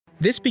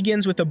This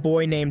begins with a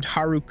boy named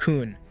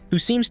Haru-kun, who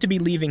seems to be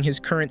leaving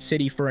his current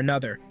city for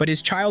another, but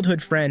his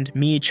childhood friend,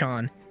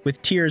 Mii-chan, with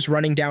tears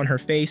running down her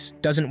face,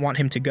 doesn't want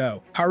him to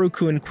go.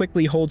 Haru-kun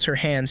quickly holds her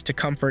hands to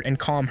comfort and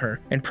calm her,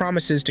 and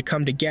promises to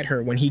come to get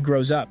her when he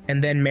grows up,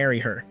 and then marry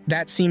her.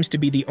 That seems to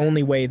be the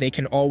only way they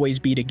can always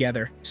be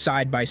together,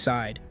 side by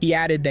side. He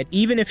added that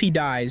even if he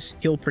dies,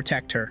 he'll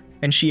protect her,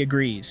 and she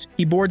agrees.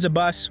 He boards a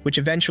bus, which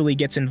eventually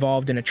gets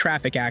involved in a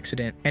traffic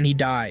accident, and he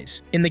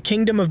dies. In the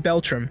Kingdom of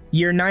Beltram,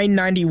 year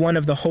 991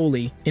 of the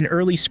Holy, in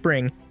early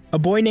spring, a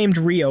boy named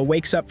Ryo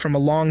wakes up from a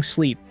long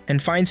sleep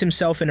and finds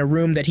himself in a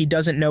room that he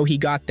doesn't know he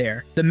got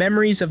there. The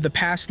memories of the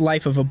past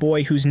life of a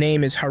boy whose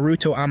name is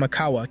Haruto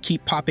Amakawa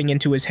keep popping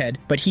into his head,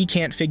 but he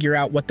can't figure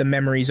out what the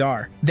memories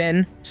are.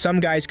 Then, some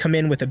guys come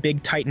in with a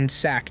big tightened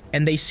sack,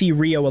 and they see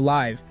Ryo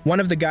alive. One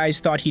of the guys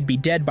thought he'd be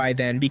dead by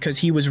then because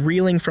he was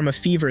reeling from a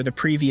fever the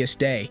previous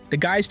day. The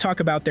guys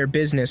talk about their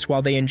business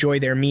while they enjoy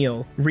their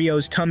meal.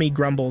 Ryo's tummy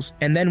grumbles,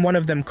 and then one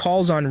of them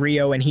calls on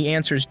Ryo and he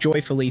answers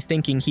joyfully,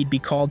 thinking he'd be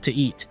called to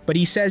eat. But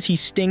he says he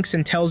stinks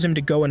and tells him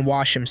to go and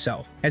wash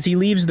himself. As he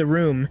leaves the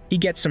room, he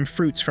gets some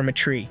fruits from a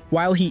tree.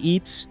 While he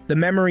eats, the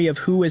memory of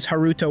who is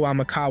Haruto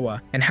Amakawa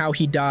and how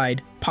he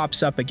died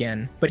pops up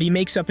again, but he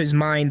makes up his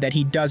mind that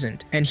he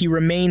doesn't, and he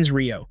remains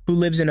Ryo, who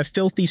lives in a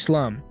filthy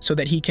slum so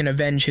that he can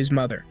avenge his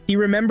mother. He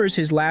remembers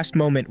his last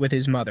moment with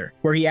his mother,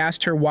 where he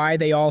asked her why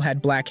they all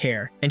had black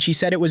hair, and she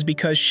said it was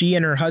because she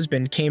and her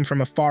husband came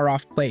from a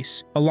far-off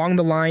place. Along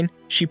the line,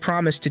 she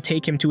promised to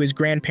take him to his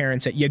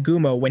grandparents at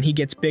Yagumo when he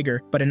gets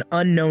bigger, but an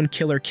unknown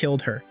killer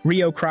killed her.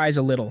 Ryo cries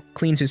a little,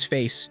 cleans his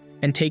face,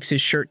 and takes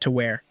his shirt to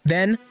wear.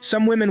 Then,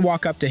 some women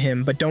walk up to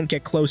him but don't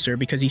get closer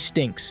because he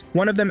stinks.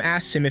 One of them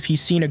asks him if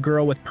he's seen a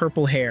girl with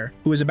purple hair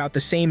who is about the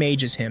same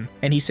age as him,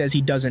 and he says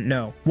he doesn't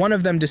know. One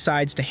of them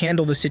decides to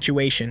handle the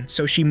situation,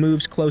 so she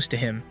moves close to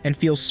him and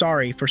feels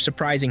sorry for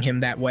surprising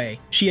him that way.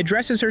 She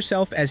addresses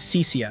herself as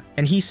Cecia,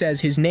 and he says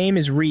his name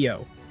is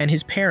Ryo, and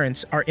his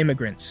parents are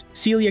immigrants.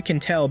 Celia can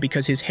tell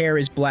because his hair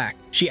is black.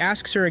 She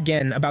asks her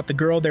again about the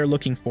girl they're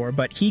looking for,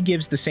 but he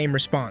gives the same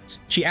response.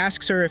 She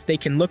asks her if they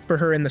can look for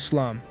her in the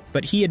slum,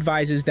 but he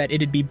advises that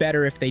it'd be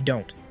better if they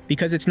don't,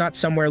 because it's not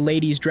somewhere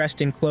ladies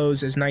dressed in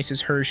clothes as nice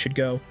as hers should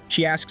go.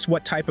 She asks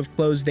what type of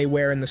clothes they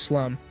wear in the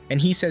slum, and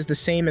he says the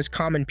same as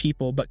common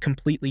people but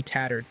completely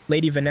tattered.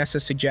 Lady Vanessa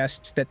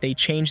suggests that they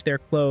change their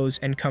clothes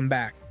and come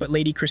back, but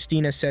Lady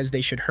Christina says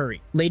they should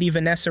hurry. Lady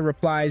Vanessa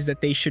replies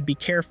that they should be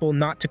careful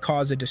not to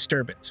cause a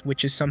disturbance,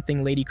 which is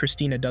something Lady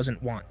Christina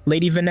doesn't want.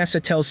 Lady Vanessa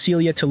tells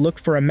Celia to look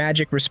for a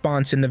magic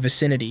response in the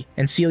vicinity,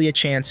 and Celia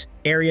chants,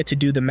 "Area to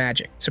do the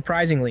magic."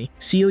 Surprisingly,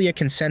 Celia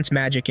can sense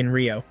magic in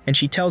Ryo, and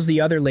she tells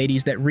the other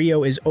ladies that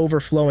Ryo is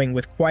overflowing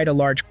with quite a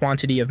large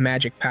quantity of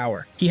magic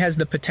power. He has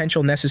the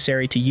potential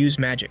necessary to use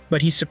magic,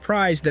 but he's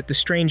surprised that the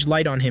strange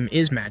light on him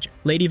is magic.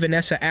 Lady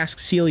Vanessa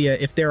asks Celia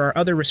if there are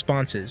other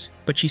responses,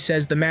 but she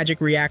says the magic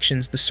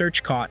reactions the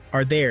search caught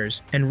are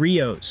theirs and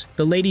Ryo's.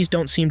 The ladies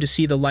don't seem to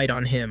see the light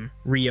on him,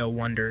 Ryo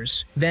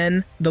wonders.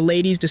 Then, the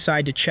ladies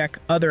decide to check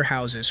other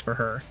houses for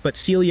her, but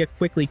Celia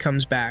quickly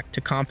comes back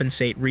to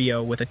compensate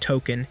Ryo with a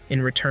token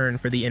in return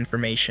for the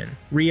information.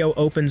 Ryo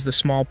opens the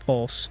small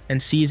pulse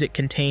and sees it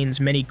contains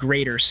many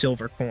greater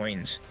silver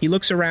coins. He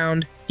looks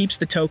around, keeps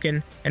the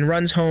token, and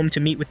runs home to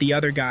meet with the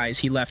other guys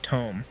he left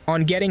home.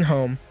 On getting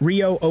home,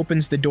 Ryo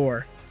opens the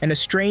door, and a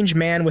strange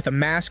man with a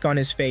mask on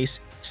his face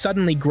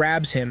suddenly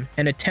grabs him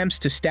and attempts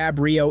to stab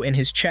Ryo in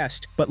his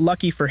chest, but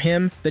lucky for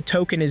him, the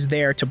token is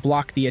there to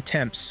block the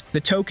attempts.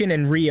 The token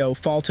and Ryo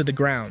fall to the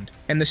ground,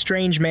 and the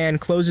strange man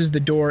closes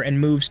the door and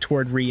moves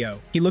toward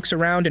Ryo. He looks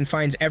around and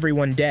finds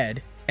everyone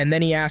dead, and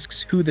then he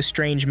asks who the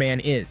strange man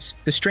is.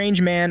 The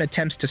strange man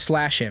attempts to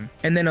slash him,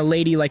 and then a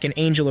lady like an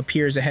angel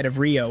appears ahead of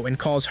Ryo and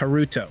calls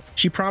Haruto.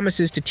 She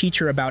promises to teach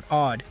her about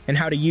Odd and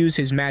how to use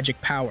his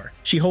magic power.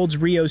 She holds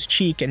Ryo's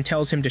cheek and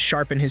tells him to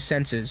sharpen his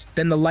senses.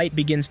 Then the light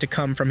begins to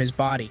come from his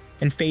body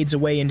and fades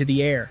away into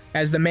the air.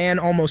 As the man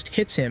almost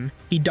hits him,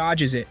 he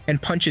dodges it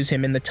and punches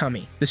him in the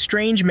tummy. The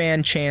strange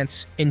man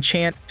chants,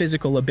 "Enchant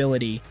physical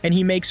ability," and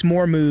he makes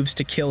more moves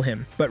to kill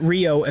him, but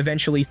Ryo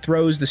eventually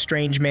throws the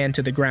strange man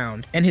to the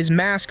ground, and his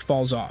mask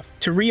falls off.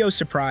 To Ryo's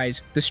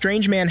surprise, the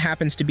strange man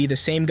happens to be the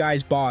same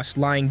guy's boss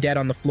lying dead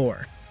on the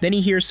floor. Then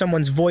he hears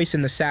someone's voice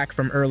in the sack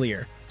from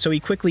earlier, so he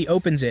quickly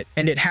opens it,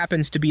 and it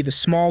happens to be the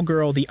small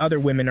girl the other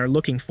women are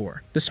looking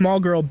for. The small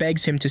girl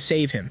begs him to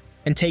save him,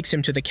 and takes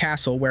him to the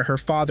castle where her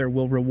father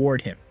will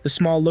reward him. The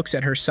small looks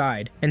at her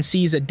side and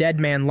sees a dead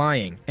man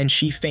lying, and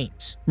she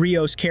faints.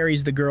 Rios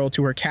carries the girl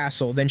to her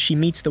castle, then she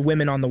meets the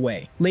women on the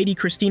way. Lady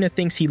Christina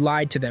thinks he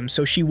lied to them,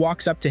 so she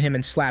walks up to him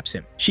and slaps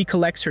him. She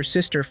collects her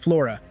sister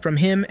Flora from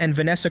him, and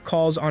Vanessa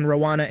calls on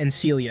Rowana and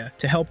Celia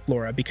to help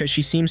Flora because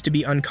she seems to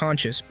be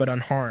unconscious but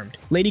unharmed.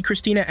 Lady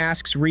Christina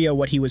asks Rio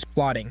what he was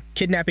plotting,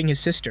 kidnapping his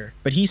sister,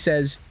 but he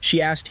says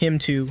she asked him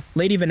to.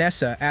 Lady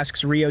Vanessa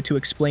asks Rio to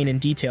explain in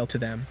detail to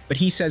them, but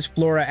he says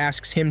Flora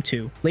asks him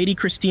to. Lady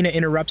Christina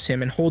interrupts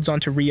him and holds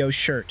onto Rio's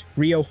shirt.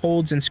 Rio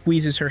holds and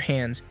squeezes her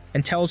hands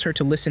and tells her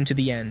to listen to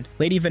the end.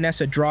 Lady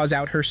Vanessa draws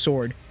out her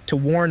sword to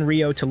warn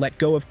Rio to let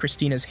go of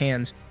Christina's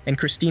hands, and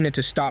Christina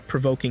to stop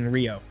provoking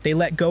Rio. They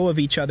let go of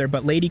each other,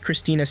 but Lady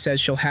Christina says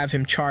she'll have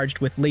him charged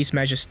with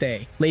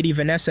lèse-majesté. Lady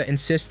Vanessa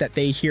insists that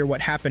they hear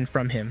what happened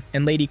from him,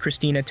 and Lady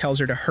Christina tells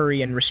her to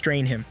hurry and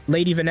restrain him.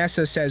 Lady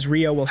Vanessa says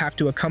Rio will have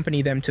to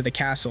accompany them to the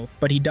castle,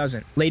 but he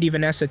doesn't. Lady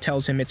Vanessa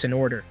tells him it's an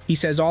order. He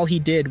says all he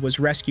did was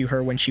rescue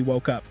her when she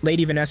woke up.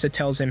 Lady Vanessa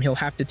tells him he'll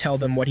have to tell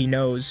them what he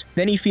knows.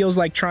 Then he feels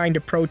like trying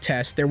to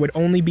protest there would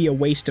only be a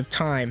waste of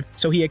time,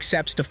 so he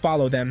accepts to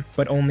follow them,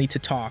 but only to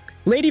talk.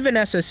 Lady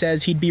Vanessa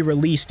says he'd be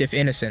released if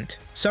innocent.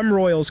 Some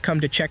royals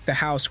come to check the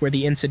house where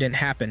the incident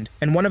happened,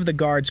 and one of the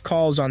guards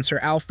calls on Sir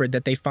Alfred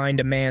that they find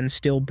a man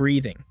still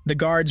breathing. The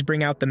guards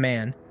bring out the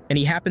man, and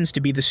he happens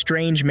to be the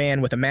strange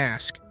man with a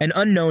mask. An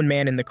unknown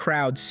man in the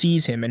crowd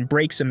sees him and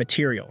breaks a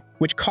material,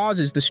 which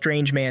causes the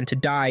strange man to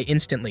die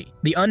instantly.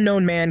 The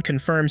unknown man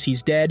confirms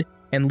he's dead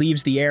and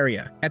leaves the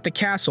area. At the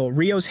castle,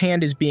 Rio's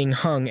hand is being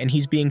hung and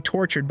he's being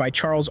tortured by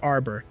Charles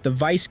Arbor, the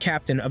vice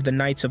captain of the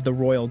Knights of the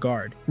Royal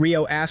Guard.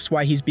 Rio asks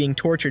why he's being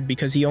tortured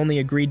because he only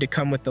agreed to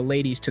come with the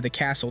ladies to the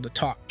castle to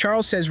talk.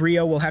 Charles says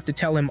Rio will have to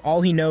tell him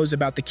all he knows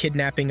about the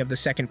kidnapping of the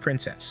second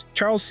princess.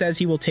 Charles says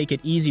he will take it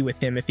easy with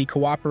him if he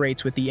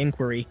cooperates with the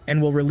inquiry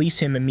and will release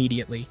him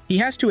immediately. He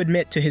has to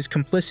admit to his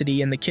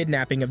complicity in the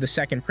kidnapping of the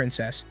second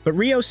princess, but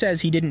Rio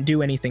says he didn't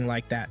do anything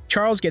like that.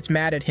 Charles gets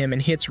mad at him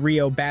and hits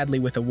Rio badly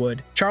with a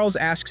wood. Charles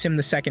asks him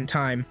the second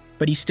time,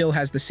 but he still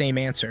has the same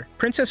answer.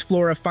 Princess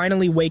Flora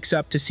finally wakes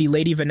up to see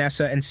Lady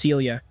Vanessa and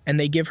Celia, and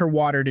they give her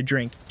water to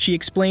drink. She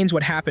explains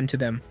what happened to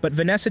them, but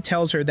Vanessa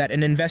tells her that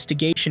an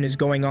investigation is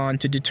going on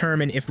to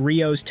determine if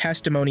Rio's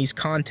testimony's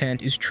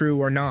content is true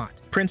or not.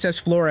 Princess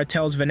Flora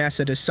tells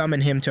Vanessa to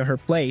summon him to her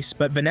place,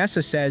 but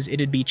Vanessa says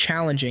it'd be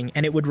challenging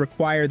and it would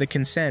require the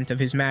consent of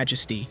His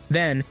Majesty.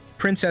 Then,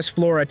 Princess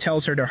Flora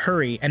tells her to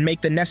hurry and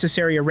make the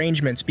necessary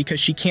arrangements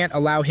because she can't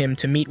allow him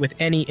to meet with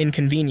any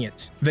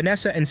inconvenience.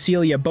 Vanessa and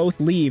Celia both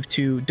leave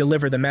to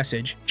deliver the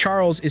message.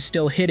 Charles is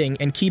still hitting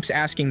and keeps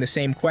asking the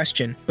same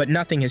question, but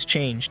nothing has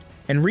changed.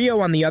 And Rio,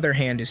 on the other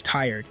hand, is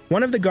tired.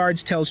 One of the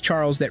guards tells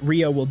Charles that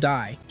Rio will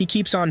die. He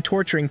keeps on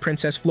torturing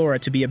Princess Flora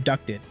to be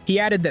abducted. He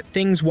added that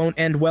things won't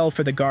end well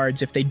for the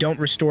guards if they don't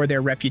restore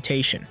their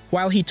reputation.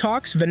 While he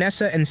talks,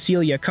 Vanessa and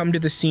Celia come to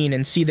the scene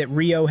and see that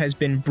Rio has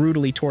been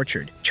brutally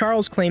tortured.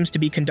 Charles claims to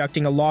be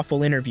conducting a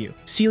lawful interview.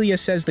 Celia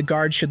says the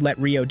guards should let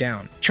Rio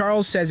down.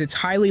 Charles says it's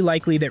highly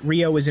likely that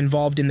Rio is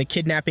involved in the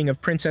kidnapping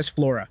of Princess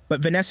Flora,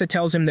 but Vanessa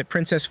tells him that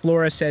Princess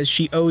Flora says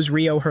she owes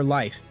Rio her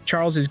life.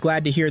 Charles is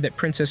glad to hear that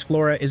Princess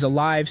Flora is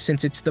alive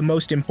since it's the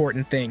most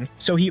important thing,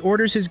 so he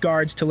orders his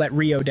guards to let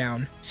Rio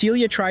down.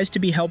 Celia tries to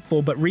be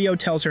helpful, but Rio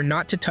tells her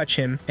not to touch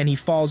him, and he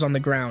falls on the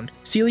ground.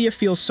 Celia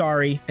feels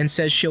sorry and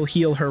says she'll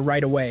heal her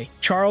right away.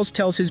 Charles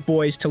tells his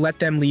boys to let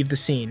them leave the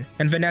scene,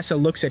 and Vanessa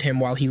looks at him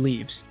while he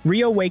leaves.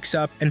 Rio wakes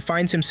up and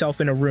finds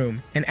himself in a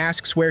room, and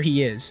asks where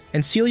he is,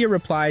 and Celia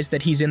replies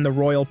that he's in the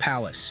royal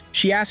palace.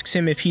 She asks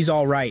him if he's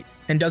alright,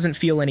 and doesn't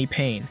feel any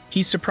pain.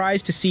 He's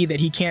surprised to see that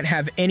he can't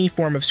have any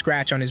form of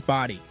scratch on his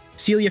body.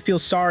 Celia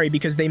feels sorry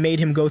because they made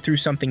him go through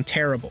something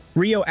terrible.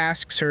 Rio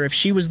asks her if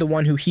she was the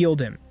one who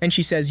healed him, and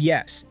she says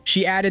yes.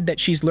 She added that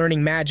she's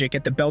learning magic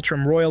at the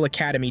Beltram Royal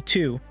Academy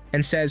too,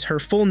 and says her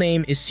full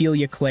name is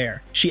Celia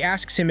Clare. She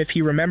asks him if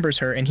he remembers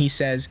her, and he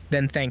says,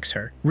 then thanks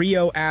her.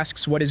 Rio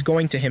asks what is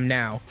going to him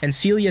now, and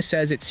Celia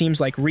says it seems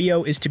like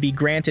Rio is to be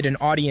granted an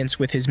audience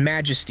with His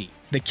Majesty,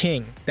 the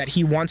king, that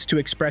he wants to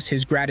express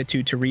his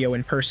gratitude to Rio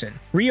in person.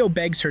 Rio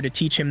begs her to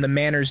teach him the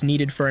manners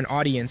needed for an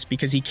audience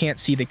because he can't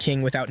see the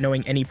king without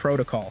knowing any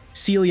protocol.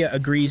 Celia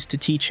agrees to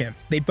teach him.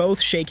 They both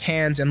shake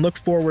hands and look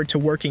forward to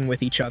working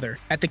with each other.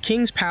 At the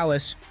king's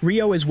palace,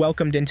 Rio is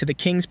welcomed into the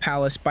king's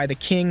palace by the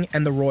king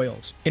and the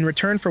royals. In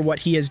return for what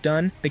he has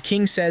done, the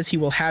king says he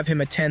will have him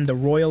attend the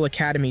Royal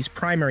Academy's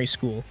primary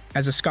school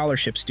as a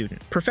scholarship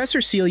student.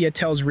 Professor Celia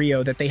tells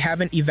Rio that they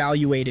haven't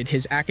evaluated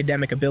his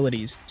academic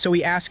abilities, so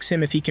he asks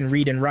him if he can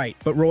read and write,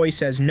 but Roy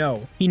says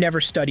no, he never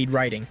studied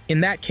writing.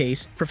 In that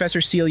case, Professor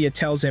Celia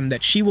tells him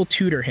that she will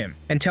tutor him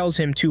and tells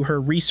him to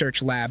her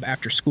research lab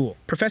after school.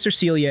 Professor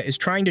Celia is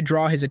trying to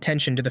draw his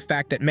attention to the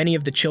fact that many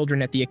of the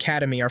children at the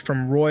academy are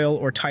from royal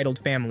or titled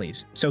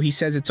families, so he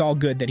says it's all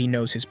good that he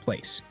knows his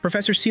place.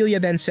 Professor Celia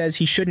then says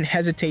he shouldn't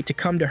hesitate to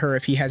come to her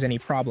if he has any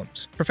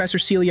problems. Professor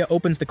Celia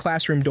opens the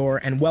classroom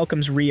door and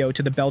welcomes Rio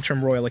to the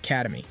Beltram Royal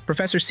Academy.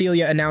 Professor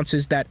Celia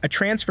announces that a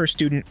transfer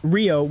student,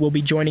 Rio, will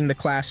be joining the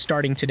class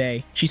starting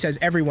today. She says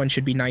everyone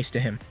should be nice to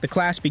him. The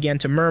class began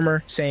to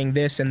murmur, saying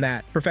this and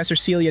that. Professor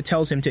Celia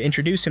tells him to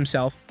introduce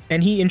himself,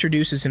 and he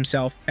introduces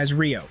himself as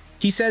Rio.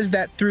 He says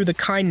that through the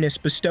kindness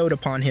bestowed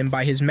upon him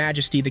by His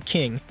Majesty the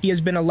King, he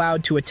has been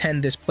allowed to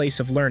attend this place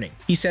of learning.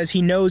 He says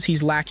he knows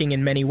he's lacking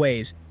in many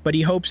ways, but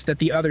he hopes that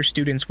the other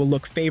students will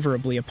look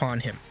favorably upon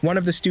him. One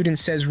of the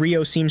students says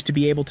Rio seems to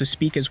be able to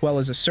speak as well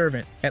as a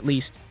servant, at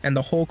least, and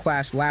the whole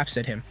class laughs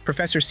at him.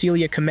 Professor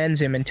Celia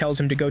commends him and tells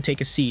him to go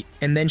take a seat,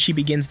 and then she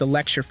begins the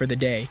lecture for the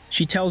day.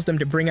 She tells them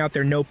to bring out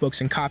their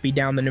notebooks and copy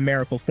down the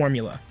numerical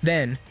formula.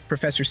 Then,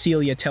 Professor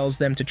Celia tells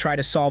them to try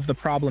to solve the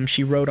problem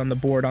she wrote on the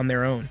board on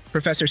their own.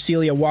 Professor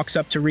Celia walks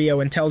up to Rio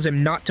and tells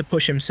him not to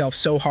push himself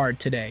so hard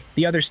today.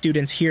 The other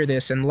students hear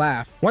this and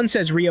laugh. One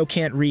says Rio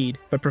can't read,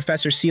 but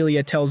Professor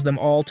Celia tells them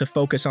all to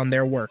focus on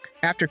their work.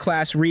 After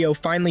class, Rio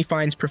finally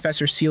finds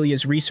Professor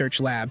Celia's research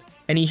lab,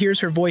 and he hears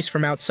her voice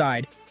from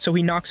outside, so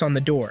he knocks on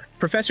the door.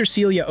 Professor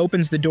Celia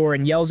opens the door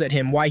and yells at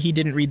him why he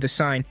didn't read the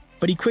sign,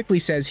 but he quickly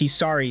says he's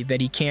sorry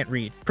that he can't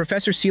read.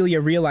 Professor Celia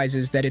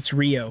realizes that it's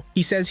Rio.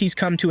 He says he's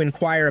come to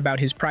inquire about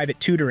his private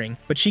tutoring,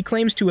 but she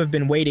claims to have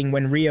been waiting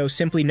when Rio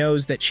simply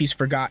knows that she's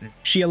forgotten.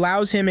 She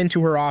allows him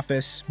into her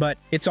office, but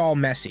it's all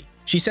messy.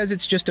 She says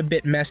it's just a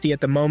bit messy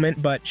at the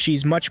moment, but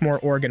she's much more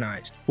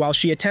organized. While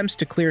she attempts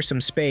to clear some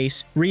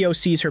space, Rio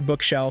sees her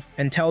bookshelf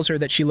and tells her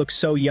that she looks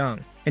so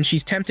young, and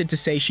she's tempted to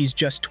say she's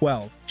just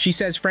 12. She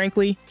says,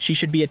 frankly, she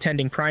should be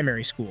attending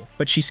primary school,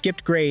 but she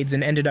skipped grades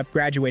and ended up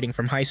graduating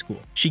from high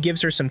school. She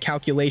gives her some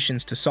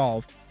calculations to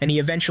solve, and he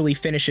eventually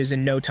finishes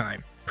in no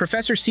time.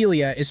 Professor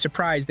Celia is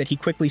surprised that he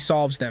quickly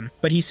solves them,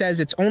 but he says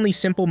it's only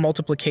simple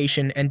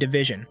multiplication and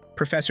division.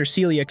 Professor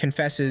Celia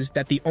confesses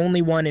that the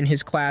only one in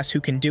his class who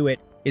can do it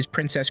is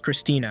Princess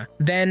Christina.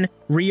 Then,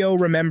 Rio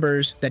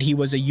remembers that he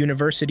was a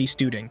university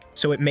student,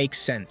 so it makes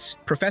sense.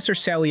 Professor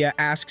Celia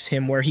asks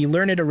him where he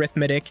learned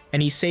arithmetic,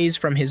 and he says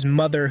from his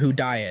mother who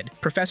died.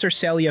 Professor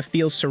Celia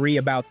feels sorry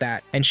about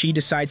that, and she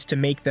decides to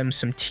make them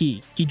some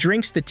tea. He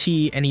drinks the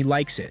tea and he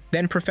likes it.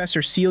 Then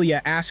Professor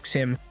Celia asks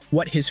him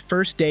what his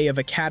first day of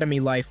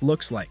academy life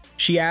looks like.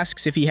 She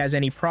asks if he has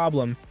any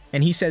problem,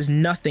 and he says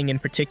nothing in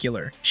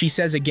particular. She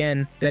says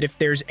again that if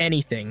there's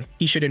anything,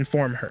 he should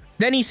inform her.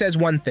 Then he says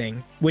one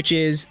thing, which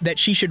is that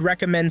she should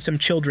recommend some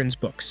children's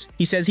books.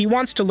 He says he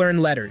wants to learn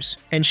letters,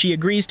 and she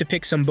agrees to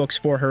pick some books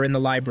for her in the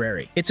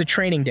library. It's a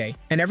training day,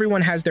 and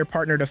everyone has their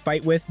partner to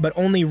fight with, but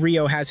only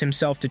Rio has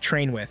himself to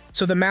train with.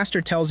 So the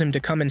master tells him to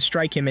come and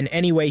strike him in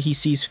any way he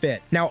sees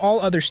fit. Now all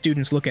other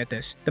students look at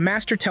this. The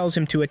master tells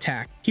him to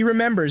attack. He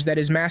remembers that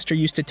his master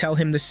used to tell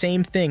him the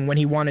same thing when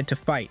he wanted to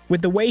fight.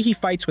 With the way he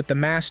fights with the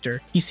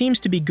master, he seems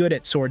to be good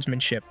at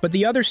swordsmanship, but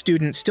the other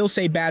students still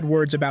say bad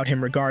words about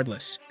him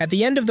regardless. At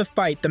the end of the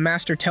fight, the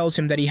master tells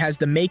him that he has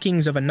the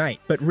makings of a knight,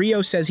 but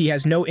Rio says he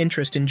has no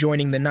interest in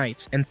joining the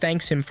knights and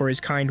thanks him for his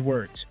kind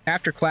words.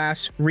 After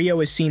class, Rio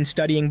is seen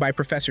studying by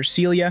Professor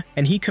Celia,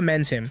 and he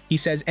commends him. He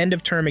says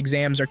end-of-term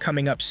exams are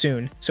coming up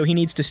soon, so he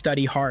needs to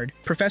study hard.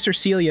 Professor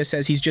Celia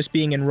says he's just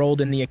being enrolled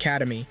in the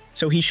academy,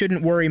 so he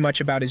shouldn't worry much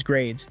about his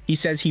grades. He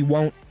says he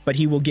won't, but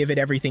he will give it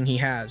everything he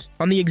has.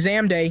 On the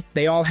exam day,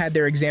 they all had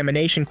their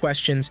examination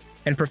questions,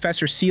 and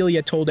Professor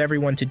Celia told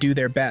everyone to do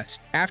their best.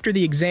 After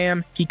the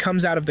exam, he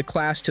comes out of the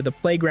class to the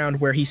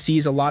playground where he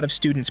sees a lot of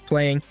students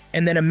playing,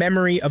 and then a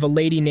memory of a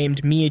lady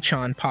named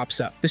Mie-chan pops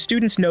up. The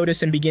students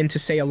notice and begin to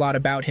say a lot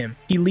about him.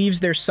 He leaves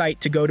their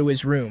sight to go to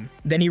his room.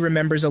 Then he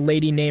remembers a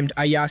lady named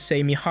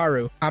Ayase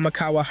Miharu,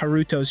 Amakawa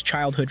Haruto's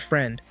childhood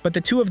friend, but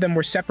the two of them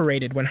were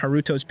separated when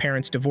Haruto's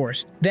parents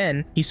divorced.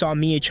 Then, he saw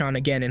Mie-chan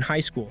again in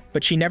high school,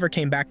 but she never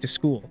came back to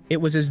school.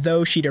 It was as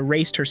though she'd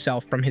erased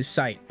herself from his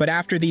sight. But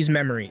after these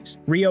memories,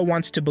 Rio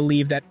wants to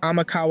believe that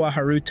Amakawa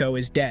Haruto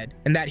is dead,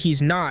 and that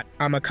he's not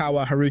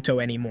Amakawa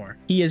Haruto anymore.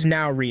 He is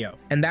now Rio,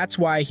 and that's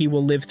why he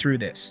will live through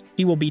this.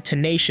 He will be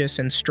tenacious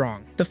and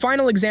strong. The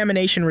final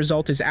examination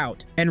result is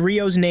out, and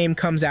Rio's name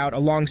comes out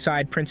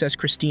alongside Princess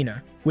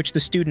Christina, which the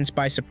students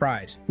by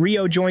surprise.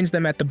 Rio joins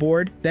them at the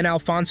board, then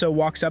Alfonso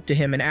walks up to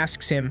him and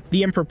asks him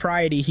the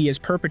impropriety he has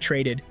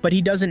perpetrated, but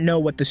he doesn't know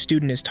what the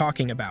student is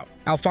talking about.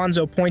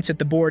 Alfonso points at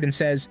the board and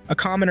says, a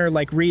commoner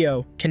like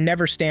Rio can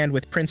never stand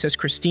with Princess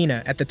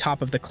Christina at the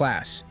top of the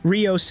class.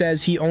 Rio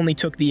says he only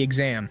took the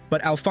exam,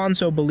 but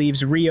Alfonso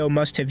believes Rio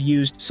must have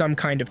used some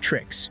kind of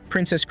tricks.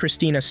 Princess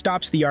Christina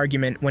stops the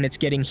argument when it's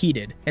getting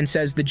heated, and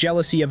says the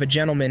jealousy of a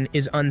gentleman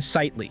is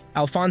unsightly.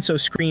 Alfonso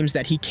screams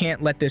that he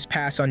can't let this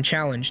pass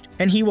unchallenged,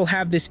 and he will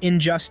have this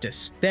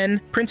injustice. Then,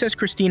 Princess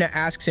Christina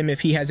asks him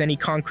if he has any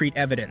concrete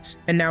evidence,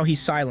 and now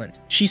he's silent.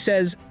 She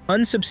says,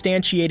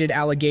 unsubstantiated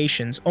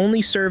allegations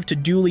only serve to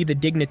duly the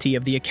dignity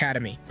of the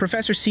academy.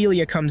 Professor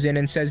Celia comes in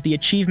and says the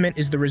achievement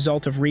is the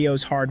result of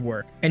Rio's hard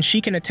work, and she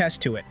can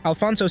attest to it.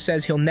 Alfonso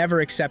says he'll never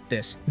accept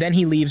this, then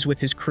he leaves with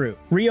his crew.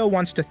 Rio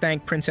wants to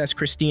thank Princess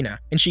Christina,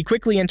 and she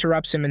quickly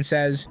interrupts him and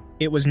says,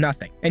 it was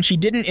nothing, and she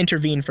didn't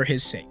intervene for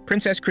his sake.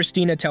 Princess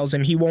Christina tells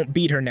him he won't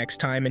beat her next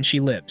time, and she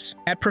lives.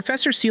 At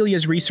Professor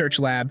Celia's research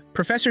lab,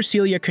 Professor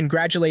Celia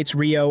congratulates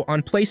Rio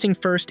on placing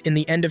first in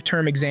the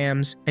end-of-term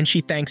exams, and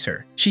she thanks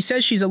her. She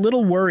says she's a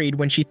little worried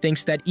when she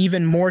thinks that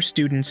even more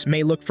students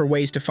may look for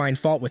ways to find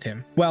fault with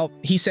him. Well,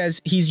 he says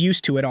he's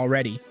used to it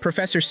already.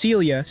 Professor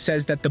Celia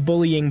says that the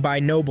bullying by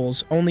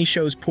nobles only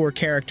shows poor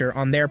character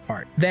on their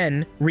part.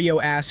 Then,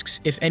 Rio asks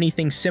if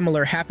anything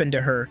similar happened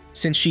to her,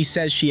 since she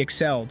says she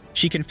excelled.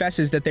 She confesses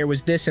confesses that there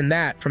was this and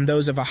that from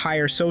those of a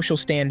higher social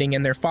standing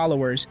and their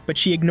followers, but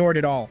she ignored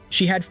it all.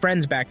 She had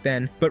friends back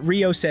then, but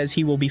Rio says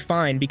he will be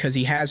fine because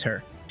he has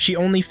her. She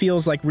only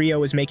feels like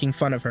Rio is making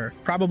fun of her,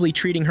 probably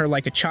treating her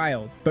like a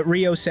child, but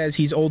Rio says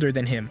he's older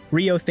than him.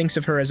 Rio thinks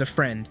of her as a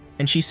friend,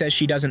 and she says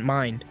she doesn't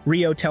mind.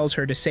 Rio tells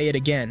her to say it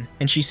again,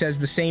 and she says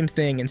the same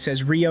thing and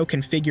says Rio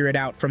can figure it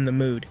out from the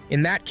mood.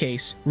 In that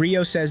case,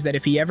 Rio says that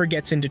if he ever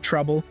gets into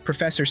trouble,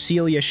 Professor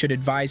Celia should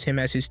advise him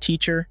as his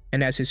teacher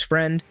and as his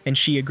friend, and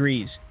she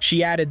agrees.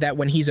 She added that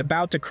when he's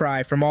about to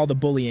cry from all the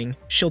bullying,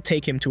 she'll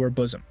take him to her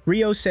bosom.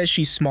 Rio says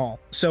she's small,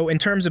 so in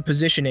terms of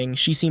positioning,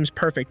 she seems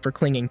perfect for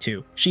clinging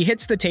to. She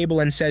hits the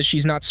table and says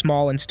she's not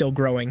small and still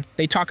growing.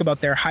 They talk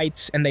about their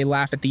heights and they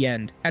laugh at the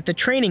end. At the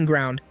training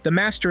ground, the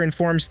master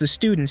informs the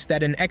students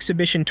that an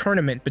exhibition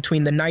tournament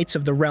between the Knights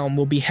of the Realm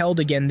will be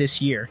held again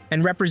this year,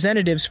 and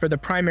representatives for the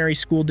primary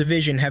school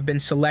division have been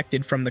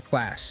selected from the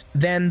class.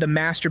 Then the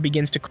master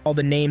begins to call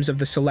the names of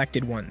the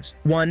selected ones.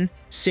 1,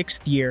 6th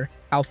year,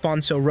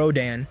 Alfonso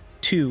Rodan.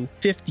 2,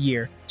 5th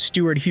year,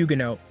 Stuart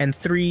Huguenot, and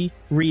 3,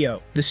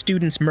 Rio. The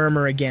students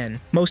murmur again,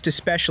 most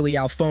especially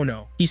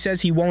Alfono. He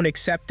says he won't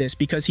accept this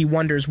because he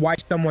wonders why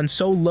someone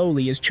so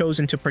lowly is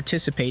chosen to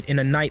participate in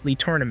a knightly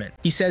tournament.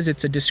 He says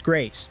it's a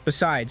disgrace.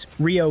 Besides,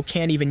 Rio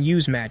can't even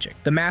use magic.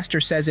 The master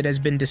says it has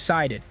been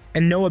decided,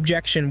 and no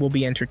objection will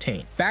be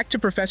entertained. Back to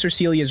Professor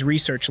Celia's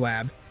research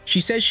lab. She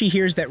says she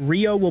hears that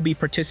Rio will be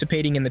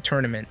participating in the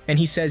tournament, and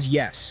he says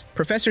yes.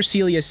 Professor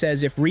Celia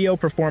says if Rio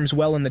performs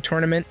well in the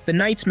tournament, the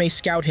Knights may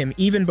scout him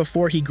even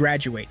before he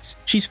graduates.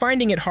 She's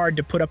finding it hard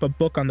to put up a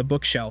book on the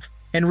bookshelf,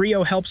 and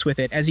Rio helps with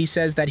it as he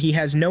says that he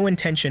has no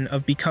intention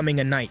of becoming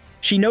a knight.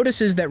 She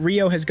notices that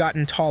Rio has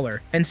gotten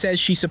taller and says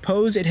she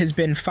supposes it has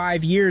been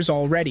 5 years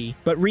already,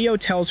 but Rio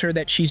tells her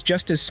that she's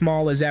just as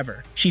small as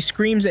ever. She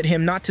screams at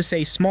him not to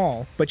say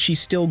small, but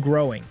she's still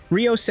growing.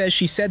 Rio says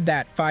she said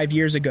that 5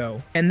 years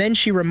ago, and then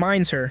she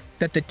reminds her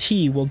that the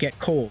tea will get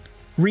cold.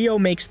 Rio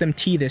makes them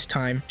tea this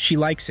time. She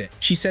likes it.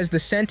 She says the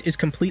scent is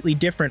completely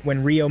different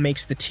when Rio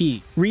makes the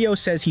tea. Rio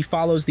says he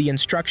follows the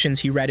instructions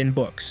he read in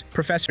books.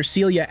 Professor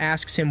Celia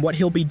asks him what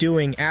he'll be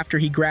doing after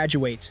he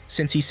graduates,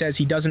 since he says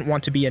he doesn't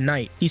want to be a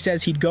knight. He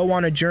says he'd go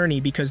on a journey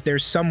because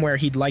there's somewhere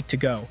he'd like to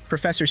go.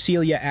 Professor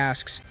Celia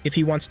asks if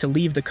he wants to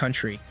leave the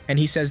country, and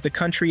he says the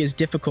country is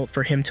difficult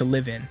for him to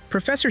live in.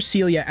 Professor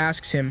Celia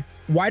asks him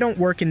why don't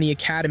work in the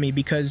academy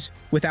because,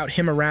 without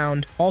him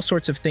around, all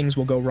sorts of things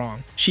will go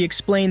wrong. She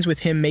explains with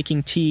him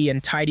making tea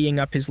and tidying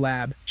up his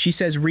lab. She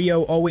says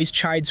Rio always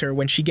chides her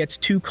when she gets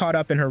too caught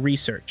up in her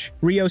research.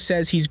 Rio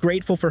says he's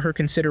grateful for her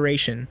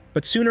consideration,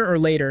 but sooner or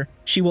later,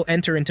 she will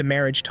enter into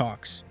marriage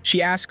talks.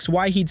 She asks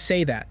why he'd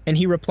say that, and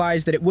he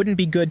replies that it wouldn't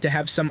be good to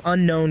have some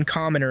unknown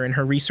commoner in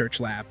her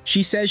research lab.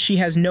 She says she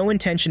has no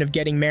intention of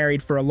getting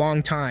married for a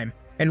long time,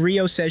 and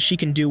Rio says she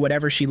can do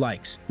whatever she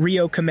likes.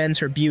 Rio commends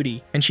her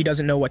beauty, and she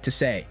doesn't know what to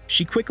say.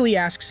 She quickly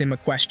asks him a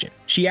question.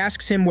 She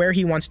asks him where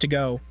he wants to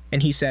go,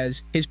 and he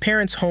says his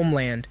parents'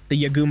 homeland,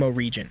 the Yagumo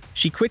region.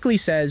 She quickly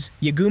says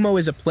Yagumo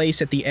is a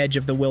place at the edge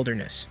of the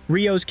wilderness.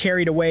 Rio's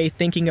carried away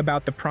thinking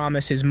about the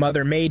promise his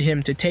mother made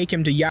him to take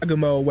him to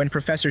Yagumo when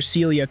Professor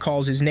Celia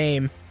calls his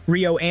name.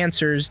 Rio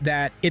answers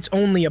that it's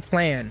only a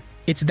plan.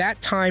 It's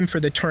that time for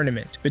the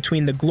tournament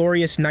between the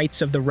glorious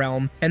Knights of the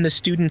Realm and the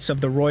students of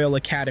the Royal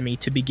Academy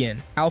to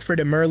begin. Alfred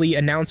Emerly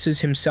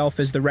announces himself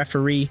as the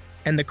referee,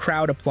 and the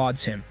crowd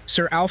applauds him.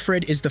 Sir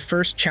Alfred is the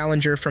first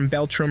challenger from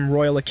Beltram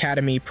Royal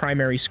Academy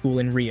Primary School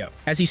in Rio.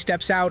 As he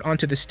steps out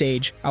onto the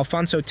stage,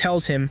 Alfonso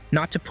tells him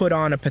not to put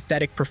on a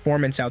pathetic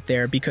performance out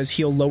there because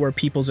he'll lower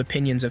people's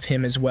opinions of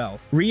him as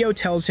well. Rio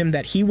tells him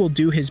that he will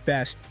do his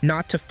best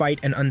not to fight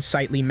an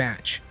unsightly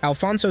match.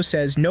 Alfonso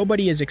says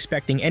nobody is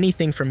expecting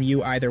anything from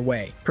you either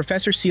way.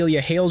 Professor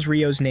Celia hails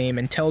Rio's name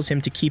and tells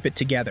him to keep it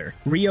together.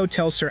 Rio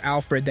tells Sir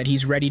Alfred that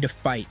he's ready to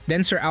fight.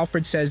 Then Sir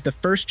Alfred says the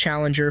first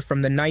challenger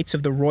from the Knights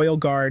of the Royal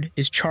Guard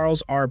is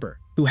Charles Arbor,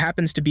 who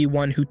happens to be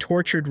one who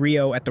tortured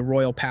Rio at the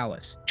Royal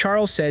Palace.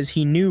 Charles says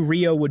he knew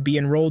Rio would be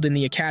enrolled in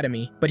the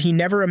academy, but he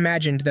never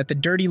imagined that the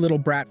dirty little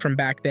brat from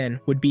back then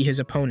would be his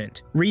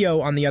opponent. Rio,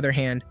 on the other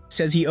hand,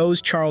 says he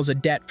owes Charles a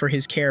debt for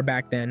his care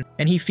back then,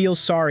 and he feels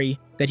sorry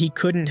that he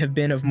couldn't have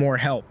been of more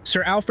help.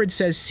 Sir Alfred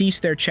says cease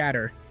their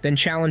chatter, then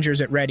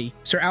challengers at ready.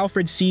 Sir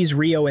Alfred sees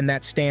Rio in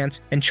that stance,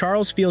 and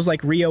Charles feels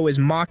like Rio is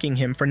mocking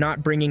him for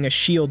not bringing a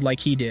shield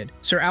like he did.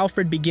 Sir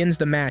Alfred begins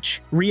the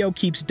match. Rio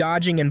keeps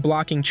dodging and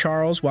blocking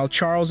Charles, while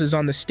Charles is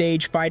on the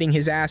stage fighting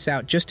his ass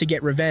out just to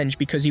get revenge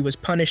because he was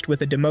punished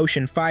with a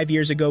demotion 5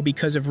 years ago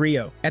because of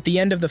Rio. At the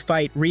end of the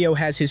fight, Rio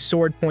has his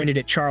sword pointed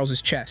at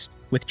Charles's chest,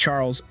 with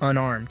Charles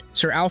unarmed.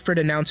 Sir Alfred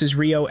announces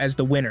Rio as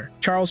the winner.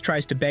 Charles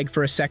tries to beg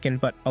for a second,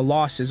 but a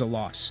loss is a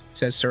loss,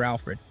 says Sir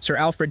Alfred. Sir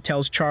Alfred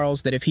tells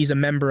Charles that if he's a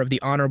member of the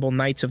Honorable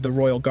Knights of the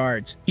Royal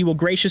Guards, he will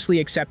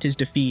graciously accept his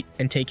defeat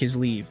and take his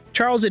leave.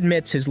 Charles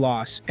admits his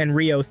loss, and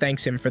Rio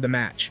thanks him for the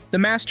match. The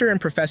Master and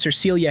Professor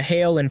Celia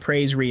hail and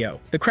praise Rio.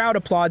 The crowd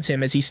applauds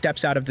him as he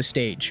steps out of the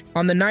stage.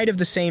 On the night of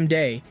the same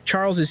day,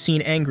 Charles is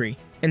seen angry,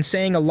 and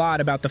saying a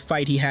lot about the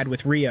fight he had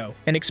with Rio,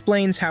 and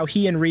explains how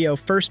he and Rio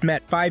first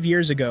met 5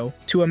 years ago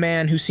to a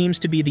man who seems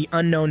to be the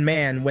unknown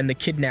man when the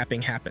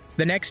kidnapping happened.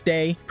 The next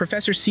day,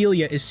 Professor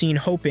Celia is seen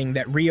hoping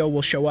that Rio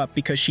will show up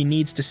because she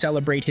needs to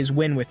celebrate his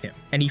win with him,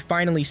 and he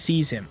finally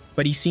sees him,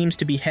 but he seems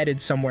to be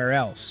headed somewhere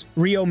else.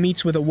 Rio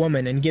meets with a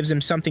woman and gives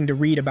him something to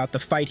read about the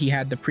fight he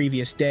had the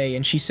previous day,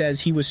 and she says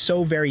he was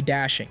so very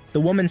dashing.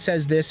 The woman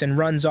says this and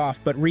runs off,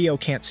 but Rio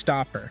can't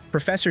stop her.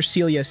 Professor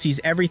Celia sees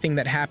everything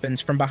that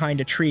happens from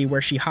behind a tree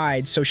where she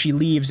hides, so she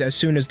leaves as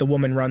soon as the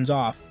woman runs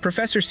off.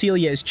 Professor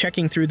Celia is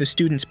checking through the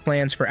students'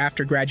 plans for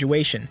after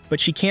graduation, but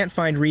she can't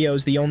find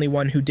Rio's the only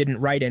one who didn't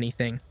write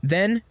anything.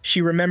 Then,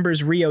 she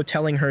remembers Rio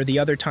telling her the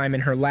other time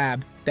in her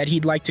lab that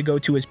he'd like to go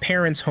to his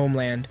parents'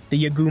 homeland,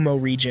 the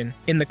Yagumo region.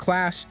 In the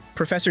class,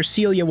 Professor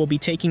Celia will be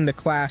taking the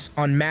class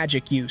on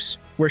magic use,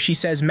 where she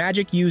says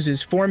magic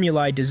uses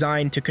formulae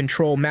designed to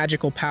control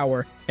magical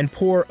power and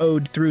pour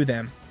ode through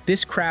them.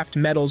 This craft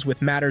meddles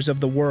with matters of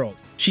the world.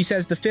 She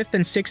says the 5th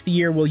and 6th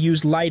year will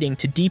use lighting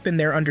to deepen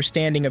their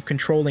understanding of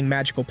controlling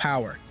magical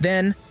power.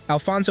 Then,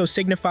 Alfonso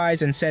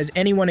signifies and says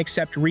anyone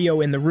except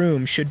Rio in the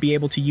room should be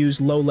able to use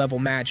low-level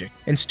magic,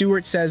 and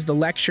Stuart says the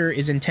lecture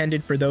is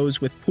intended for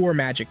those with poor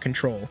magic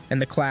control,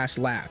 and the class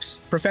laughs.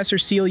 Professor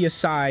Celia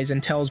sighs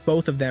and tells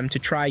both of them to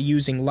try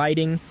using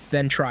lighting,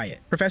 then try it.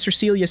 Professor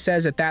Celia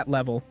says at that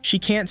level, she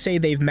can't say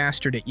they've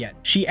mastered it yet.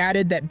 She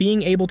added that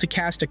being able to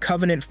cast a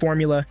covenant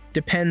formula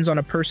depends on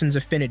a person's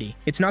affinity.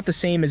 It's not the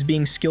same as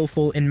being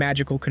skillful in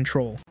magical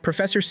control.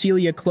 Professor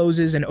Celia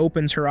closes and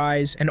opens her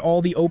eyes, and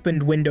all the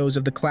opened windows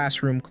of the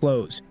classroom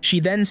close. She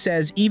then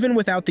says, even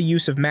without the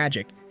use of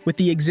magic, with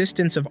the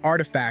existence of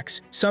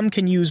artifacts, some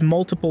can use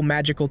multiple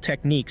magical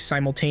techniques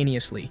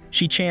simultaneously.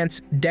 She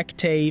chants,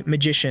 Decte,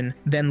 magician,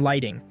 then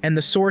lighting, and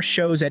the source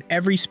shows at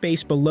every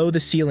space below the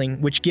ceiling,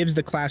 which gives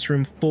the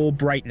classroom full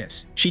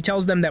brightness. She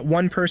tells them that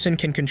one person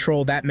can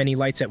control that many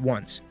lights at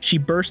once. She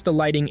bursts the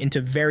lighting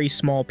into very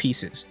small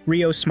pieces.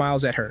 Rio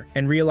smiles at her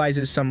and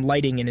realizes some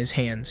lighting in his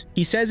hands.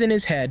 He says in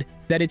his head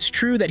that it's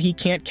true that he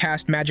can't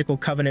cast magical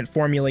covenant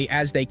formulae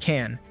as they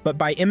can, but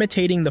by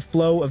imitating the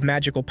flow of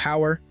magical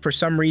power, for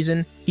some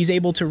reason, he's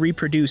able to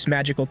reproduce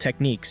magical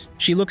techniques.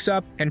 She looks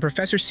up, and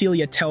Professor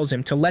Celia tells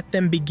him to let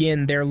them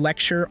begin their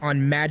lecture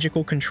on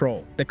magical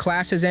control. The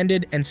class has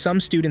ended, and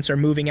some students are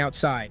moving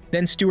outside.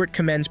 Then Stuart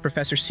commends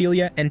Professor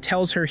Celia and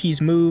tells her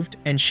he's moved,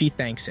 and she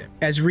thanks him.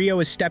 As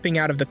Rio is stepping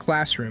out of the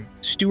classroom,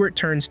 Stuart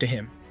turns to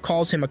him,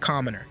 calls him a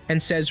commoner,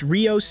 and says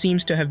Rio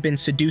seems to have been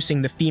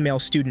seducing the female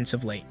students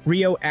of late.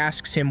 Rio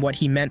asks him what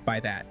he meant by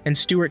that, and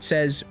Stuart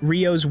says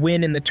Rio's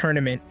win in the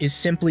tournament is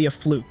simply a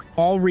fluke.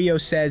 All Rio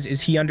says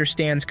is he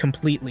understands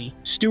completely.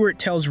 Stuart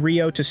tells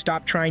Rio to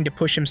stop trying to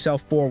push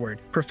himself forward.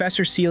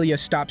 Professor Celia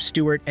stops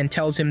Stuart and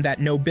tells him that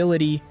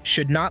nobility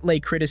should not lay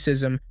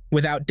criticism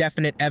without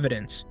definite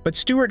evidence. But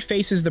Stuart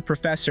faces the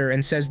professor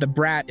and says the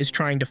brat is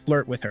trying to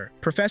flirt with her.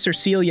 Professor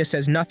Celia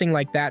says nothing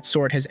like that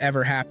sort has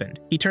ever happened.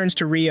 He turns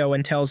to Rio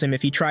and tells him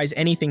if he tries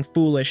anything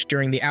foolish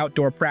during the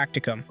outdoor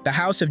practicum, the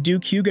House of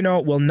Duke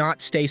Huguenot will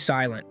not stay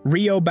silent.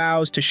 Rio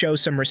bows to show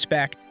some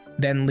respect,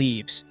 then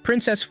leaves.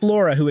 Princess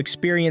Flora, who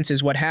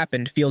experiences what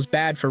happened, feels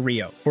bad for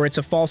Rio, for it's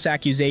a false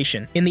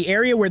accusation. In the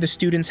area where the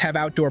students have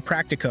outdoor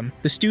practicum,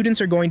 the students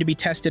are going to be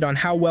tested on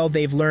how well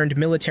they've learned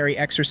military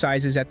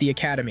exercises at the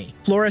academy.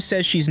 Flora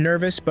says she's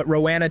nervous, but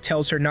Roanna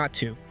tells her not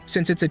to,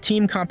 since it's a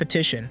team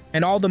competition,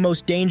 and all the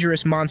most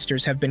dangerous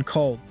monsters have been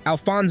culled.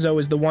 Alfonso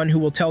is the one who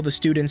will tell the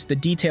students the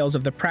details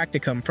of the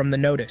practicum from the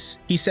notice.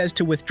 He says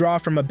to withdraw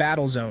from a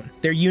battle zone.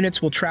 Their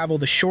units will travel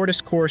the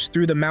shortest course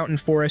through the mountain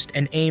forest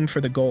and aim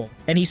for the goal.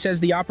 And he says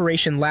the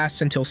operation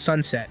lasts until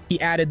sunset. He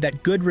added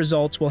that good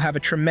results will have a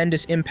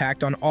tremendous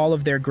impact on all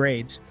of their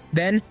grades.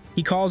 Then,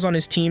 he calls on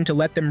his team to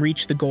let them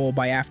reach the goal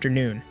by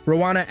afternoon.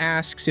 Roanna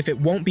asks if it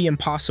won't be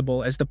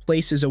impossible as the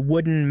place is a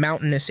wooden,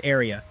 mountainous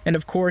area, and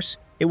of course,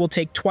 it will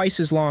take twice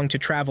as long to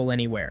travel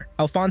anywhere.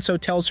 Alfonso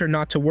tells her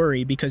not to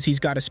worry because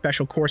he's got a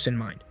special course in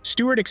mind.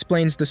 Stuart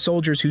explains the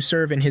soldiers who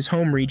serve in his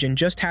home region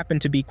just happen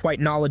to be quite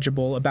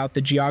knowledgeable about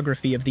the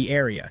geography of the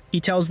area. He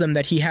tells them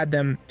that he had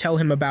them tell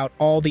him about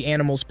all the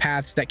animals'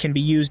 paths that can be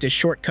used as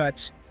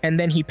shortcuts, and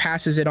then he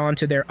passes it on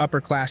to their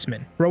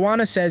upperclassmen.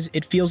 Roanna says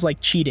it feels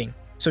like cheating,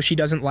 so she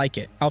doesn't like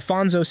it.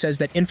 Alfonso says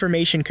that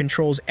information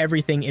controls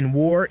everything in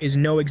war is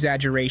no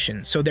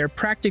exaggeration, so they're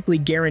practically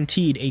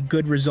guaranteed a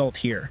good result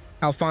here.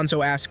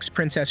 Alfonso asks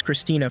Princess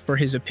Christina for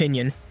his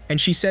opinion, and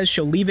she says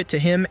she'll leave it to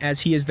him as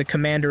he is the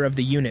commander of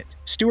the unit.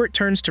 Stuart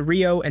turns to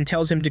Rio and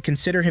tells him to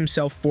consider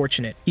himself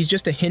fortunate. He's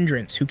just a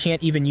hindrance who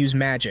can't even use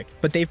magic,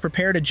 but they've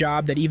prepared a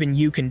job that even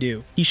you can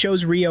do. He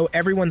shows Rio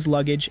everyone's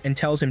luggage and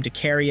tells him to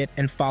carry it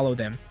and follow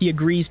them. He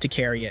agrees to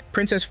carry it.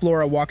 Princess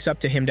Flora walks up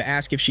to him to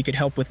ask if she could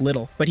help with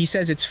Little, but he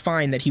says it's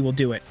fine that he will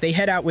do it. They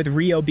head out with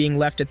Rio being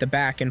left at the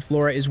back, and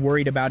Flora is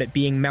worried about it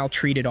being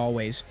maltreated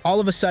always. All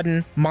of a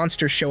sudden,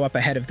 monsters show up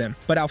ahead of them,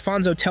 but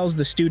Alfonso tells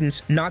the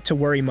students not to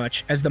worry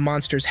much as the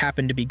monsters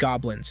happen to be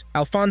goblins.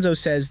 Alfonso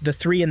says the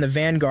 3 in the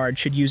vanguard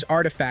should use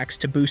artifacts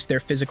to boost their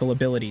physical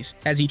abilities.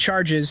 As he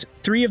charges,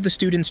 3 of the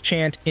students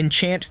chant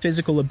 "Enchant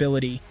Physical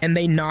Ability," and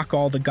they knock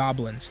all the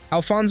goblins.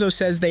 Alfonso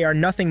says they are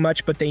nothing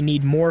much, but they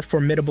need more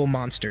formidable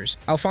monsters.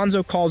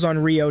 Alfonso calls on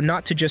Rio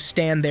not to just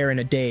stand there in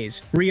a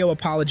daze. Rio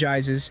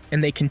apologizes,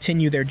 and they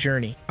continue their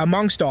journey.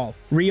 Amongst all,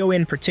 Rio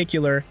in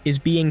particular is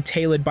being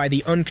tailored by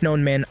the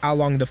unknown man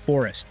along the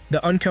forest.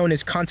 The unknown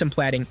is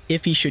contemplating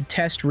if he should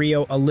test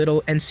Rio a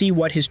little and see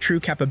what his true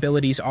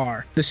capabilities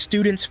are. The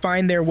students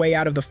find their way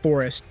out of the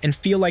forest and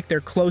feel like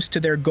they're close to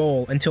their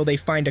goal until they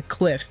find a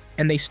cliff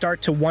and they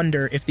start to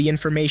wonder if the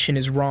information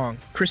is wrong.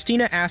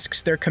 Christina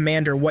asks their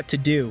commander what to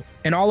do,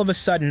 and all of a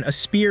sudden, a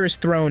spear is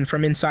thrown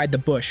from inside the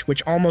bush,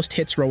 which almost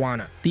hits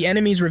Rowana. The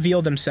enemies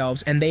reveal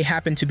themselves, and they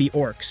happen to be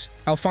orcs.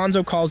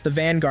 Alfonso calls the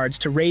vanguards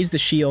to raise the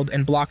shield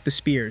and block the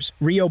spears.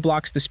 Rio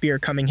blocks the spear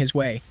coming his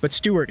way, but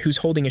Stuart, who's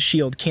holding a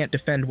shield, can't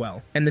defend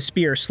well, and the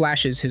spear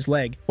slashes his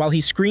leg. While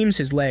he screams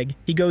his leg,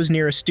 he goes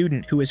near a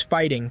student who is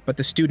fighting, but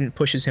the student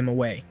pushes him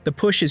away. The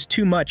push is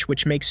too much,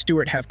 which makes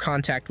Stuart have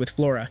contact with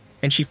Flora,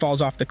 and she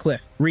falls off the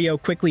cliff. Rio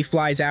quickly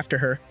flies after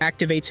her,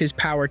 activates his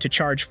power to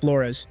charge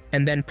Flora's,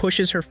 and then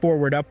pushes her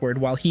forward upward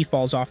while he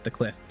falls off the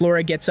cliff.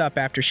 Flora gets up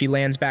after she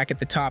lands back at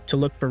the top to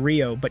look for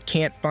Rio, but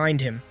can't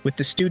find him. With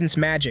the students'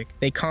 magic,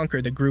 they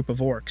conquer the group of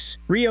orcs.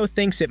 Rio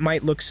thinks it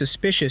might look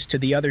suspicious to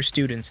the other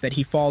students that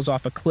he falls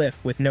off a cliff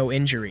with no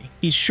injury.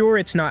 He's sure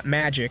it's not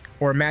magic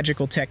or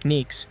magical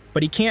techniques,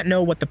 but he can't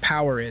know what the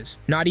power is,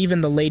 not even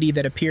the lady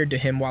that appeared to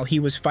him while he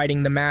was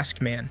fighting the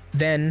masked man.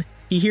 Then,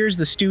 he hears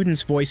the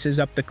students' voices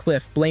up the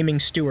cliff blaming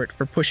Stuart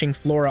for pushing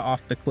Flora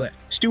off the cliff.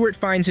 Stuart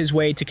finds his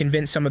way to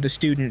convince some of the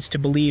students to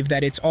believe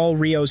that it's all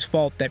Rio's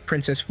fault that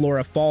Princess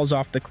Flora falls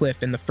off the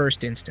cliff in the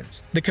first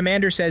instance. The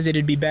commander says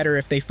it'd be better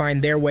if they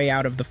find their way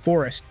out of the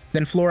forest.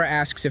 Then Flora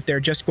asks if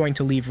they're just going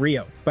to leave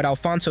Rio, but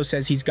Alfonso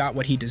says he's got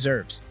what he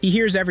deserves. He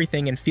hears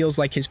everything and feels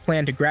like his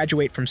plan to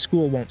graduate from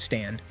school won't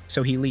stand,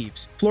 so he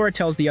leaves. Flora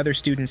tells the other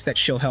students that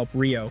she'll help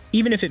Rio,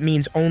 even if it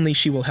means only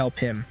she will help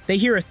him. They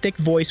hear a thick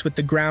voice with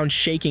the ground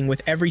shaking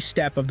with every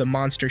step of the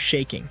monster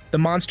shaking. The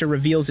monster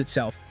reveals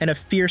itself, and a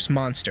fierce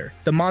monster.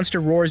 The monster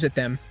roars at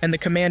them, and the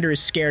commander is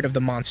scared of the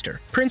monster.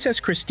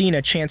 Princess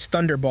Christina chants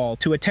Thunderball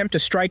to attempt to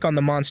strike on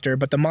the monster,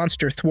 but the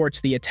monster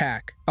thwarts the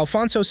attack.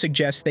 Alfonso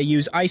suggests they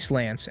use Ice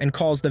Lance and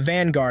calls the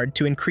vanguard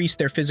to increase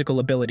their physical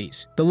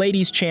abilities. The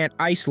ladies chant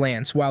Ice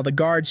Lance while the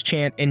guards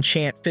chant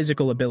Enchant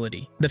Physical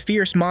Ability. The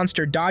fierce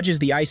monster dodges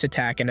the ice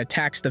attack and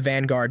attacks the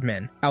vanguard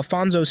men.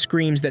 Alfonso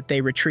screams that they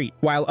retreat.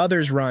 While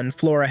others run,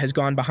 Flora has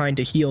gone behind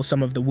to heal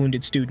some of the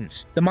wounded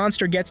students. The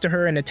monster gets to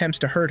her and attempts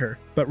to hurt her,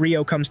 but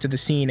Rio comes to the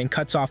scene and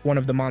cuts off one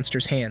of the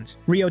monster's hands.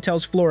 Rio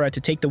tells Flora to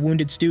take the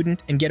wounded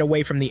student and get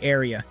away from the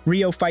area.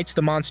 Rio fights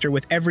the monster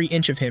with every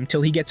inch of him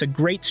till he gets a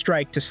great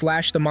strike to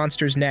slash the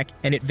monster's neck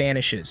and it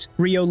vanishes.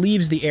 Rio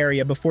leaves the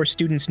area before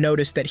students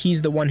notice that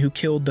he's the one who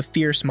killed the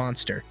fierce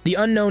monster. The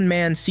unknown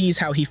man sees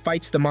how he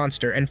fights the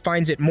monster and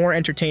finds it more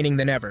entertaining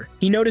than ever.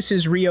 He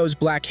notices Rio's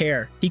black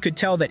hair. He could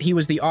tell that he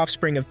was the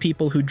offspring of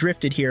people who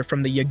drifted here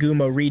from the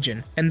Yagumo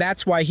region, and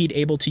that's why he'd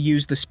able to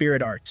use the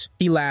spirit arts.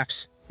 He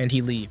laughs, and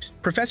he leaves.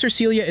 Professor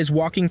Celia is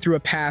walking through a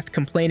path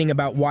complaining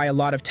about why a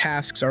lot of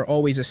tasks are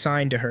always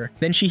assigned to her.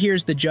 Then she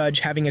hears the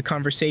judge having a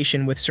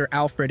conversation with Sir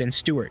Alfred and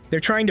Stuart. They're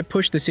trying to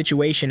push the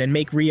situation and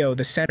make Rio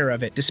the center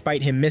of it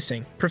despite him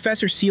missing.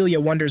 Professor Celia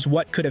wonders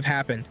what could have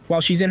happened.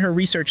 While she's in her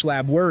research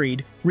lab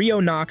worried, Rio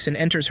knocks and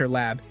enters her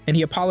lab, and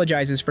he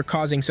apologizes for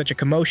causing such a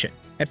commotion.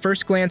 At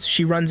first glance,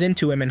 she runs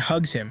into him and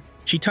hugs him.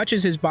 She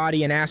touches his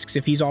body and asks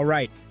if he's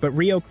alright, but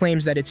Rio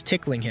claims that it's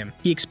tickling him.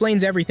 He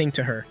explains everything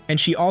to her, and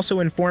she also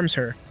informs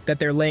her that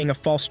they're laying a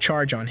false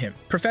charge on him.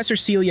 Professor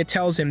Celia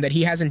tells him that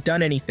he hasn't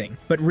done anything,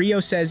 but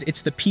Rio says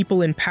it's the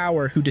people in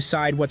power who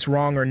decide what's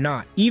wrong or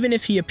not. Even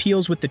if he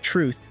appeals with the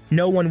truth,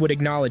 no one would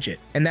acknowledge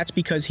it, and that's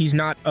because he's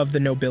not of the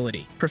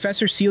nobility.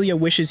 Professor Celia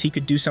wishes he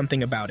could do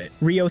something about it.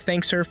 Rio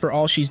thanks her for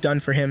all she's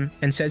done for him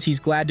and says he's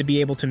glad to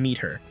be able to meet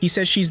her. He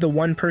says she's the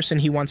one person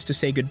he wants to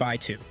say goodbye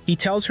to. He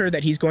tells her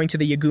that he's going to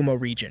the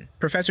Yagumo region.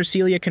 Professor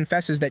Celia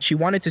confesses that she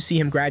wanted to see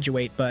him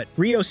graduate, but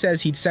Rio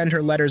says he'd send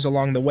her letters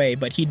along the way,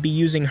 but he'd be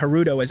using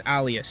Haruto as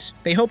alias.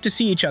 They hope to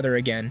see each other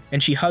again,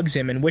 and she hugs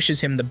him and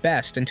wishes him the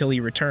best until he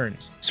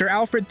returns. Sir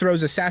Alfred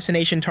throws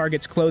assassination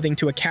target's clothing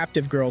to a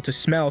captive girl to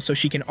smell so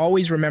she can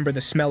always remember the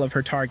smell of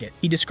her target.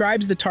 He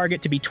describes the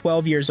target to be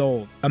 12 years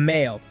old, a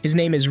male. His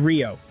name is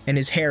Rio, and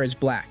his hair is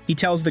black. He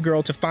tells the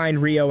girl to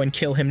find Rio and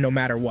kill him no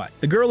matter what.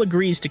 The girl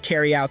agrees to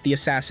carry out the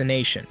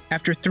assassination.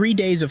 After 3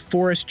 days of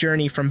forest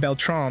journey from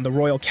Beltran, the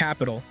royal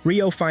capital,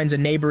 Rio finds a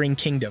neighboring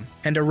kingdom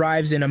and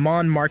arrives in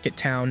Amon market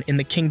town in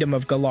the kingdom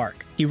of Galark.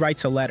 He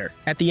writes a letter.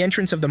 At the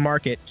entrance of the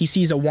market, he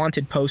sees a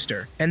wanted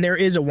poster, and there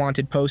is a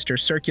wanted poster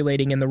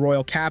circulating in the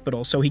royal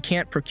capital, so he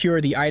can't procure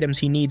the items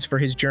he needs for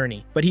his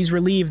journey. But he's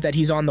relieved that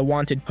he's on the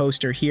wanted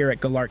poster here at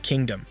Galark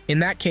Kingdom. In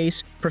that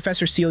case,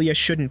 Professor Celia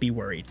shouldn't be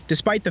worried.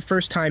 Despite the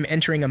first time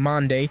entering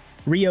Amande,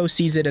 Rio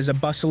sees it as a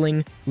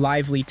bustling,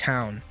 lively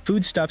town.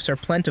 Foodstuffs are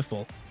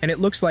plentiful, and it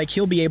looks like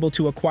he'll be able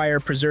to acquire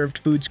preserved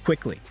foods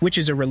quickly, which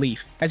is a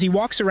relief. As he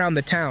walks around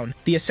the town,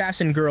 the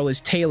assassin girl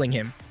is tailing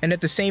him, and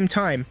at the same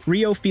time,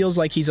 Rio feels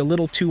like he's a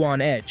little too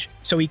on edge,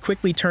 so he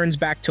quickly turns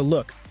back to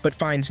look, but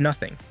finds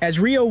nothing. As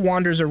Rio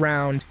wanders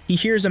around, he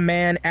hears a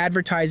man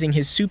advertising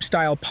his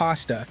soup-style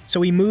pasta,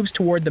 so he moves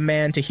toward the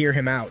man to hear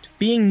him out.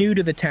 Being new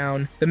to the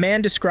town, the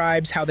man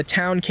describes how the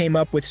town came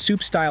up with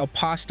soup-style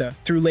pasta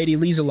through Lady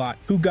Lieselot,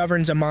 who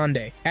governs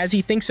Amande. As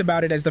he thinks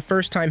about it as the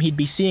first time he'd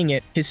be seeing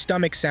it, his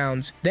stomach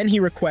sounds. Then he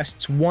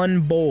requests one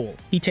bowl.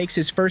 He takes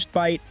his first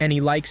bite, and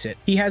he likes it.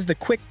 He has the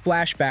quick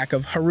flashback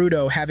of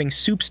Haruto having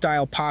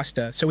soup-style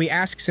pasta, so he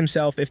asks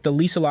himself if the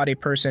Lieselotte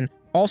person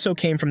also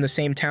came from the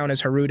same town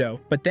as Haruto,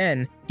 but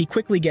then he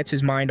quickly gets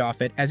his mind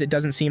off it as it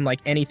doesn't seem like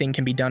anything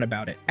can be done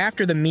about it.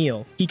 After the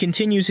meal, he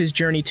continues his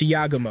journey to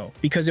Yagumo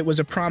because it was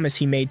a promise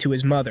he made to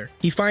his mother.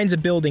 He finds a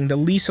building the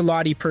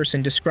Lieselotte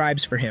person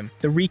describes for him,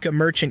 the Rika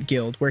Merchant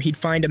Guild, where he'd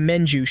find a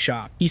menju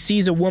shop. He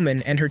sees a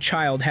woman and her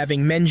child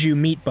having menju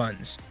meat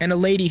buns, and a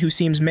lady who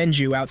seems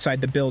menju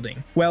outside the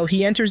building. Well,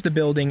 he enters the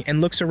building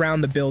and looks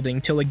around the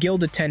building till a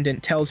guild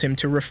attendant tells him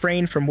to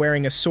refrain from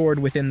wearing a sword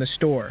within the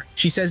store.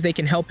 She says they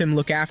can help him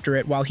look after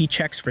it while he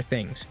checks for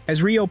things.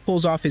 As Rio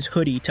pulls off his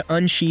hoodie to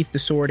unsheath the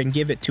sword and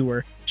give it to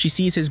her, she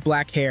sees his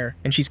black hair,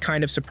 and she's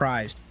kind of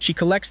surprised. She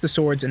collects the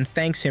swords and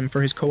thanks him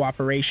for his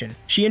cooperation.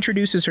 She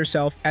introduces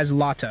herself as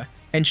Lotta,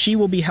 and she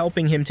will be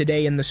helping him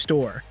today in the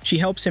store. She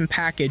helps him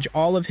package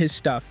all of his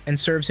stuff and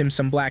serves him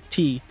some black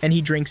tea, and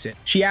he drinks it.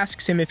 She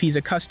asks him if he's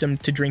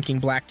accustomed to drinking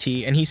black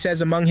tea, and he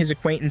says among his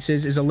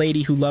acquaintances is a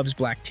lady who loves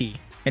black tea,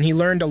 and he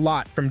learned a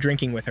lot from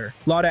drinking with her.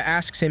 Lotta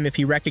asks him if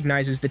he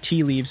recognizes the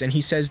tea leaves, and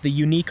he says the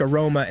unique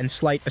aroma and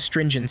slight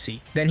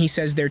astringency. Then he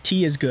says their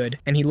tea is good,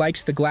 and he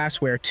likes the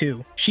glassware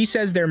too. She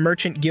says their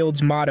merchant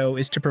guild's motto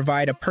is to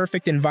provide a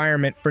perfect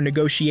environment for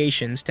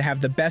negotiations to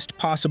have the best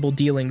possible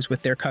dealings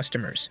with their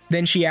customers.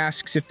 Then she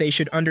asks if they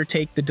should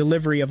undertake the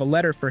delivery of a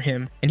letter for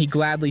him, and he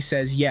gladly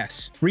says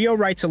yes. Rio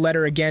writes a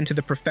letter again to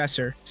the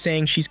professor,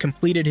 saying she's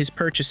completed his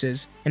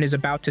purchases and is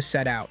about to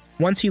set out.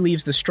 Once he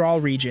leaves the Strahl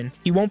region,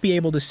 he won't be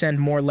able to send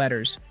more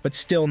letters, but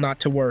still not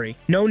to worry.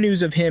 No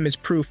news of him is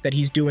proof that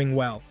he's doing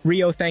well.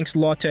 Rio thanks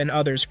Lotta and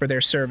others for their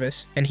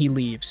service, and he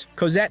leaves.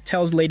 Cosette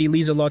tells Lady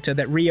Lieselotte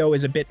that Rio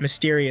is a bit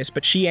mysterious,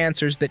 but she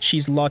answers that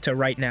she's Lotta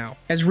right now.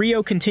 As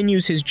Rio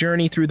continues his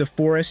journey through the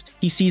forest,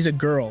 he sees a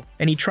girl,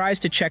 and he tries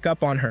to check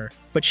up on her,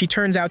 but she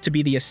turns out to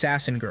be the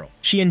assassin girl.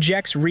 She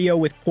injects Rio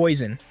with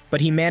poison,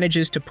 but he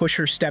manages to push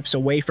her steps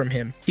away from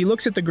him. He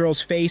looks at the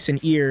girl's face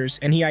and ears,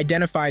 and he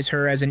identifies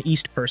her as an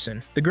East person.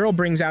 The girl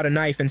brings out a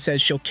knife and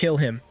says she'll kill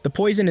him. The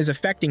poison is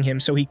affecting him,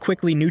 so he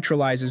quickly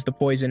neutralizes the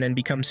poison and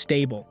becomes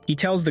stable. He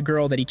tells the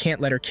girl that he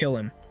can't let her kill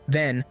him.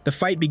 Then, the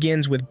fight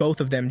begins with both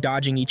of them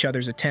dodging each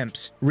other's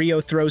attempts. Rio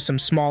throws some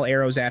small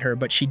arrows at her,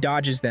 but she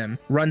dodges them,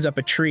 runs up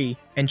a tree,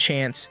 and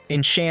chants,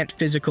 "Enchant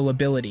physical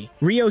ability."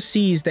 Rio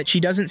sees that she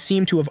doesn't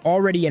seem to have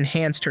already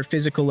enhanced her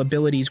physical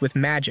abilities with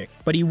magic,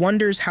 but he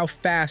wonders how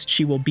fast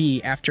she will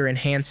be after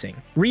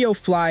enhancing. Rio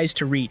flies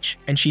to reach,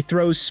 and she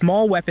throws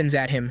small weapons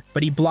at him,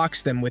 but he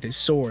blocks them with his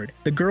sword.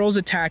 The girls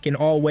attack in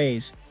all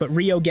ways, but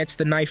Rio gets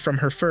the knife from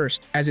her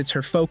first, as it's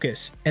her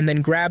focus, and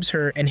then grabs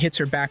her and hits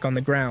her back on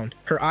the ground.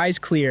 Her eyes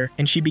clear,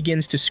 and she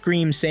begins to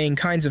scream, saying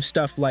kinds of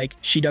stuff like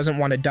she doesn't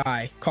want to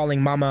die,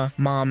 calling mama,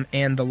 mom,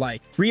 and the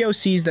like. Rio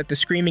sees that the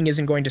screaming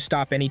isn't going to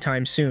stop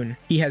anytime soon.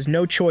 He has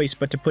no choice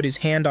but to put his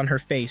hand on her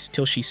face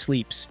till she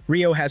sleeps.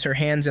 Rio has her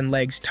hands and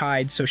legs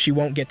tied so she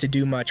won't get to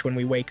do much when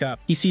we wake up.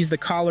 He sees the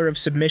collar of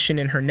submission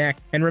in her neck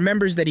and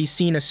remembers that he's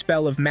seen a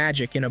spell of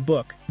magic in a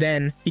book.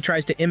 Then, he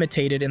tries to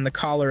imitate it in the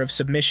collar of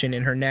submission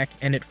in her neck,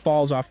 and it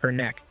falls off her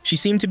neck. She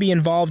seemed to be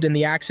involved in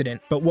the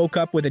accident, but woke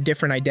up with a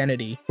different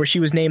identity, where she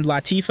was named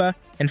Latifa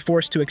and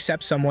forced to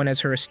accept someone as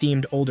her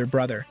esteemed older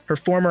brother. Her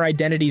former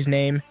identity's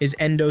name is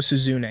Endo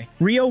Suzune.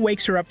 Rio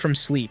wakes her up from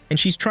sleep, and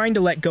she's trying to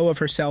let go of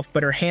herself,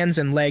 but her hands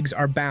and legs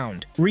are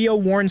bound. Rio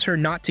warns her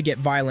not to get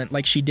violent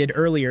like she did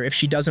earlier if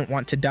she doesn't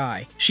want to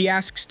die. She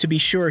asks to be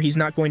sure he's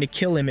not going to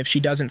kill him if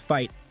she doesn't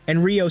fight,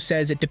 and Rio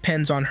says it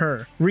depends on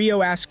her.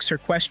 Rio asks her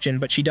question,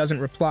 but she doesn't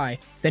reply.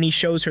 Then he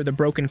shows her the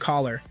broken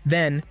collar.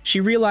 Then,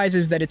 she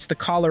realizes that it's the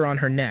collar on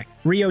her neck.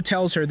 Rio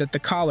tells her that the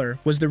collar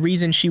was the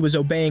reason she was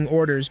obeying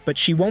orders, but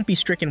she won't be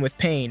stricken with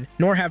pain,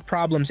 nor have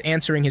problems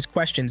answering his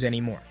questions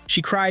anymore.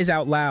 She cries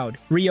out loud.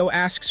 Rio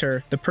asks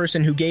her, the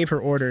person who gave her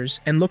orders,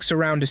 and looks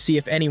around to see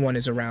if anyone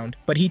is around,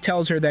 but he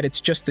tells her that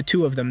it's just the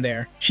two of them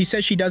there. She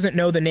says she doesn't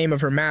know the name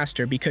of her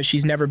master because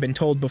she's never been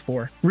told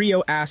before.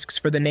 Rio asks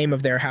for the name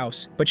of their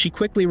house, but she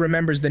quickly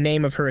remembers the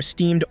name of her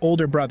esteemed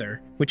older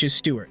brother, which is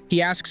Stuart.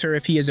 He asks her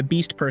if he is a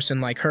beast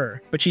person like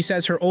her, but she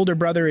says her older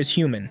brother is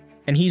human,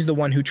 and he's the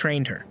one who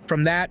trained her.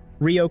 From that,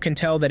 Rio can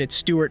tell that it's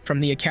Stuart from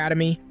the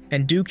academy,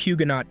 and Duke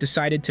Huguenot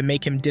decided to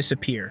make him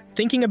disappear.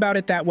 Thinking about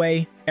it that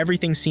way,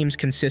 everything seems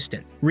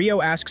consistent.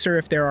 Rio asks her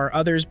if there are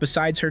others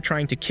besides her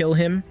trying to kill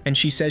him, and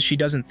she says she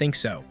doesn't think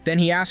so. Then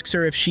he asks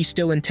her if she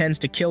still intends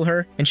to kill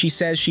her, and she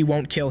says she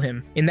won't kill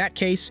him. In that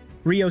case,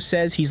 Rio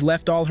says he's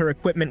left all her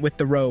equipment with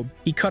the robe.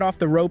 He cut off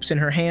the ropes in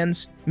her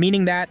hands,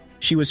 meaning that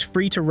she was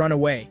free to run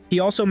away. He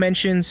also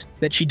mentions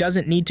that she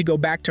doesn't need to go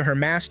back to her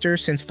master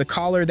since the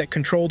collar that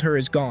controlled her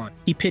is gone.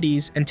 He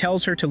pities and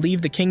tells her to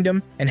leave the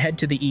kingdom and head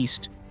to the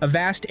east, a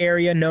vast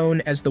area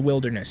known as the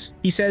wilderness.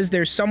 He says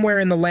there's somewhere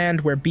in the land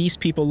where beast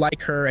people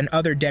like her and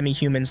other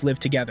demi-humans live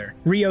together.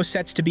 Rio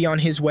sets to be on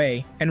his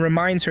way and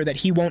reminds her that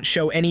he won't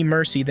show any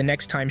mercy the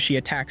next time she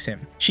attacks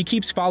him. She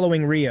keeps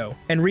following Rio,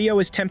 and Rio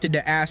is tempted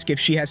to ask if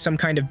she has some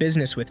kind of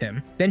business with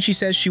him. Then she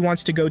says she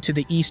wants to go to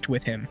the east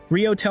with him.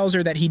 Rio tells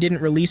her that he didn't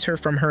release her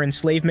from her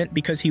enslavement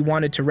because he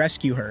wanted to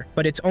rescue her,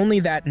 but it's only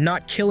that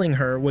not killing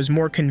her was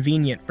more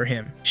convenient for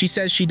him. She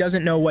says she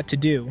doesn't know what to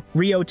do.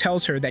 Rio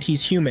tells her that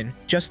he's human,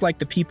 just like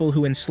the people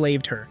who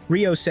enslaved her.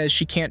 Rio says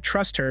she can't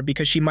trust her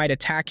because she might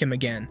attack him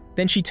again.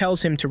 Then she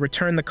tells him to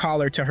return the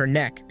collar to her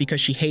neck because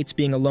she hates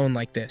being alone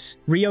like this.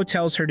 Rio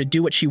tells her to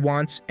do what she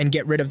wants and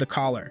get rid of the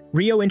collar.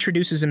 Rio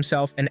introduces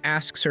himself and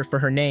asks her for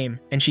her name,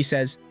 and she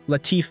says,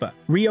 Latifa.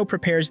 Rio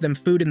prepares them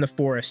food in the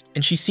forest,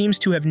 and she seems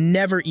to have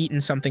never eaten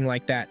something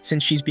like that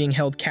since she's being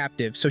held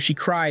captive, so she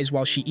cries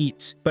while she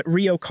eats. But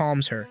Rio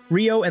calms her.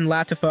 Rio and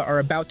Latifa are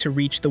about to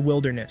reach the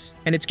wilderness,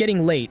 and it's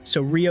getting late,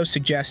 so Rio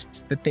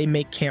suggests that they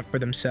make camp for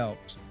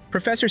themselves.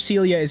 Professor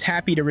Celia is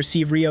happy to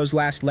receive Rio's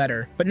last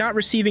letter, but not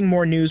receiving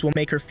more news will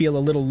make her feel a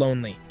little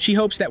lonely. She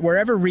hopes that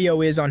wherever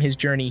Rio is on his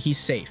journey, he's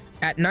safe.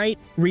 At night,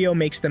 Rio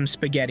makes them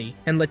spaghetti,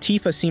 and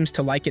Latifa seems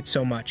to like it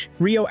so much.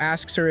 Rio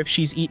asks her if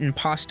she's eaten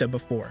pasta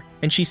before,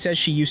 and she says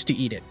she used to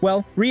eat it.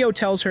 Well, Rio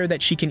tells her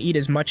that she can eat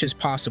as much as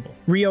possible.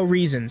 Rio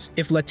reasons,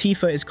 if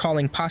Latifa is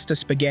calling pasta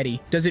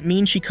spaghetti, does it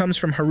mean she comes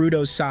from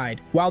Haruto's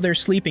side? While they're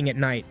sleeping at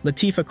night,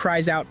 Latifa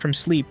cries out from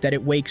sleep that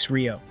it wakes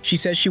Rio. She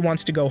says she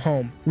wants to go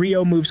home.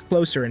 Rio moves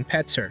closer and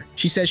pets her.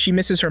 She says she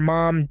misses her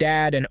mom,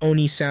 dad, and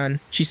Oni-san.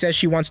 She says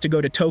she wants to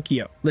go to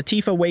Tokyo.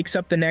 Latifa wakes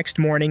up the next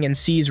morning and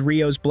sees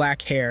Rio's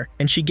black hair,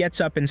 and she gets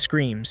up and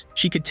screams.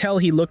 She could tell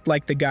he looked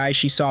like the guy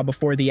she saw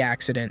before the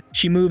accident.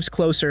 She moves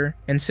closer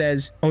and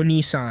says,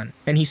 Oni-san,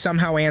 and he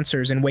somehow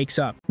answers and wakes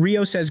up.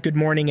 Rio says good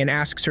morning and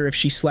asks her if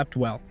she slept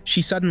well.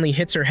 She suddenly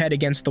hits her head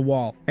against the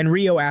wall, and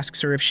Rio asks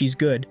her if she's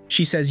good.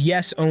 She says,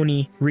 yes,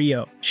 Oni,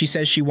 Rio. She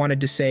says she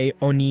wanted to say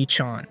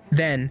Oni-chan.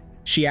 Then,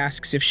 she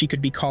asks if she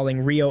could be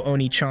calling Rio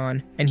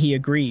Oni-chan, and he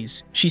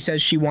agrees. She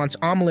says she wants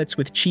omelets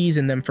with cheese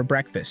in them for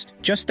breakfast.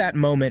 Just that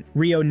moment,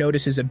 Rio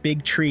notices a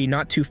big tree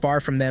not too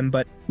far from them,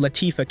 but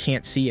Latifa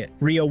can't see it.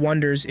 Rio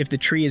wonders if the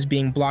tree is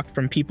being blocked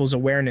from people's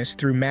awareness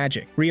through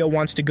magic. Rio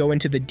wants to go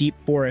into the deep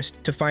forest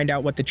to find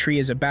out what the tree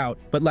is about,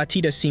 but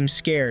Latifa seems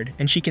scared,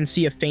 and she can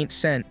see a faint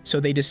scent, so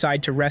they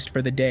decide to rest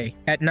for the day.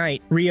 At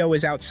night, Rio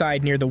is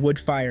outside near the wood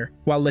fire,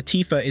 while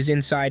Latifa is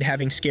inside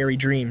having scary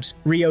dreams.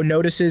 Rio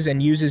notices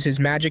and uses his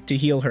magic to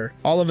heal her.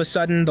 All of a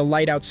sudden, the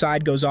light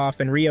outside goes off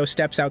and Rio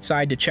steps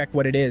outside to check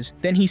what it is.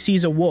 Then he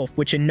sees a wolf,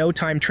 which in no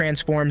time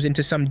transforms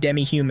into some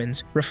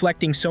demi-humans,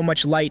 reflecting so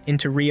much light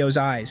into Rio's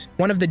eyes.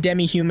 One of the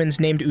demi-humans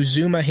named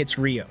Uzuma hits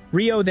Rio.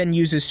 Rio then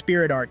uses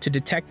spirit art to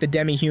detect the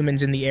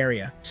demi-humans in the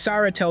area.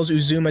 Sara tells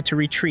Uzuma to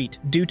retreat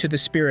due to the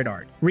spirit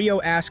art.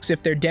 Rio asks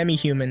if they're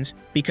demi-humans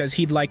because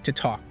he'd like to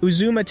talk.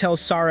 Uzuma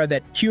tells Sara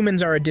that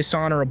humans are a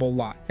dishonorable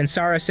lot, and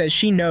Sara says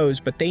she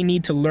knows, but they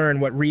need to learn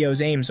what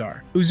Rio's aims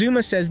are.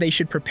 Uzuma says they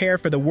should prepare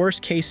for the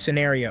worst-case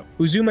scenario.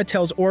 Uzuma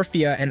tells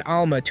Orphea and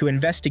Alma to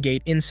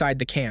investigate inside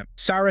the camp.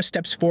 Sara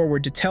steps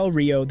forward to tell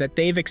Rio that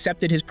they've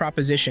accepted his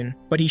proposition,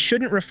 but he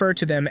shouldn't refer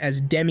to them as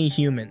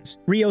demi-humans.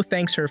 Rio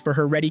thanks her for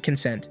her ready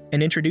consent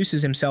and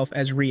introduces himself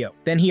as Rio.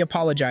 Then he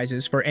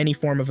apologizes for any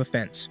form of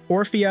offense.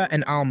 Orphea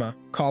and Alma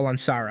call on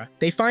Sara.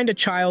 They find a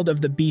child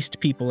of the beast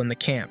people in the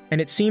camp, and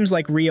it seems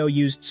like Rio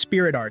used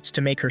spirit arts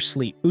to make her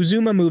sleep.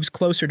 Uzuma moves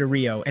closer to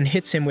Rio and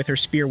hits him with her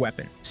spear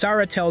weapon.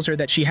 Sara tells her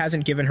that she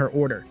hasn't given her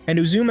order, and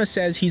Uzuma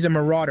says he's a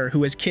marauder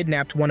who has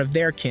kidnapped one of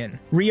their kin.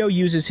 Rio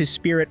uses his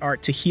spirit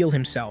art to heal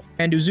himself,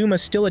 and Uzuma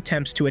still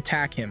attempts to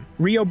attack him.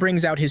 Rio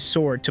brings out his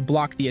sword to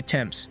block the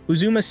attempts.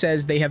 Uzuma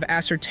says they have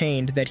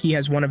ascertained that he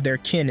has one of their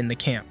kin in the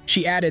camp.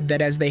 She added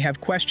that as they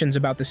have questions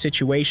about the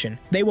situation,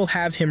 they will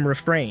have him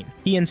refrain.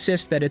 He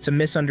insists that it's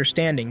a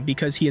misunderstanding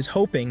because he is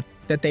hoping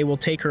that they will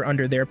take her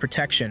under their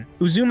protection.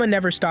 Uzuma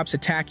never stops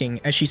attacking,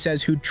 as she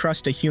says who'd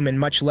trust a human,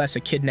 much less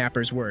a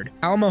kidnapper's word.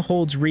 Alma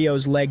holds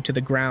Rio's leg to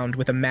the ground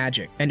with a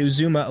magic, and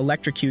Uzuma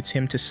electrocutes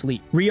him to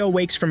sleep. Rio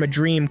wakes from a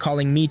dream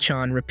calling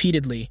Michan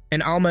repeatedly,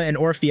 and Alma and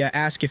Orphea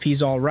ask if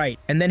he's alright,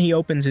 and then he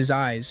opens his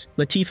eyes.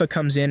 Latifa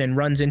comes in and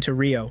runs into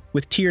Rio,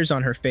 with tears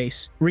on her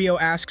face. Rio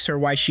asks her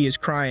why she is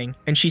crying,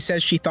 and she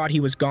says she thought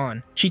he was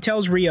gone. She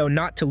tells Rio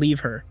not to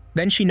leave her.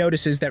 Then she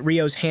notices that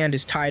Rio's hand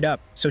is tied up,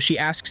 so she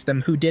asks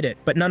them who did it,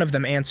 but none of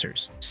them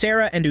answers.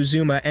 Sarah and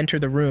Uzuma enter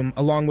the room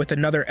along with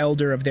another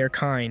elder of their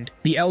kind.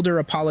 The elder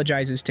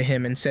apologizes to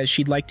him and says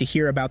she'd like to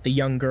hear about the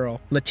young girl.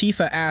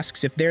 Latifa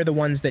asks if they're the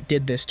ones that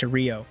did this to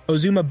Rio.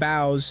 Uzuma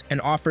bows and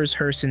offers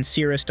her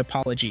sincerest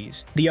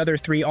apologies. The other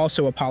three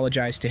also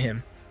apologize to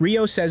him.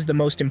 Rio says the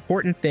most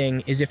important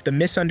thing is if the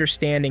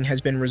misunderstanding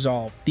has been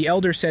resolved. The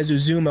elder says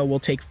Uzuma will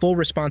take full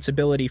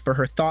responsibility for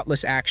her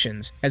thoughtless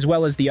actions, as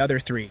well as the other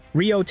three.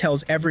 Rio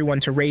tells everyone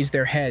to raise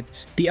their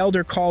heads. The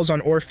elder calls on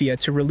Orphea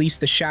to release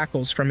the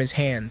shackles from his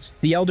hands.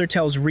 The elder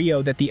tells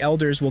Rio that the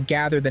elders will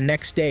gather the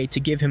next day to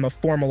give him a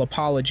formal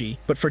apology,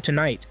 but for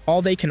tonight,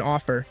 all they can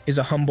offer is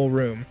a humble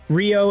room.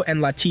 Rio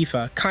and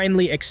Latifa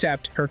kindly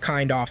accept her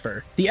kind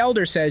offer. The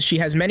elder says she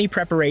has many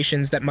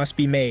preparations that must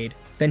be made,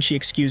 then she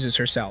excuses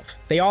herself.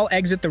 They all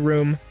exit the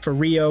room for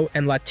Rio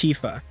and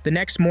Latifa. The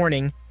next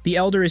morning, the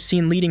elder is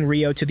seen leading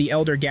Rio to the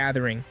elder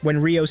gathering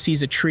when Rio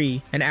sees a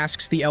tree and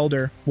asks the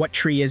elder, what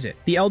tree is it?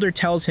 The elder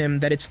tells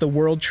him that it's the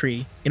world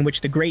tree in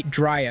which the great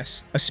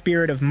Dryas, a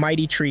spirit of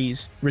mighty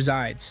trees,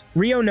 resides.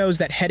 Rio knows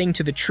that heading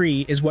to the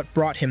tree is what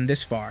brought him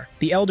this far.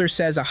 The elder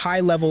says a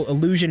high-level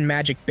illusion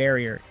magic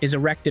barrier is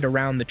erected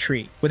around the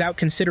tree. Without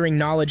considering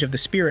knowledge of the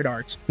spirit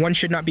arts, one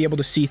should not be able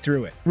to see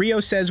through it. Rio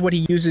says what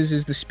he uses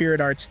is the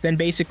spirit arts, then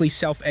basically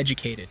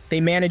self-educated.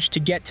 They manage to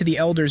get to the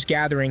elder's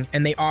gathering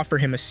and they offer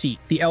him a seat.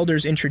 The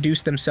elders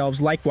introduce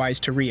themselves likewise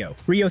to Rio.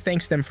 Rio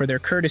thanks them for their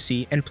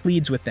courtesy and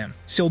pleads with them.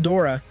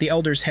 Sildora, the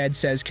elder's head,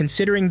 says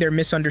considering their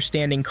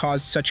misunderstanding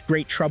caused such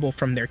great trouble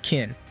from their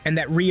kin, and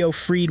that Rio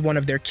freed one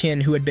of their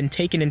kin who had been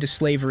taken into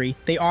slavery,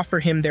 they offer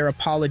him their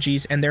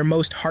apologies and their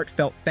most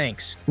heartfelt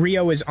thanks.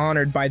 Rio is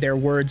honored by their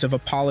words of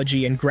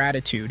apology and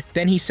gratitude.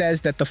 Then he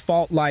says that the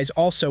fault lies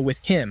also with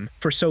him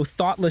for so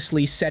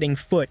thoughtlessly setting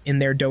foot in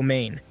their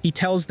domain. He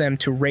tells them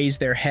to raise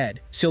their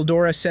head.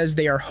 Sildora says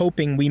they are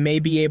hoping we may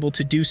be able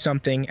to do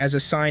something as a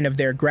sign of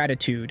their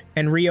gratitude,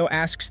 and Rio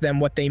asks them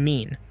what they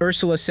mean.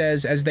 Ursula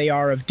says as they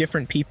are of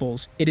different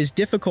peoples, it is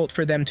difficult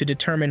for them to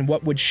determine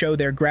what would show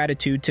their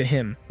gratitude to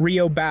him.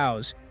 Rio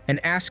bows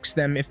and asks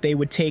them if they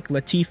would take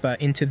Latifa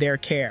into their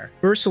care.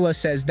 Ursula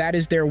says that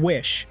is their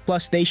wish,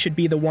 plus they should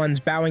be the ones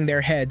bowing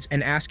their heads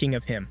and asking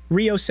of him.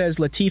 Rio says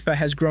Latifa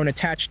has grown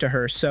attached to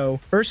her, so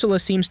Ursula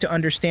seems to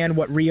understand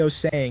what Rio's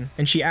saying,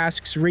 and she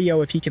asks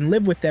Rio if he can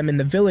live with them in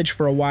the village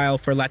for a while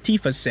for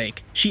Latifa's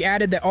sake. She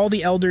added that all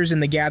the elders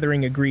in the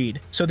gathering agreed,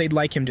 so they'd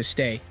like him to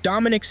stay.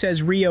 Dominic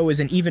says Rio is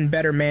an even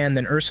better man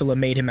than Ursula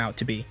made him out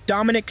to be.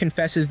 Dominic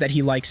confesses that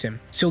he likes him.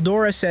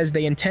 Sildora says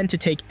they intend to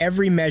take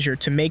every measure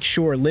to make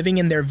sure living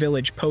in their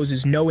village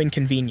poses no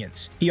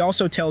inconvenience. He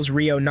also tells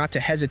Rio not to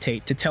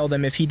hesitate to tell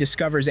them if he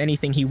discovers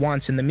anything he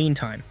wants in the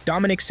meantime.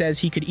 Dominic says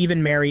he could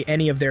even marry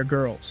any of their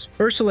girls.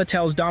 Ursula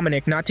tells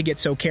Dominic not to get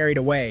so carried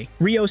away.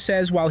 Rio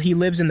says while he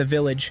lives in the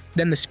village,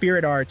 then the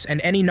spirit arts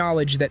and any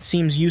knowledge that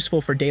seems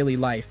useful for daily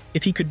life,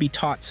 if he could be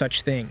taught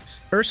such things.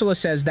 Ursula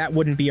says that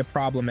wouldn't be a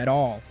problem at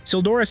all.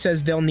 Sildora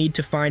says they'll need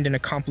to find an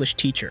accomplished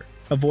teacher.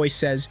 A voice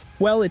says,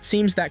 well, it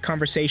seems that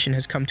conversation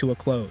has come to a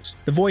close.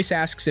 The voice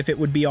asks if it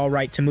would be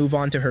alright to move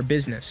on to her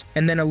business,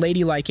 and then a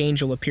ladylike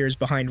angel appears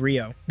behind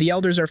Rio. The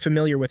elders are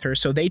familiar with her,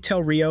 so they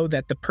tell Rio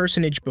that the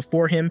personage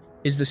before him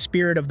is the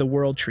spirit of the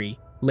world tree,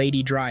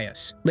 Lady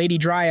Dryas. Lady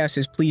Dryas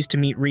is pleased to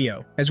meet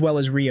Rio, as well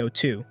as Rio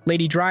too.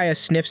 Lady Dryas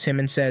sniffs him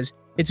and says,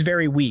 it's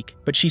very weak,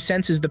 but she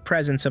senses the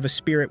presence of a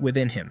spirit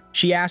within him.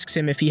 She asks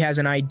him if he has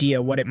an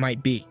idea what it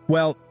might be.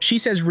 Well, she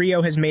says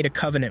Rio has made a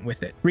covenant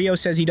with it. Rio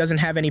says he doesn't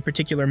have any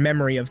particular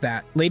memory of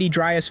that. Lady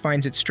Dryas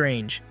finds it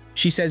strange.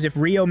 She says if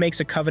Rio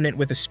makes a covenant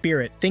with a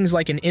spirit, things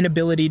like an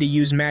inability to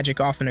use magic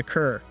often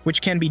occur,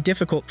 which can be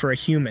difficult for a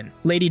human.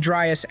 Lady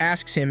Dryas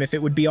asks him if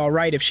it would be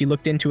alright if she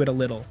looked into it a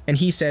little, and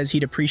he says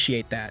he'd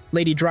appreciate that.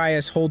 Lady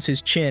Dryas holds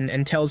his chin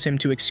and tells him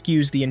to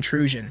excuse the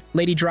intrusion.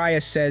 Lady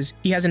Dryas says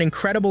he has an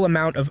incredible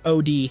amount of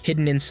OD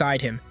hidden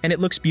inside him, and it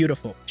looks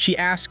beautiful. She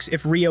asks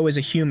if Rio is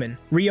a human.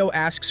 Rio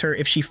asks her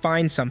if she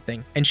finds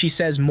something, and she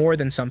says more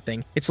than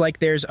something. It's like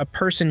there's a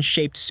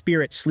person-shaped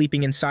spirit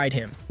sleeping inside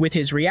him. With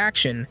his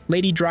reaction,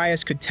 Lady Dryas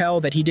could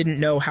tell that he didn't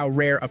know how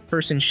rare a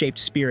person-shaped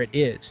spirit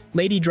is.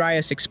 Lady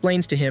Dryas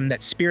explains to him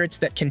that spirits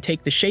that can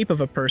take the shape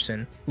of a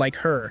person, like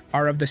her,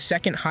 are of the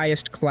second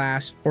highest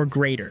class or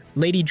greater.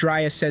 Lady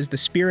Dryas says the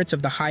spirits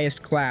of the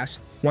highest class,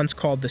 once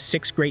called the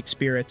Six Great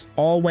Spirits,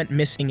 all went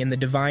missing in the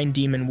Divine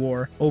Demon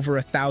War over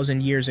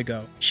 1,000 years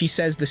ago. She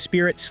says the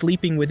spirit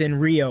sleeping within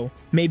Rio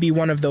may be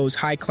one of those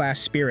high-class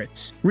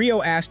spirits.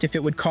 Rio asked if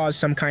it would cause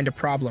some kind of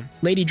problem.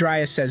 Lady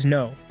Dryas says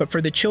no, but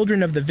for the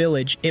children of the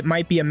village, it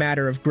might be a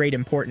matter of great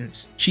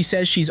importance. She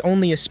says she's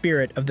only a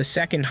spirit of the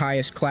second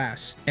highest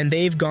class, and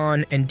they've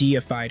gone and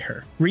deified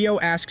her. Rio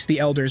asks the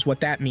elders what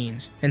that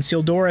means, and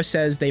Sildora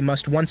says they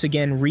must once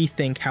again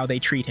rethink how they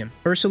treat him.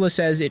 Ursula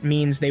says it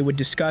means they would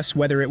discuss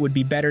whether it would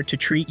be better to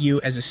treat you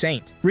as a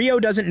saint. Rio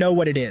doesn't know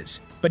what it is,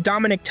 but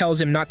Dominic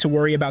tells him not to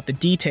worry about the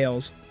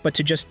details, but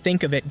to just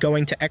think of it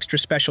going to extra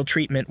special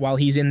treatment while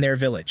he's in their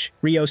village.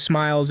 Rio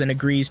smiles and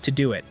agrees to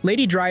do it.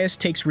 Lady Dryas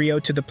takes Rio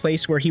to the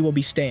place where he will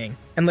be staying,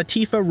 and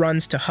Latifa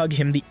runs to hug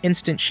him the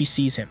instant she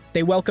sees him.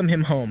 They welcome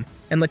him home,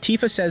 and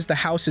Latifah says the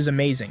house is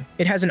amazing.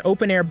 It has an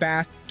open-air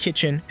bath,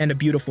 kitchen, and a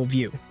beautiful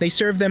view. They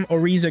serve them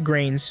oriza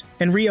grains,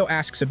 and Rio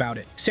asks about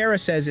it. Sarah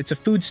says it's a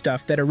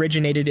foodstuff that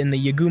originated in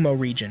the Yagumo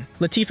region.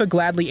 Latifah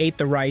gladly ate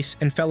the rice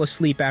and fell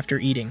asleep after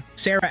eating.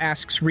 Sarah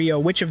asks Rio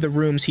which of the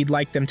rooms he'd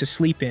like them to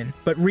sleep in,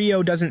 but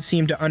Rio doesn't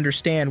seem to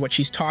understand what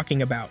she's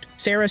talking about.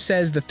 Sarah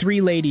says the three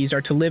ladies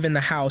are to live in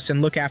the house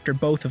and look after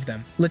both of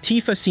them.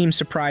 Latifah seems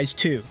surprised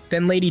too.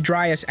 Then Lady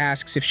Dryas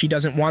asks if she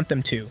doesn't want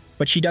them to,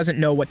 but she doesn't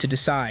know what to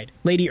decide.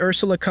 Lady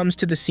Ursula comes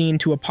to the scene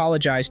to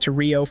apologize to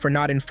Rio for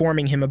not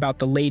informing him about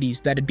the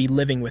ladies that'd be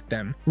living with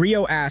them.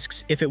 Rio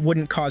asks if it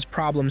wouldn't cause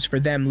problems for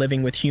them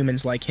living with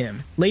humans like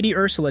him. Lady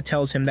Ursula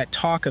tells him that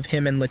talk of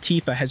him and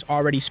Latifah has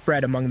already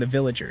spread among the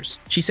villagers.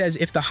 She says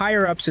if the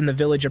higher-ups in the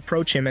village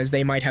approach him as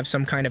they might have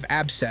some kind of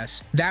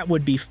abscess, that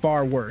would be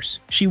far worse.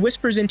 She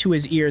whispers into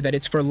his ear that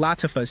it's for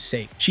Latifah's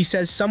sake. She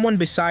says someone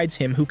besides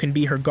him who can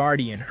be her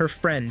guardian, her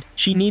friend.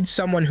 She needs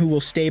someone who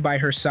will stay by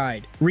her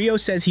side. Rio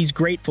says he's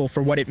grateful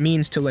for what it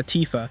means to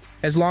Latifah,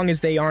 as long as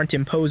they aren't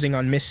imposing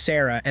on Miss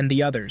Sarah and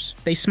the others.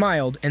 They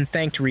smiled and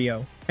thanked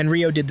Rio, and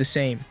Rio did the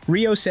same.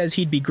 Rio says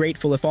he'd be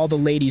grateful if all the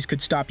ladies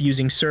could stop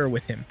using sir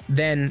with him.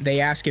 Then, they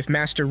ask if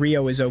Master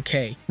Rio is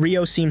okay.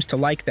 Rio seems to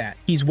like that.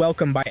 He's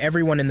welcomed by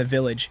everyone in the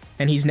village,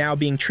 and he's now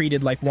being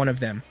treated like one of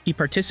them. He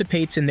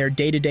participates in their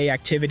day-to-day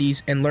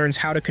activities and learns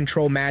how to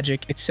control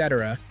magic,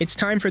 etc. It's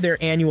time for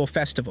their annual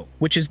festival,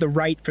 which is the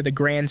rite for the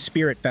Grand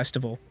Spirit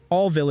Festival.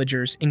 All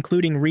villagers,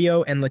 including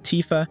Rio and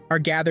Latifah, are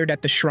gathered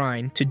at the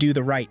shrine to do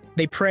the rite.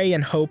 They pray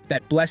and hope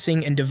that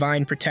blessing and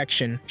divine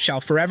protection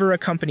shall forever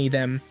accompany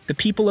them, the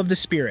people of the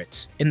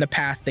spirits, in the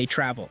path they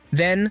travel.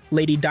 Then,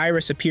 Lady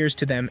Dyrus appears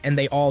to them and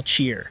they all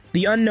cheer.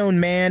 The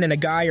unknown man and a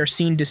guy are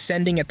seen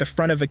descending at the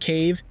front of a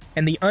cave,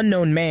 and the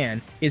unknown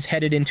man is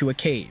headed into a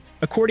cave.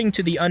 According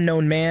to the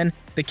unknown man,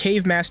 the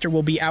cave master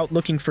will be out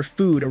looking for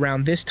food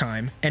around this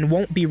time and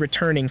won't be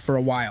returning for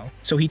a while,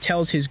 so he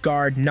tells his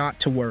guard not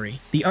to worry.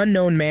 The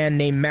unknown man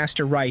named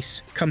Master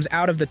Rice comes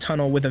out of the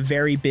tunnel with a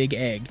very big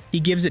egg. He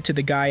gives it to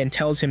the guy and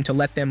tells him to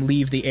let them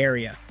leave the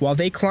area. While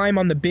they climb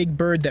on the big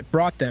bird that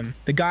brought them,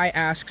 the guy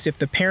asks if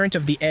the parent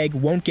of the egg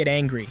won't get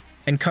angry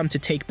and come to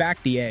take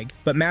back the egg,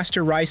 but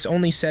Master Rice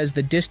only says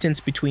the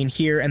distance between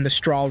here and the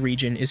Strahl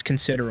region is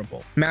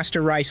considerable.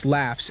 Master Rice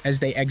laughs as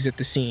they exit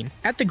the scene.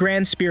 At the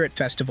Grand Spirit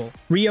Festival,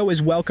 Rio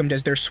is welcomed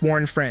as their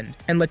sworn friend,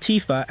 and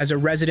Latifah as a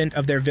resident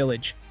of their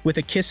village, with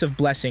a kiss of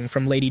blessing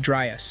from Lady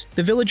Dryas.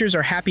 The villagers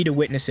are happy to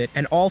witness it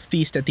and all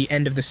feast at the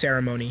end of the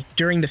ceremony.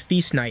 During the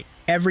feast night,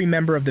 every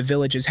member of the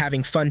village is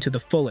having fun to the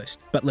fullest,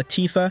 but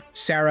Latifah,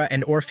 Sarah,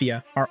 and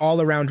Orphea are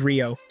all around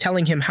Rio,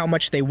 telling him how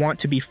much they want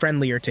to be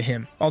friendlier to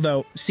him.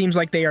 Although, seems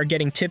like they are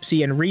getting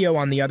tipsy, and Rio,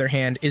 on the other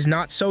hand, is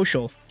not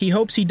social. He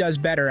hopes he does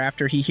better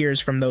after he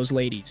hears from those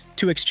ladies.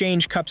 To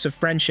exchange cups of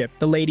friendship,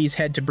 the ladies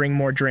head to bring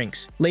more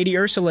drinks. Lady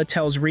Ursula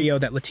tells Rio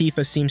that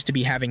Latifah seems to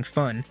be having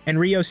fun, and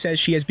Rio says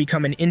she has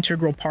become an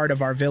integral part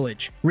of our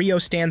village. Rio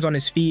stands on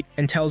his feet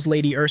and tells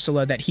Lady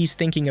Ursula that he's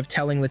thinking of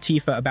telling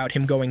Latifah about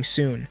him going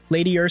soon.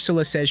 Lady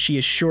Ursula says she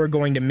is sure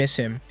going to miss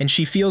him, and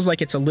she feels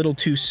like it's a little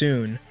too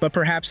soon, but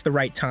perhaps the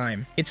right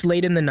time. It's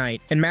late in the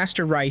night, and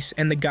Master Rice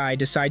and the guy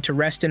decide to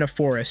rest in a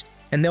forest,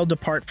 and they'll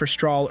depart for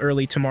Strahl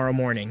early tomorrow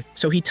morning.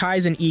 So he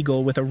ties an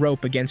eagle with a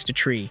rope against a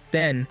tree.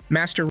 Then,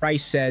 Master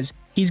Rice says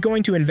he's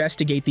going to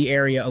investigate the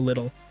area a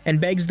little, and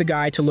begs the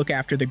guy to look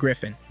after the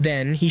griffin.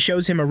 Then, he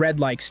shows him a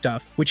red-like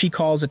stuff, which he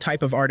calls a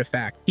type of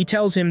artifact. He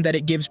tells him that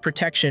it gives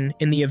protection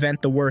in the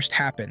event the worst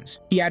happens.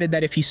 He added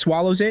that if he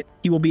swallows it,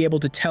 he will be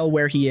able to tell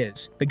where he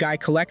is. The guy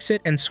collects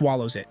it and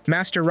swallows it.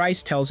 Master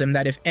Rice tells him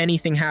that if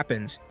anything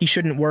happens, he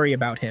shouldn't worry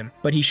about him,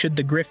 but he should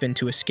the griffin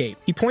to escape.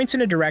 He points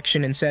in a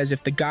direction and says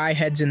if the guy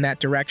heads in that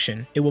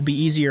direction, it will be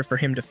easier for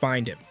him to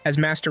find him. As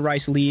Master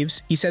Rice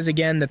leaves, he says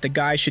again that the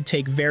guy should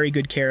take very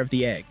good care of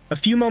the egg. A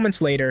few moments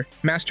later,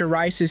 Master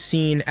Rice is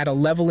seen at a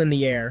level in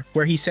the air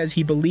where he says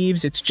he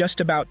believes it's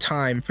just about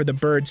time for the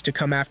birds to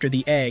come after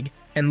the egg,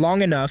 and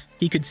long enough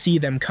he could see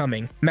them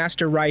coming.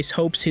 Master Rice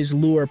hopes his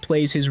lure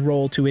plays his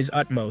role to his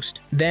utmost.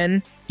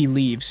 Then, he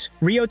leaves.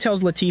 Rio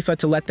tells Latifah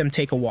to let them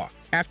take a walk.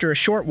 After a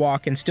short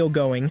walk and still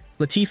going,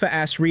 Latifah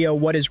asks Rio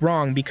what is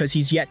wrong because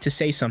he's yet to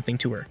say something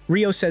to her.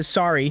 Rio says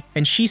sorry,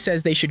 and she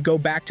says they should go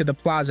back to the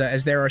plaza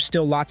as there are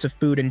still lots of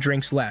food and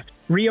drinks left.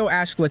 Rio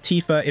asks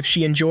Latifah if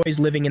she enjoys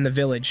living in the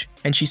village,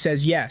 and she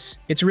says yes,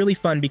 it's really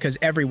fun because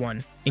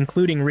everyone,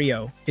 including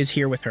Rio, is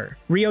here with her.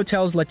 Rio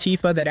tells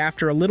Latifah that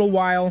after a little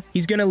while,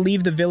 he's gonna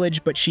leave the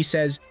village, but she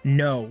says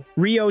no.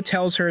 Rio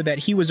tells her that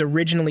he was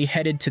originally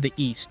headed to the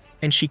east,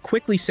 and she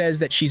quickly says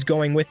that she's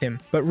going with him,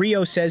 but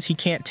Rio says he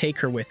can't take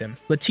her with him.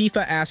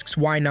 Latifah asks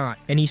why not,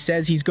 and he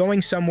says he's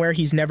going somewhere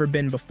he's never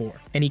been before,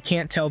 and he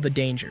can't tell the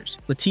dangers.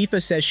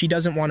 Latifah says she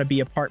doesn't want to be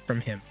apart from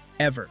him,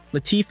 ever.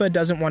 Latifah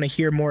doesn't want to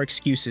hear more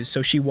excuses,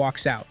 so she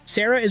walks out.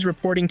 Sarah is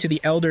reporting to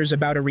the elders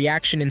about a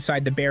reaction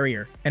inside the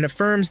barrier, and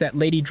affirms that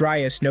Lady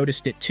Dryas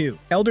noticed it too.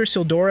 Elder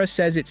Sildora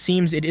says it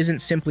seems it isn't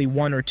simply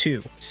one or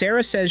two.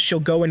 Sarah says she'll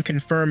go and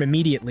confirm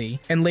immediately,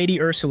 and Lady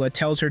Ursula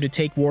tells her to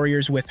take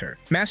warriors with her.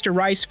 Master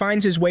Rice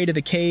finds his way to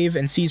the cave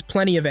and sees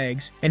plenty of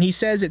eggs, and he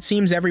says it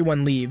seems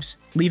everyone leaves,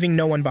 leaving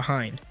no one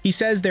behind. He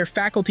says their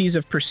faculties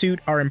of pursuit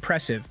are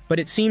impressive, but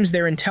it seems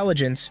their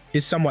intelligence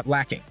is somewhat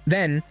lacking.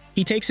 Then,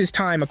 he takes his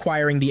time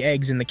acquiring the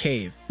eggs in the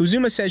cave.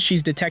 Uzuma says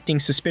she's detecting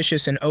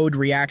suspicious and odd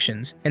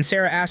reactions, and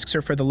Sarah asks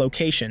her for the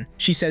location.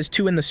 She says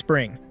 2 in the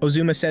spring.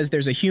 Uzuma says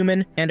there's a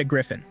human and a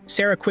griffin.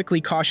 Sarah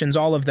quickly cautions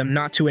all of them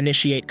not to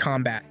initiate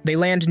combat. They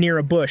land near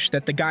a bush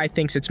that the guy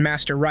thinks it's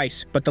Master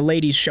Rice, but the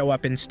ladies show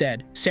up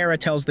instead. Sarah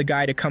tells the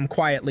guy to come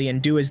quietly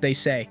and do as they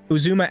say.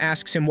 Uzuma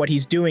asks him what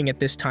he's doing at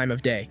this time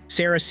of day.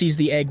 Sarah sees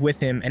the egg with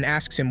him and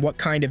asks him what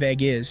kind of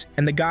egg is,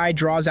 and the guy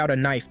draws out a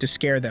knife to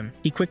scare them.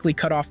 He quickly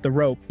cut off the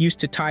rope used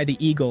to tie the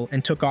eagle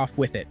and took off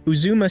with it.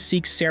 Uzuma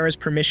seeks Sarah's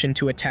permission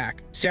to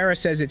attack. Sarah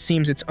says it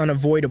seems it's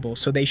unavoidable,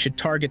 so they should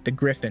target the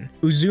griffin.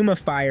 Uzuma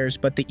fires,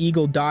 but the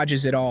eagle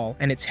dodges it all,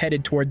 and it's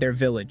headed toward their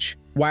village.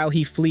 While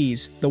he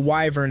flees, the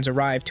wyverns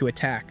arrive to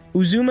attack.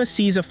 Uzuma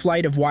sees a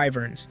flight of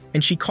wyverns,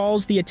 and she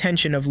calls the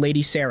attention of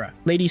Lady Sarah.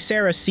 Lady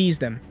Sarah sees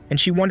them, and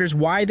she wonders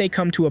why they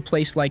come to a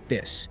place like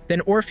this.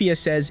 Then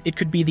Orpheus says it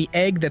could be the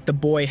egg that the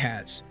boy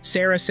has.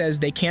 Sarah says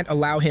they can't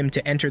allow him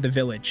to enter the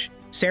village.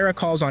 Sarah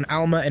calls on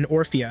Alma and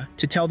Orphea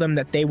to tell them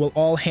that they will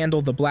all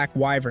handle the black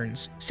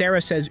wyverns.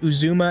 Sarah says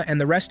Uzuma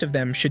and the rest of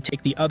them should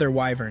take the other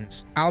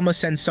wyverns. Alma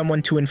sends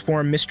someone to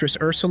inform Mistress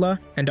Ursula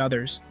and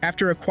others.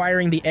 After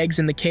acquiring the eggs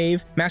in the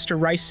cave, Master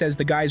Rice says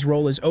the guy's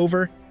role is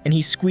over, and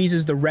he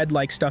squeezes the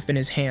red-like stuff in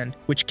his hand,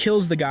 which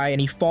kills the guy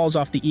and he falls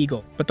off the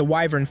eagle, but the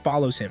wyvern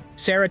follows him.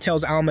 Sarah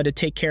tells Alma to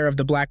take care of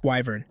the black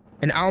wyvern,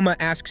 and Alma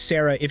asks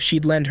Sarah if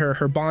she'd lend her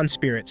her bond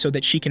spirit so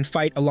that she can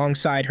fight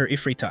alongside her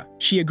Ifrita.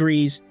 She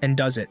agrees and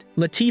does it.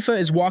 Latifah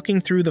is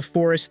walking through the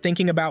forest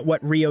thinking about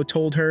what Rio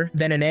told her,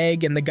 then an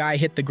egg and the guy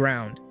hit the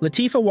ground.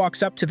 Latifah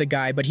walks up to the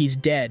guy, but he's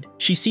dead.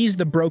 She sees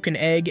the broken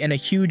egg and a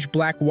huge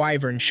black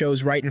wyvern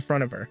shows right in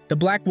front of her. The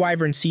black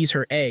wyvern sees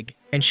her egg,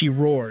 and she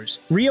roars.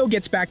 Rio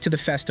gets back to the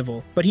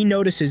festival, but he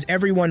notices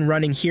everyone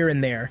running here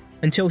and there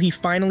until he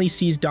finally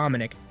sees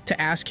Dominic to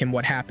ask him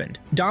what happened.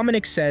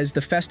 Dominic says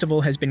the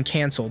festival has been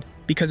cancelled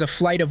because a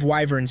flight of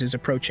wyverns is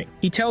approaching.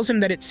 He tells him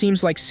that it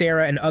seems like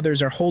Sarah and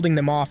others are holding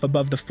them off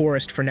above the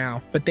forest for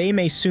now, but they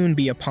may soon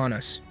be upon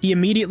us. He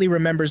immediately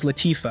remembers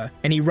Latifah,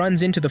 and he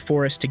runs into the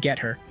forest to get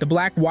her. The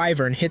black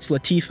wyvern hits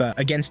Latifah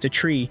against a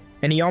tree,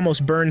 and he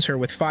almost burns her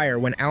with fire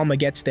when Alma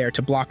gets there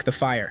to block the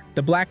fire.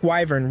 The black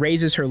wyvern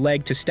raises her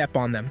leg to step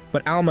on them,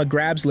 but Alma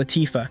grabs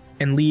Latifah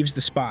and leaves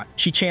the spot.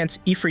 She chants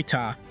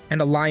Ifrita,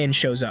 and a lion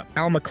shows up.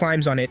 Alma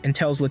climbs on it and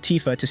tells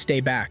Latifah to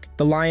stay back.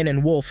 The lion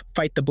and wolf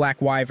fight the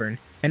black wyvern,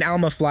 and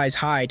Alma flies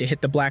high to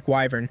hit the black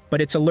wyvern, but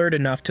it's alert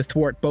enough to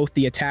thwart both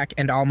the attack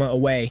and Alma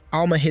away.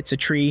 Alma hits a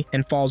tree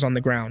and falls on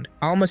the ground.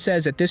 Alma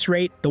says at this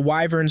rate, the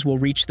wyverns will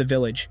reach the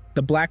village.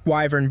 The black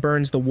wyvern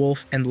burns the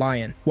wolf and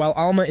lion. While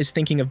Alma is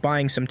thinking of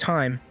buying some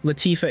time,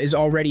 Latifah is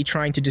already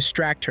trying to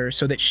distract her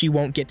so that she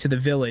won't get to the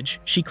village.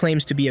 She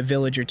claims to be a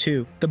villager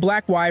too. The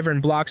black wyvern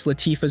blocks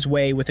Latifah's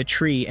way with a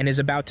tree and is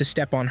about to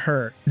step on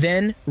her.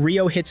 Then,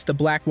 Rio hits the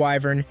black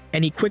wyvern,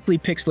 and he quickly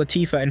picks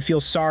Latifah and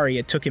feels sorry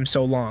it took him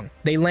so long.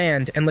 They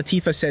land, and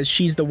Latifah says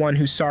she's the one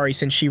who's sorry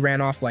since she ran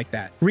off like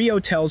that. Rio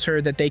tells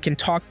her that they can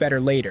talk better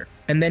later,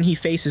 and then he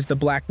faces the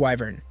black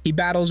wyvern. He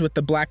battles with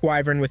the black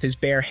wyvern with his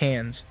bare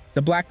hands.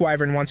 The black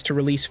wyvern wants to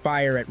release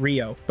fire at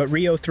Rio, but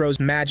Rio throws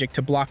magic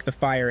to block the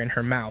fire in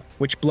her mouth,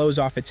 which blows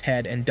off its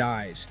head and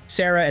dies.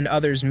 Sarah and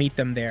others meet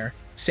them there.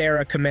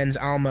 Sarah commends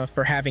Alma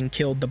for having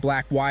killed the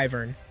black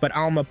wyvern, but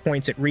Alma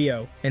points at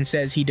Rio and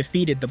says he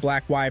defeated the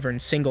black wyvern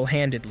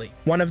single-handedly.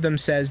 One of them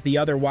says the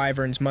other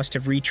wyverns must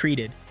have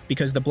retreated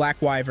because the black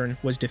wyvern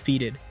was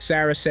defeated.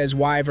 Sarah says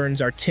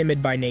wyverns are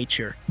timid by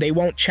nature. They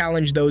won't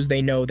challenge those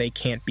they know they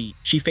can't beat.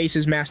 She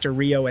faces Master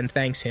Rio and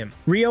thanks him.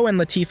 Rio and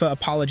Latifah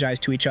apologize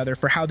to each other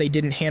for how they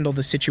didn't handle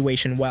the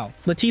situation well.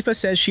 Latifah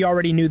says she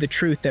already knew the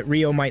truth that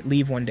Rio might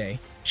leave one day.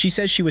 She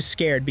says she was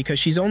scared because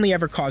she's only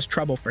ever caused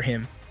trouble for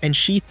him, and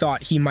she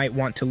thought he might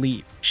want to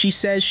leave. She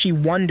says she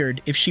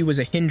wondered if she was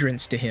a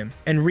hindrance to him,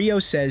 and Rio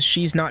says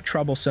she's not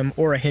troublesome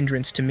or a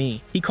hindrance to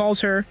me. He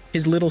calls her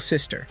his little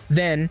sister.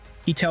 Then,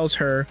 he tells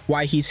her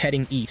why he's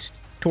heading east,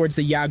 towards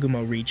the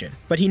Yagumo region,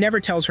 but he never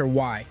tells her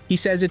why. He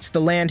says it's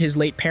the land his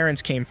late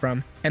parents came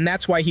from, and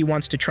that's why he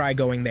wants to try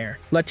going there.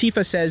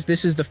 Latifah says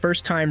this is the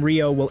first time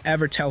Rio will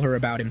ever tell her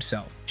about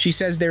himself. She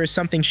says there is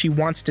something she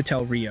wants to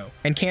tell Rio,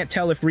 and can't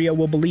tell if Rio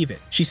will believe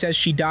it. She says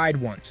she died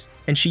once,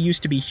 and she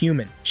used to be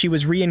human. She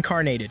was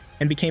reincarnated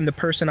and became the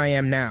person I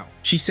am now.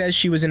 She says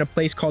she was in a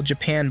place called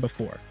Japan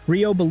before.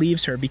 Rio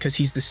believes her because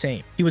he's the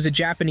same. He was a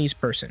Japanese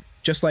person,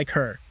 just like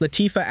her.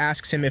 Latifah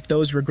asks him if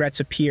those regrets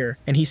appear,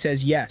 and he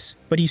says yes,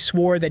 but he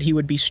swore that he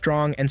would be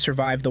strong and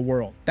survive the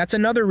world. That's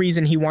another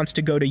reason he wants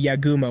to go to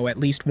Yagumo at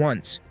least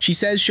once. She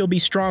says she'll be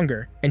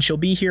stronger, and she'll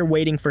be here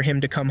waiting for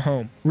him to come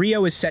home.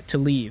 Rio is set to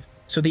leave,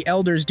 so the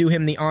elders do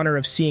him the honor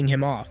of seeing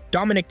him off.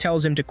 Dominic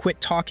tells him to quit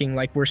talking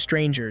like we're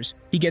strangers.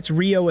 He gets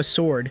Rio a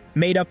sword,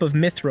 made up of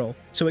mithril,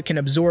 so it can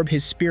absorb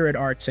his spirit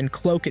arts and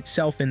cloak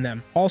itself in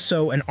them.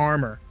 Also, an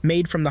armor,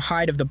 made from the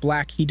hide of the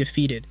black he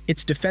defeated.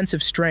 Its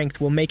defensive strength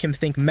will make him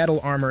think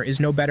metal armor is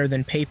no better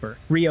than paper.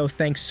 Rio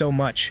thanks so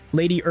much.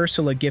 Lady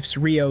Ursula gifts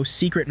Rio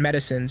secret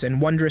medicines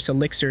and wondrous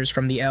elixirs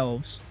from the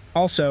elves.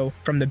 Also,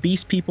 from the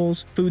beast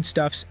peoples,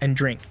 foodstuffs, and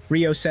drink.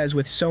 Rio says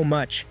with so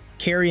much,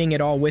 carrying it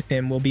all with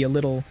him will be a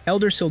little.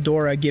 Elder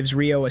Sildora gives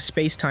Rio a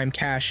space-time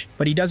cache,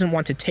 but he doesn't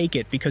want to take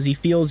it because he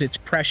feels it's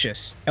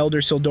precious.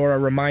 Elder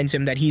Sildora reminds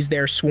him that he's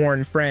their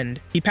sworn friend.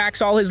 He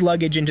packs all his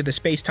luggage into the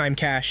space-time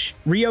cache.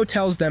 Rio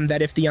tells them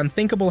that if the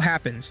unthinkable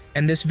happens,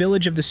 and this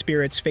village of the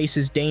spirits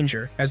faces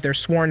danger, as their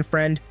sworn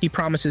friend, he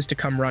promises to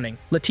come running.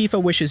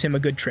 Latifah wishes him a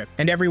good trip,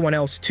 and everyone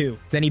else too.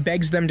 Then he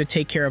begs them to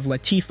take care of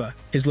Latifah,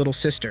 his little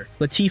sister.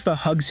 Latifah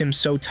hugs him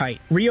so tight.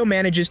 Rio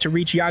manages to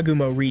reach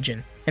Yagumo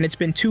region, and it's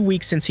been 2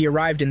 weeks since he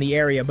arrived in the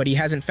area, but he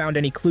hasn't found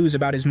any clues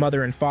about his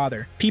mother and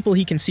father. People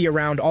he can see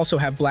around also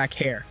have black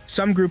hair.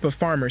 Some group of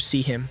farmers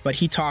see him, but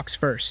he talks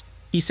first.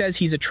 He says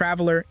he's a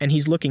traveler and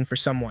he's looking for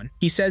someone.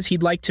 He says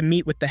he'd like to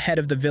meet with the head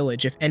of the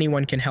village if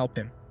anyone can help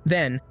him.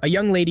 Then, a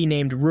young lady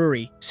named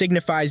Ruri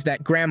signifies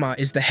that Grandma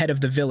is the head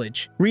of the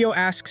village. Rio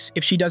asks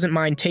if she doesn't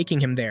mind taking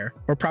him there,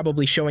 or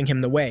probably showing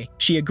him the way.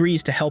 She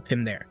agrees to help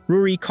him there.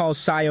 Ruri calls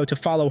Sayo to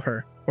follow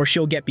her, or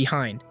she'll get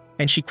behind,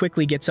 and she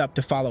quickly gets up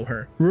to follow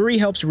her. Ruri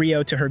helps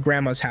Rio to her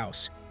grandma's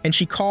house, and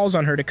she calls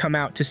on her to come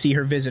out to see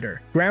her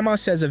visitor. Grandma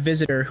says a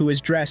visitor who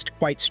is dressed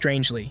quite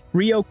strangely.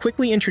 Rio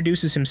quickly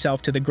introduces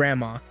himself to the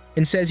grandma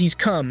and says he's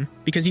come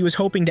because he was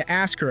hoping to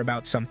ask her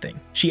about something.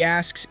 She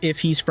asks if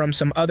he's from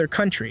some other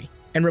country,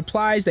 and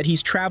replies that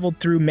he's traveled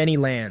through many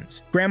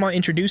lands. Grandma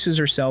introduces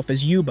herself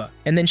as Yuba,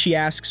 and then she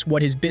asks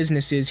what his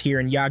business is here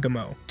in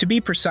Yagumo. To be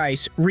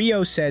precise,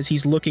 Rio says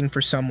he's looking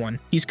for someone.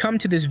 He's come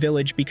to this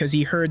village because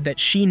he heard that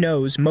she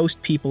knows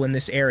most people in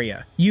this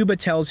area. Yuba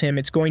tells him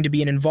it's going to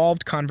be an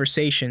involved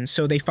conversation,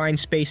 so they find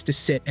space to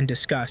sit and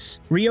discuss.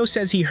 Rio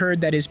says he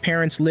heard that his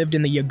parents lived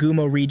in the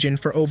Yagumo region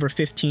for over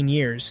 15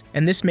 years,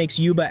 and this makes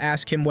Yuba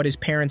ask him what his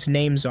parents'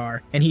 names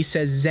are, and he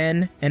says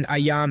Zen and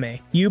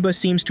Ayame. Yuba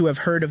seems to have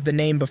heard of the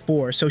name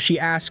before, so she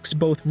asks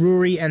both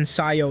Ruri and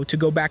Sayo to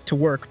go back to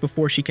work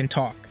before she can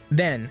talk.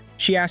 Then,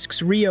 she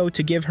asks Rio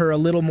to give her a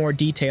little more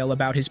detail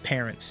about his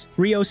parents.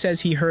 Rio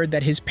says he heard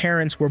that his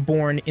parents were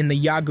born in the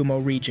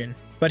Yagumo region,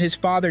 but his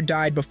father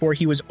died before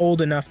he was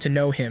old enough to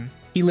know him.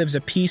 He lives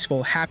a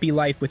peaceful, happy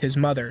life with his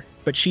mother,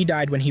 but she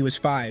died when he was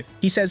 5.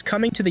 He says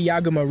coming to the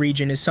Yagumo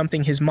region is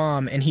something his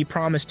mom and he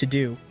promised to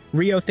do.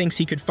 Rio thinks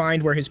he could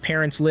find where his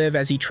parents live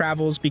as he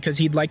travels because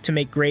he'd like to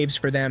make graves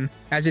for them,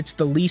 as it's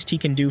the least he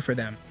can do for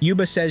them.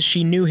 Yuba says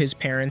she knew his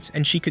parents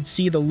and she could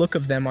see the look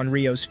of them on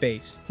Rio's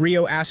face.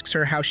 Rio asks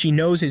her how she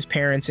knows his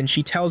parents and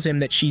she tells him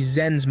that she's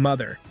Zen's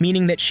mother,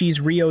 meaning that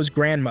she's Rio's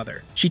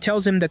grandmother. She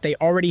tells him that they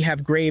already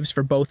have graves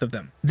for both of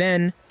them.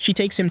 Then, she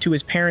takes him to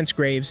his parents'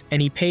 graves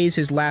and he pays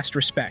his last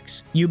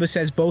respects. Yuba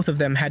says both of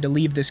them had to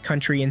leave this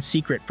country in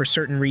secret for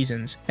certain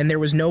reasons, and there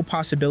was no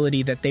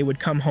possibility that they would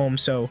come home,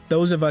 so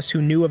those of us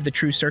who knew of the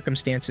true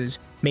circumstances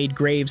made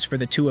graves for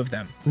the two of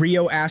them.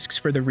 Rio asks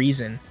for the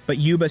reason, but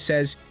Yuba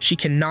says she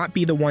cannot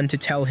be the one to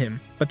tell him,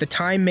 but the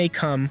time may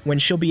come when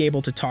she'll be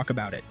able to talk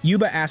about it.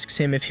 Yuba asks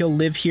him if he'll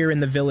live here in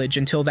the village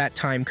until that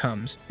time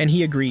comes, and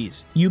he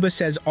agrees. Yuba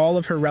says all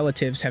of her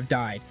relatives have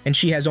died, and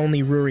she has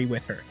only Ruri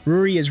with her.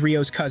 Ruri is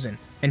Rio's cousin,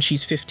 and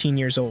she's 15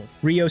 years old.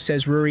 Rio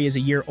says Ruri is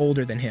a year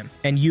older than him,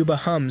 and Yuba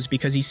hums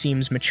because he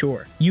seems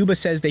mature. Yuba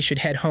says they should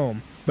head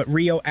home, but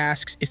Rio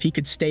asks if he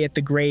could stay at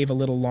the grave a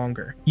little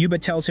longer. Yuba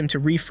tells him to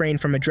refrain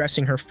from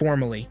addressing her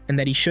formally, and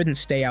that he shouldn't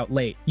stay out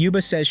late.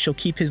 Yuba says she'll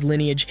keep his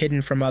lineage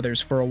hidden from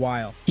others for a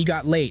while. He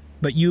got late,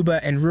 but Yuba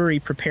and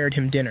Ruri prepared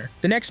him dinner.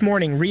 The next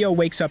morning, Rio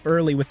wakes up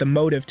early with the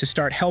motive to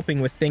start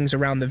helping with things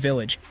around the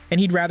village, and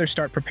he'd rather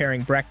start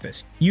preparing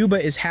breakfast.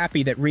 Yuba is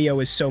happy that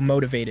Rio is so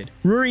motivated.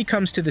 Ruri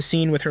comes to the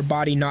scene with her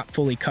body not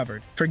fully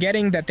covered,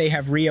 forgetting that they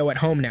have Rio at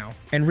home now,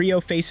 and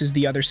Rio faces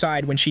the other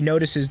side when she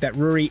notices that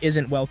Ruri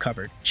isn't well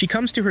covered. She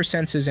comes to her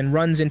senses and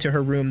runs into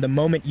her room the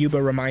moment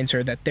Yuba reminds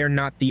her that they're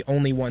not the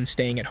only ones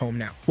staying at home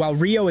now. While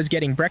Rio is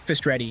getting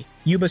breakfast ready,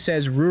 Yuba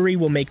says Ruri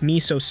will make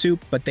miso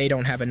soup, but they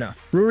don't have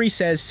enough. Ruri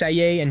says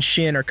Saye and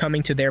Shin are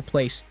coming to their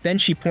place. Then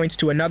she points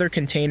to another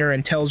container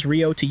and tells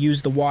Rio to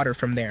use the water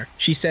from there.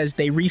 She says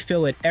they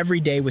refill it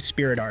every day with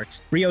spirit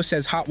arts. Rio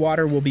says hot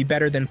water will be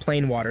better than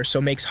plain water, so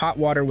makes hot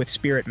water with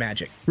spirit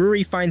magic.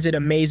 Ruri finds it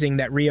amazing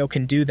that Rio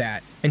can do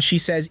that, and she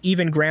says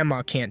even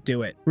Grandma can't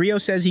do it. Rio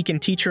says he can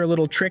teach her a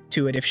little trick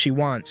to it if she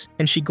wants,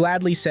 and she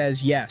gladly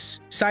says yes.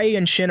 Saye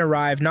and Shin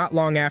arrive not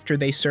long after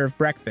they serve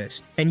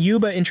breakfast, and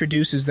Yuba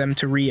introduces them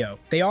to Rio.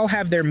 They all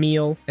have their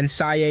meal, and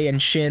Saye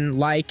and Shin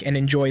like and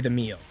enjoy the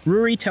meal.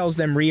 Ruri tells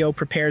them Rio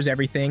prepares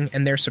everything,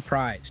 and they're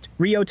surprised.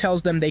 Rio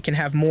tells them they can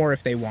have more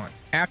if they want.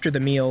 After the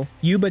meal,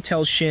 Yuba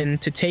tells Shin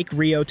to take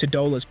Rio to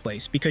Dola's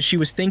place because she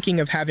was thinking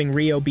of having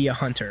Rio be a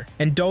hunter,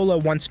 and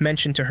Dola once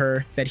mentioned to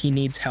her that he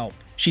needs help.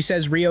 She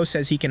says Ryo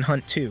says he can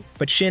hunt too,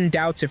 but Shin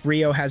doubts if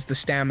Ryo has the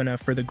stamina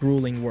for the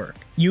grueling work.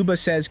 Yuba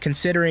says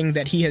considering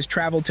that he has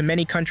traveled to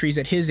many countries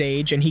at his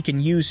age and he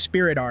can use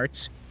spirit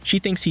arts, she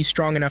thinks he's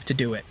strong enough to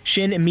do it.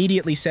 Shin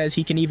immediately says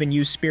he can even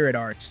use spirit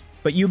arts,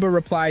 but Yuba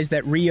replies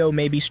that Ryo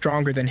may be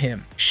stronger than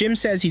him. Shim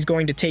says he's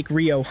going to take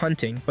Ryo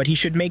hunting, but he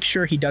should make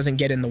sure he doesn't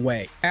get in the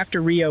way.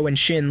 After Ryo and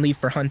Shin leave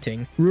for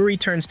hunting, Ruri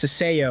turns to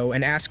Seo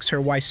and asks her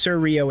why Sir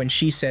Ryo, and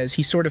she says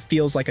he sort of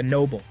feels like a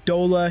noble.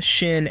 Dola,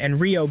 Shin, and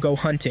Ryo go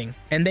hunting,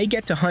 and they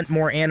get to hunt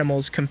more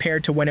animals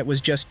compared to when it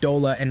was just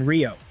Dola and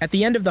Ryo. At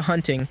the end of the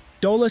hunting,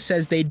 Dola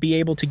says they'd be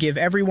able to give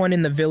everyone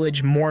in the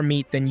village more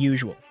meat than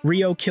usual.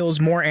 Ryo kills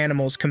more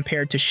animals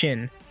compared to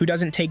Shin, who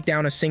doesn't take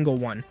down a single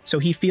one, so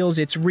he feels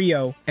it's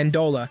Ryo and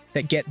Dola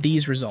that get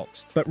these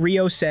results. But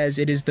Ryo says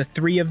it is the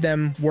three of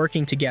them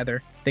working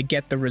together that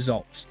get the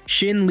results.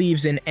 Shin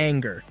leaves in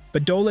anger,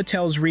 but Dola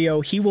tells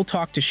Ryo he will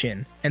talk to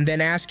Shin, and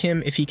then ask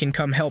him if he can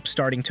come help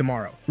starting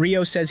tomorrow.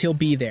 Ryo says he'll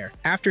be there.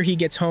 After he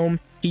gets home,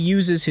 he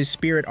uses his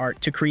spirit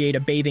art to create a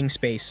bathing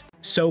space,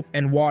 soap,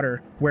 and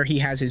water where he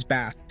has his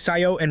bath.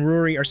 Sayo and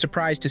Ruri are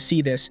surprised to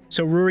see this,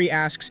 so Ruri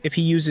asks if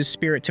he uses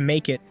spirit to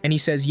make it, and he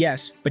says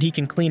yes, but he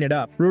can clean it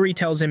up. Ruri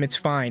tells him it's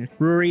fine.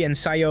 Ruri and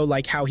Sayo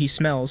like how he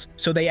smells,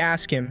 so they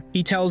ask him.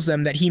 He tells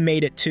them that he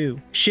made it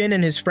too. Shin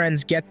and his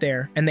friends get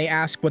there, and they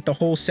ask what the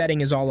whole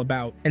setting is all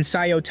about, and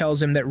Sayo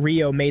tells him that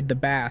Ryo made the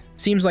bath.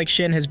 Seems like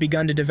Shin has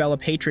begun to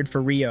develop hatred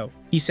for Ryo.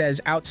 He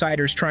says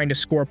outsiders trying to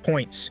score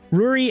points.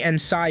 Ruri and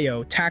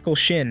Sayo tackle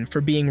Shin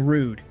for being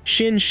rude.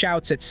 Shin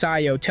shouts at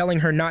Sayo, telling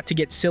her not to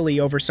get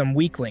silly over some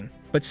weakling.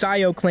 But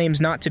Sayo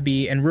claims not to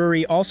be, and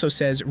Ruri also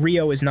says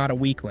Ryo is not a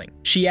weakling.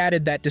 She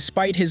added that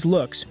despite his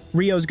looks,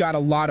 Ryo's got a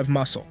lot of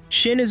muscle.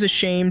 Shin is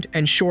ashamed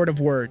and short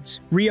of words.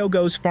 Ryo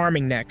goes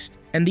farming next,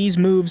 and these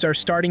moves are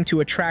starting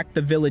to attract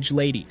the village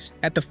ladies.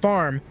 At the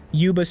farm,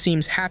 Yuba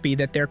seems happy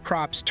that their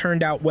crops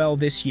turned out well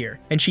this year,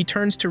 and she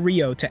turns to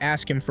Ryo to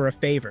ask him for a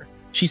favor.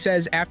 She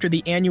says after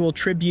the annual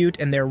tribute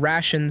and their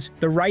rations,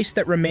 the rice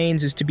that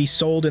remains is to be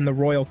sold in the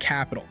royal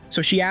capital.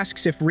 So she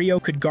asks if Ryo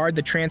could guard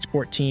the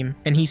transport team,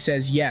 and he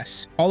says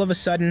yes. All of a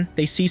sudden,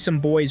 they see some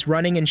boys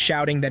running and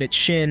shouting that it's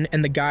Shin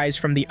and the guys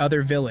from the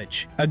other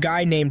village. A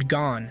guy named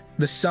Gon,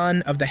 the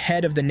son of the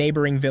head of the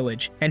neighboring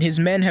village, and his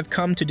men have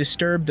come to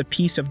disturb the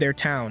peace of their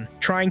town,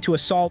 trying to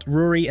assault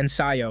Ruri and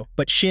Sayo,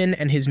 but Shin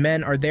and his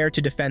men are there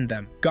to defend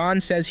them.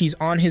 Gon says he's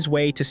on his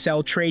way to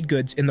sell trade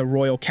goods in the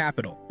royal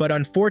capital, but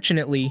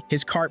unfortunately,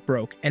 his cart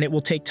broke, and it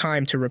will take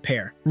time to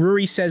repair.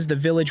 Ruri says the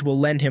village will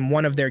lend him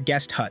one of their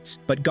guest huts,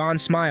 but Gon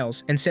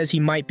smiles and says he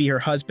might be her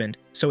husband,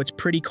 so it's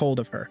pretty cold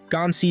of her.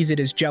 Gon sees it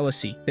as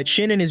jealousy, that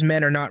Shin and his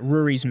men are not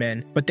Ruri's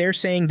men, but they're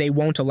saying they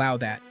won't allow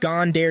that.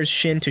 Gon dares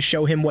Shin to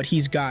show him what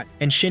he's got,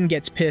 and Shin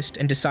gets pissed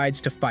and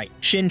decides to fight.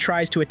 Shin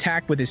tries to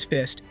attack with his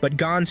fist, but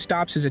Gon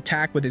stops his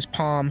attack with his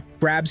palm,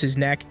 grabs his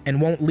neck, and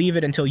won't leave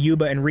it until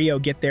Yuba and Ryo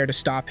get there to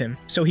stop him.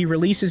 So he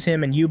releases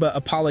him, and Yuba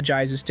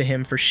apologizes to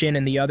him for Shin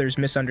and the others'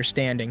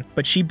 misunderstanding,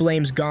 but she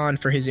blames Gon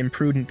for his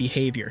imprudent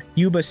behavior.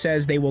 Yuba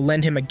says they will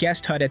lend him a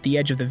guest hut at the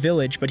edge of the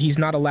village, but he's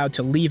not allowed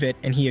to leave it,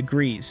 and he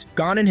agrees.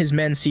 Gon and his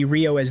men see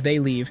Ryo as they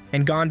leave,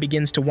 and Gon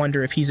begins to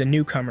wonder if he's a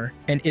newcomer,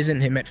 and isn't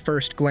him at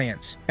first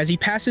glance. As he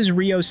passes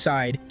Ryo's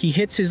side, he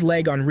hits his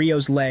leg on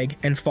Ryo's leg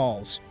and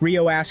falls.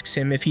 Ryo asks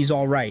him if he's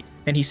alright,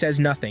 and he says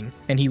nothing,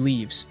 and he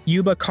leaves.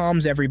 Yuba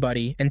calms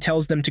everybody and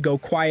tells them to go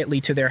quietly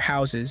to their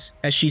houses,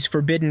 as she's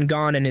forbidden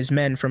Gon and his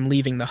men from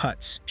leaving the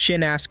huts.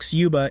 Shin asks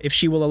Yuba if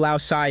she will allow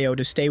Sayo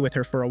to stay with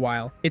her for a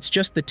while. It's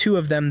just the two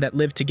of them that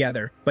live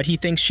together, but he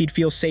thinks she'd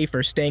feel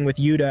safer staying with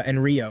Yuta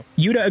and Ryo.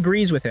 Yuta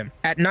agrees with him.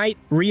 At night,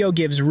 Ryo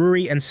gives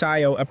Ruri and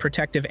Sayo a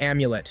protective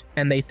amulet,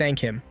 and they thank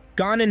him.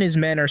 Gon and his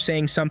men are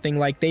saying something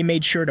like they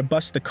made sure to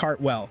bust the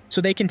cart well,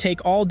 so they can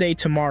take all day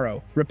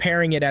tomorrow,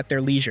 repairing it at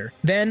their leisure.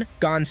 Then,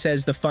 Gon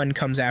says the fun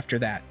comes after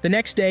that. The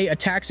next day, a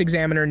tax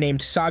examiner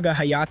named Saga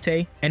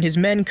Hayate and his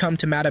men come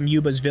to Madame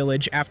Yuba's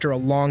village after a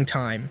long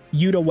time.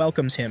 Yuta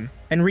welcomes him,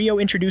 and Ryo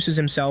introduces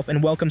himself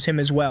and welcomes him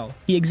as well.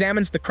 He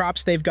examines the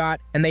crops they've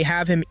got, and they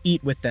have him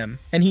eat with them,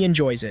 and he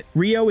enjoys it.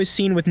 Ryo is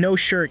seen with no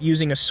shirt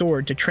using a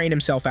sword to train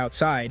himself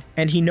outside,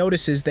 and he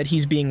notices that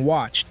he's being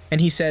watched,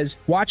 and he says,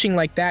 watching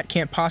like that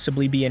can't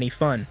possibly be any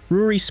fun.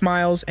 Ruri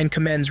smiles and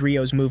commends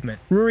Ryo's movement.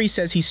 Ruri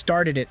says he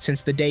started it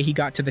since the day he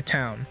got to the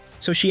town,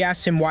 so she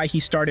asks him why he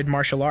started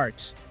martial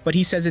arts, but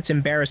he says it's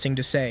embarrassing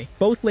to say.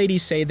 Both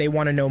ladies say they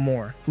want to know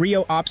more.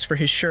 Ryo opts for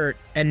his shirt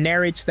and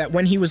narrates that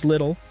when he was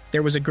little,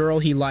 there was a girl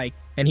he liked,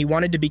 and he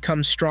wanted to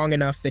become strong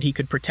enough that he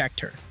could protect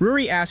her.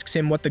 Ruri asks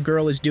him what the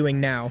girl is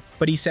doing now,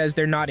 but he says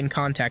they're not in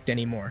contact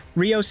anymore.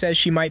 Ryo says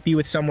she might be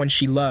with someone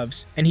she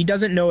loves, and he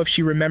doesn't know if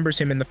she remembers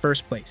him in the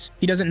first place.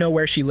 He doesn't know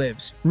where she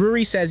lives.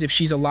 Ruri says if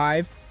she's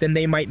alive, then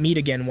they might meet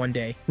again one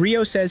day.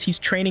 Ryo says he's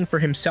training for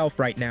himself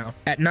right now.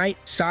 At night,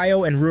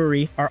 Sayo and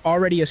Ruri are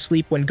already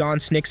asleep when Gon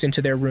sneaks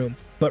into their room,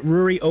 but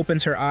Ruri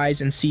opens her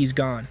eyes and sees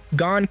Gon.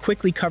 Gon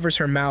quickly covers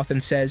her mouth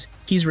and says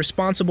he's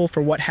responsible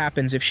for what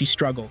happens if she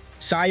struggles.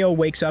 Sayo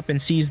wakes up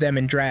and sees them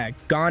in drag.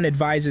 Gon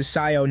advises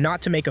Sayo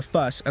not to make a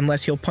fuss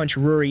unless he'll punch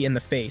Ruri in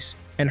the face,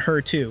 and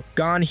her too.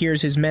 Gon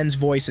hears his men's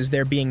voice as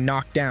they're being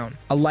knocked down.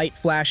 A light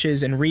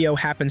flashes and Rio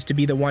happens to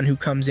be the one who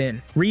comes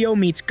in. Rio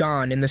meets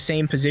Gon in the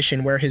same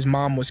position where his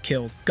mom was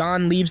killed.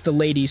 Gon leaves the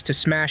ladies to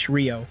smash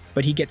Rio,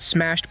 but he gets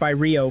smashed by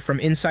Rio from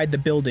inside the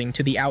building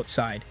to the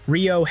outside.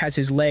 Rio has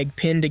his leg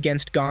pinned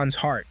against Gon's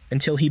heart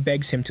until he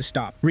begs him to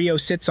stop. Rio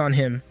sits on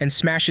him and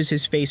smashes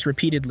his face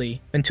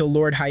repeatedly until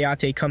Lord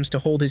Hayate comes to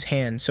hold his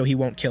hand so he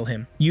won't kill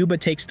him. Yuba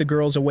takes the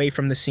girls away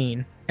from the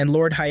scene, and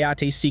Lord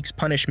Hayate seeks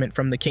punishment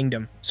from the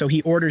kingdom, so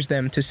he orders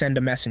them to send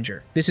a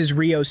messenger. This is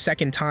Rio's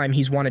second time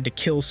he's wanted to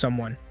kill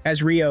someone.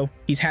 As Rio,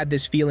 he's had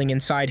this feeling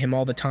inside him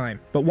all the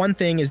time. But one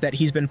thing is that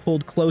he's been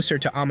pulled closer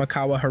to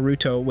Amakawa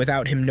Haruto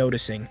without him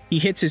noticing. He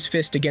hits his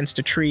fist against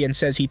a tree and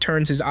says he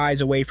turns his eyes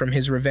away from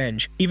his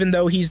revenge, even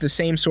though he's the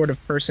same sort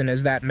of person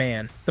as that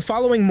man. The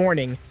following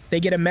morning, they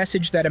get a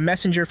message that a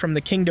messenger from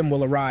the kingdom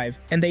will arrive,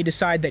 and they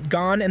decide that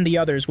Gon and the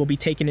others will be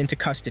taken into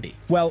custody.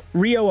 Well,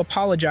 Rio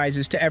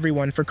apologizes to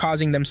everyone for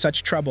causing them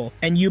such trouble,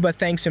 and Yuba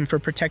thanks him for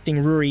protecting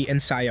Ruri and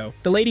Sayo.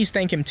 The ladies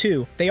thank him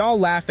too. They all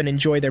laugh and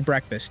enjoy their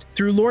breakfast.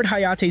 Through Lord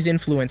Hayate's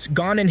influence,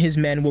 Gon and his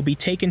men will be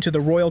taken to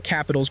the royal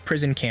capital's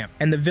prison camp,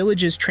 and the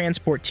village's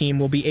transport team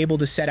will be able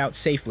to set out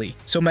safely.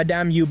 So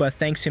Madame Yuba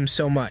thanks him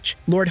so much.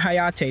 Lord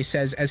Hayate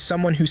says as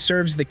someone who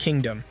serves the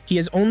kingdom, he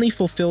has only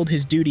fulfilled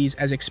his duties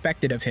as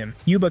expected of him.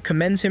 Yuba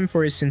commends him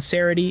for his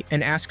sincerity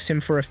and asks him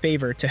for a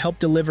favor to help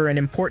deliver an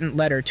important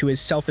letter to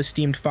his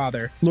self-esteemed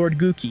father, Lord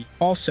Guki,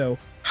 also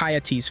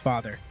Hayate's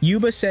father.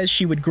 Yuba says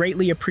she would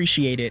greatly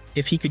appreciate it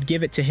if he could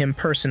give it to him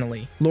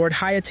personally. Lord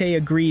Hayate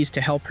agrees to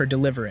help her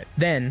deliver it.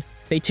 Then,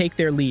 they take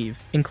their leave,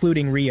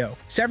 including Rio.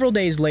 Several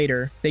days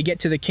later, they get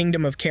to the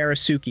kingdom of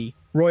Karasuki,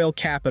 royal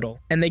capital,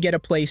 and they get a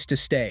place to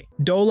stay.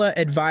 Dola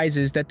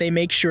advises that they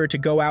make sure to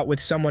go out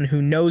with someone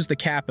who knows the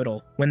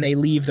capital when they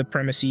leave the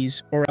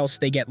premises, or else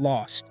they get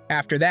lost.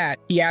 After that,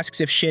 he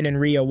asks if Shin and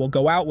Rio will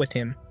go out with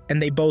him,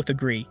 and they both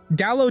agree.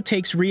 Dallo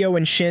takes Rio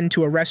and Shin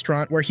to a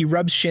restaurant where he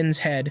rubs Shin's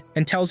head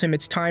and tells him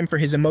it's time for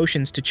his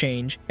emotions to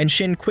change, and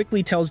Shin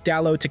quickly tells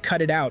Dallo to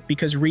cut it out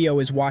because Rio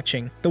is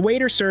watching. The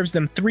waiter serves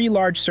them 3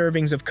 large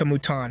servings of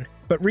kamutan,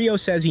 but Rio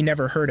says he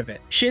never heard of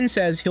it. Shin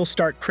says he'll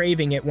start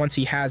craving it once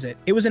he has it.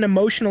 It was an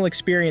emotional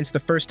experience the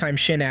first time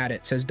Shin had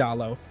it, says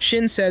Dallo.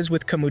 Shin says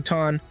with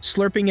kamutan,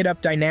 slurping it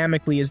up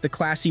dynamically is the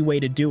classy way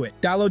to do it.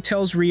 Dallo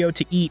tells Rio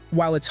to eat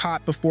while it's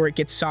hot before it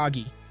gets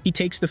soggy. He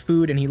takes the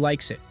food and he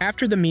likes it.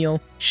 After the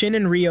meal, Shin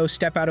and Rio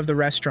step out of the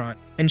restaurant,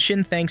 and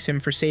Shin thanks him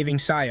for saving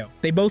Sayo.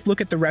 They both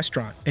look at the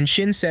restaurant, and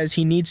Shin says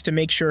he needs to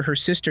make sure her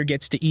sister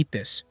gets to eat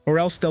this, or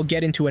else they'll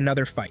get into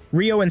another fight.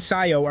 Rio and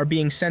Sayo are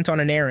being sent on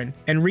an errand,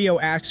 and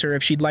Rio asks her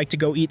if she'd like to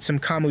go eat some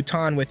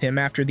kamutan with him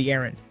after the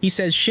errand. He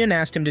says Shin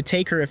asked him to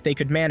take her if they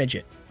could manage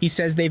it. He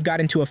says they've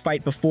got into a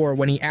fight before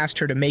when he asked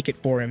her to make it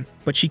for him,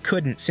 but she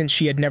couldn't since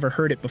she had never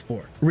heard it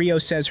before. Rio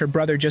says her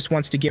brother just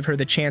wants to give her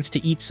the chance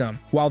to eat some.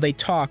 While they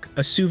talk,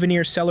 a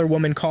souvenir seller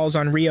woman calls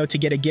on Rio to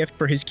get a gift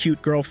for his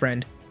cute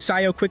girlfriend.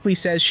 Sayo quickly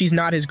says she's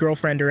not his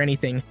girlfriend or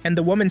anything, and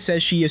the woman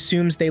says she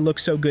assumes they look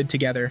so good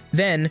together.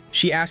 Then,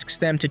 she asks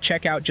them to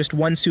check out just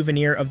one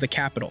souvenir of the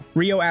capital.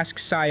 Rio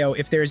asks Sayo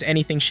if there's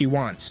anything she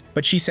wants,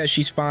 but she says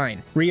she's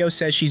fine. Rio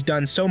says she's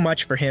done so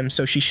much for him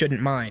so she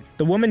shouldn't mind.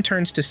 The woman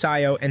turns to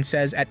Sayo and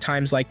says at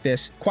times like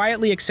this,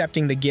 quietly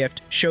accepting the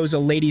gift shows a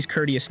lady's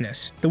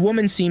courteousness. The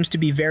woman seems to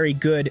be very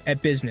good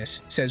at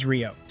business, says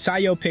Rio.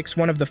 Sayo picks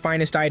one of the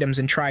finest items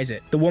and tries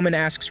it. The woman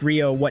asks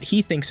Rio what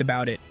he thinks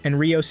about it, and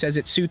Rio says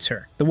it suits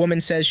her. The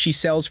woman says she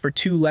sells for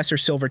 2 lesser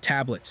silver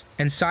tablets,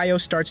 and Sayo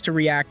starts to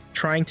react,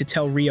 trying to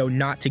tell Rio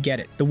not to get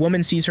it. The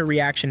woman sees her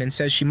reaction and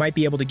says she might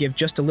be able to give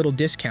just a little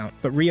discount,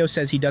 but Rio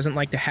says he doesn't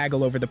like to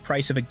haggle over the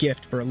price of a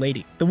gift for a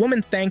lady. The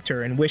woman thanked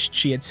her and wished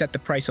she had set the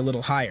price a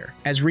little higher.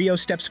 As Rio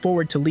steps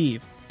forward to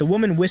leave, the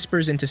woman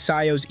whispers into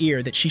Sayo's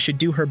ear that she should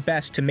do her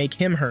best to make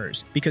him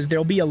hers, because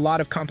there'll be a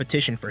lot of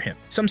competition for him.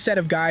 Some set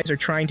of guys are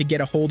trying to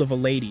get a hold of a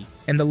lady,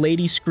 and the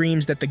lady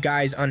screams that the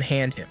guys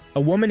unhand him.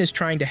 A woman is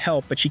trying to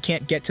help, but she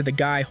can't get to the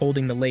guy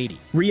holding the lady.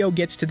 Rio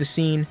gets to the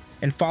scene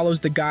and follows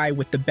the guy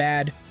with the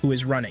bad who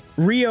is running.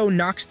 Rio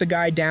knocks the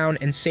guy down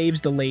and saves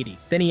the lady.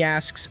 Then he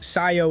asks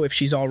Sayo if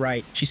she's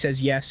alright. She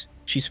says yes.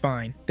 She's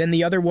fine. Then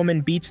the other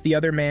woman beats the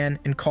other man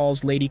and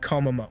calls Lady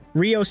Komomo.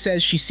 Rio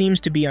says she seems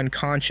to be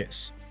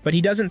unconscious, but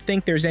he doesn't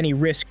think there's any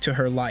risk to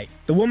her life.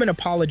 The woman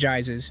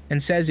apologizes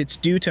and says it's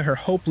due to her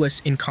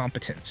hopeless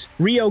incompetence.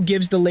 Rio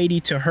gives the lady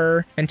to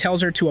her and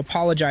tells her to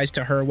apologize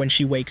to her when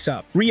she wakes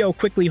up. Rio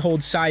quickly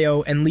holds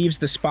Sayo and leaves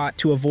the spot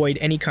to avoid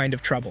any kind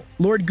of trouble.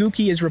 Lord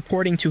Guki is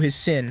reporting to his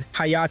sin,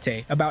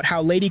 Hayate, about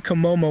how Lady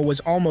Komomo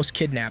was almost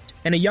kidnapped,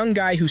 and a young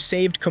guy who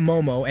saved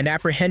Komomo and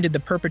apprehended the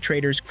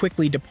perpetrators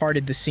quickly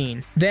departed the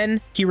scene.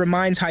 Then, he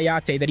reminds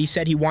Hayate that he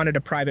said he wanted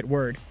a private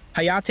word.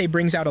 Hayate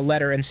brings out a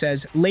letter and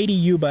says Lady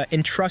Yuba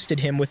entrusted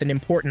him with an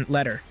important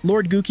letter.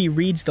 Lord Guki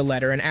reads the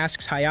letter and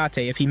asks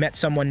Hayate if he met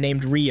someone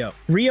named Ryo.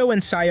 Ryo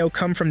and Sayo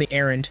come from the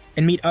errand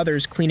and meet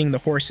others cleaning the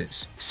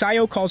horses.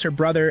 Sayo calls her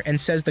brother and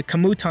says the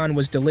kamutan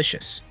was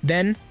delicious.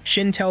 Then,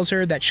 Shin tells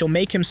her that she'll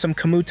make him some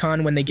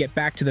kamutan when they get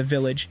back to the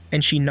village,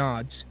 and she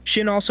nods.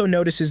 Shin also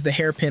notices the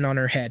hairpin on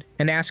her head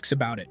and asks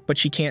about it, but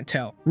she can't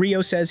tell.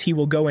 Ryo says he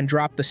will go and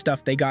drop the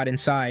stuff they got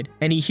inside,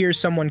 and he hears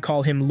someone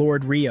call him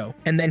Lord Ryo,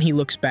 and then he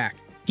looks back.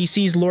 He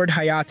sees Lord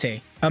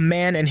Hayate, a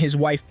man and his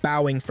wife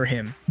bowing for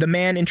him. The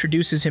man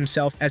introduces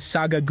himself as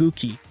Saga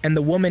Guki, and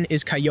the woman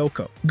is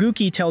Kayoko.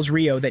 Guki tells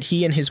Ryo that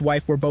he and his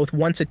wife were both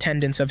once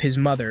attendants of his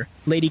mother,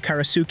 Lady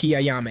Karasuki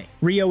Ayame.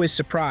 Ryo is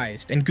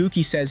surprised, and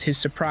Guki says his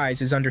surprise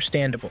is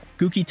understandable.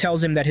 Guki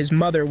tells him that his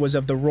mother was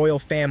of the royal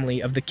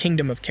family of the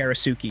kingdom of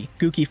Karasuki.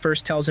 Guki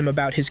first tells him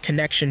about his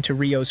connection to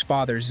Ryo's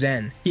father,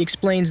 Zen. He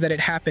explains that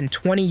it happened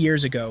 20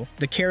 years ago.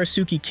 The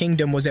Karasuki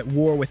kingdom was at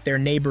war with their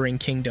neighboring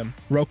kingdom,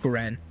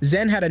 Rokuren.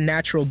 Zen had a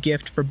natural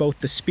gift for both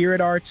the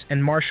spirit arts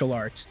and martial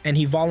arts, and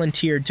he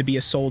volunteered to be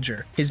a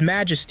soldier. His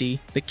Majesty,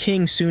 the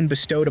king, soon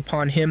bestowed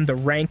upon him the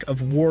rank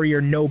of warrior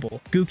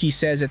noble. Guki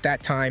says at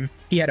that time,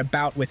 he had a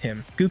bout with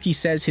him. Guki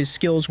says his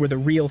skills were the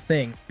real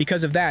thing.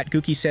 Because of that,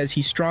 Guki says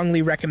he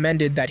strongly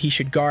recommended that he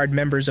should guard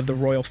members of the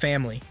royal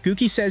family.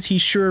 Guki says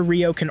he's sure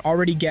Ryo can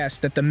already guess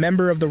that the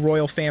member of the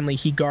royal family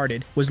he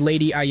guarded was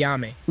Lady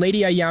Ayame.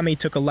 Lady Ayame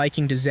took a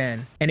liking to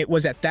Zen, and it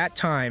was at that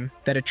time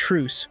that a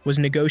truce was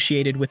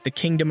negotiated with the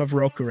kingdom of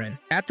Rokuren.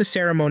 At the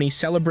ceremony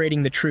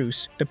celebrating the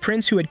truce, the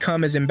prince who had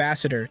come as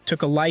ambassador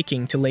took a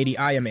liking to Lady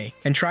Ayame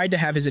and tried to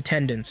have his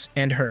attendants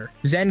and her.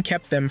 Zen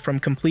kept them from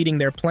completing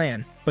their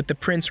plan, but the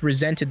prince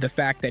resented the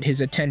fact that his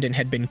attendant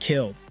had been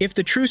killed. If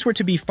the truce were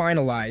to be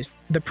finalized,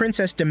 the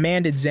princess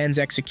demanded Zen's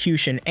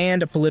execution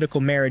and a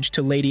political marriage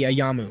to Lady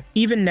Ayamu.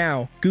 Even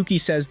now, Guki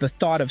says the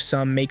thought of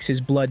some makes his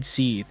blood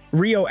seethe.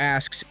 Ryo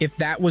asks if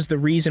that was the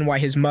reason why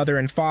his mother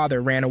and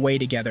father ran away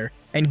together,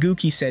 and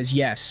Guki says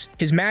yes.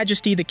 His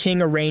Majesty the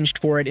King arranged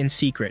for it in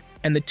secret,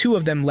 and the two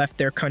of them left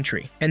their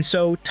country. And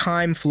so,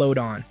 time flowed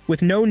on,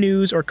 with no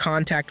news or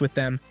contact with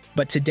them.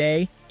 But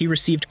today, he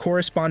received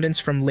correspondence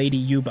from Lady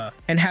Yuba,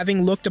 and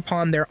having looked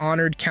upon their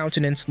honored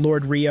countenance,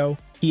 Lord Ryo,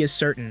 he is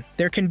certain.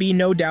 There can be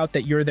no doubt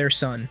that you're their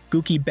son.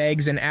 Guki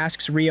begs and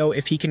asks Ryo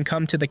if he can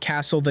come to the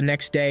castle the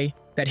next day,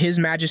 that His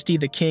Majesty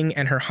the King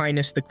and Her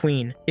Highness the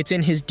Queen. It's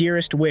in his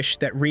dearest wish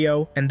that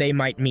Ryo and they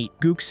might meet.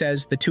 Gook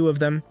says the two of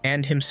them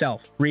and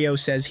himself. Ryo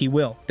says he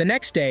will. The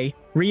next day,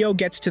 Ryo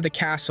gets to the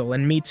castle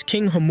and meets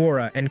King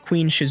Homura and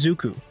Queen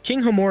Shizuku.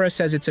 King Homura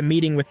says it's a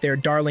meeting with their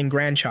darling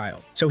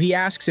grandchild, so he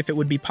asks if it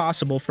would be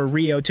possible for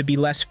Ryo to be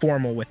less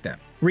formal with them.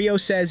 Ryo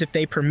says if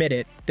they permit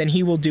it, then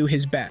he will do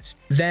his best.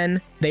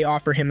 Then, they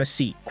offer him a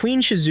seat.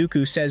 Queen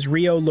Shizuku says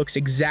Ryo looks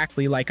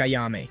exactly like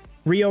Ayame.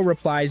 Ryo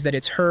replies that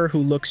it's her who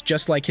looks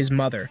just like his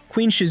mother.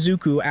 Queen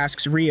Shizuku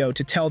asks Ryo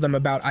to tell them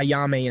about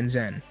Ayame and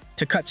Zen.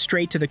 To cut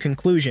straight to the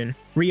conclusion,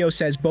 Ryo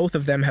says both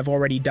of them have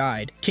already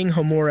died. King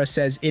Homura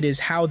says it is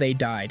how they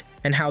died,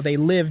 and how they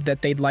lived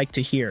that they'd like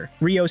to hear.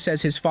 Ryo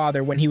says his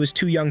father when he was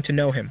too young to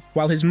know him,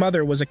 while his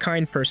mother was a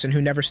kind person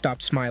who never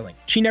stopped smiling.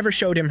 She never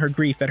showed him her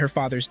grief at her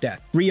father's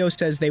death. Ryo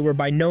says they were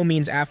by no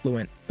means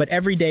affluent, but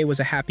every day was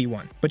a happy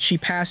one. But she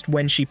passed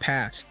when she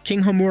passed.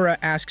 King Homura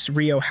asks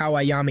Ryo how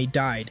Ayame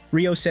died.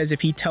 Ryo says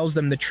if he tells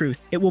them the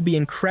truth, it will be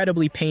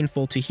incredibly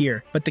painful to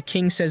hear, but the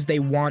king says they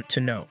want to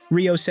know.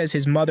 Ryo says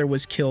his mother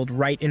was killed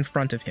right in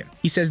front of him.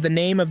 He says the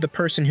name of the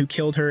person who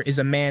killed her is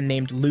a man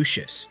named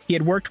Lucius. He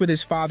had worked with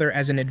his father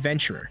as an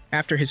adventurer.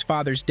 After his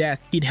father's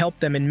death, he'd helped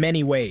them in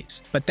many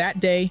ways. But that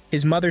day,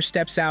 his mother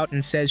steps out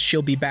and says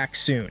she'll be back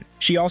soon.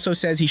 She also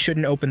says he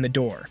shouldn't open the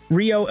door.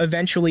 Ryo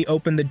eventually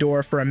opened the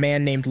door for a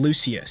man named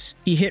Lucius.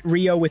 He hit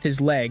Ryo with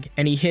his leg,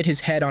 and he hit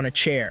his head on a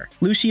chair.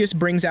 Lucius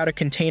brings out a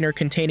container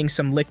containing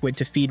some liquid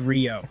to feed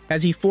Ryo.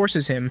 As he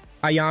forces him,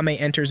 Ayame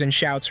enters and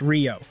shouts,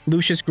 "Ryo."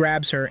 Lucius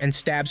grabs her and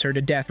stabs her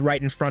to death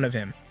right in front of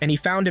him, and he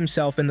found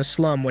himself in the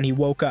slum when he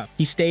woke up.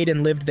 He stayed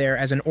and lived there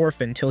as an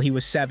orphan till he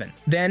was 7.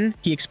 Then,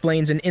 he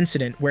explains an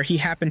incident where he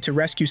happened to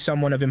rescue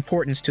someone of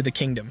importance to the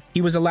kingdom.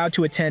 He was allowed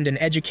to attend an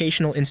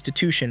educational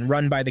institution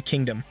run by the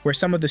kingdom, where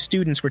some of the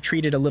students were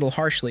treated a little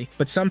harshly,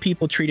 but some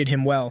people treated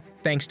him well,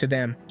 thanks to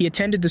them. He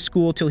attended the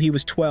school till he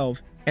was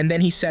 12, and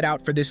then he set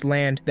out for this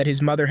land that his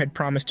mother had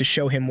promised to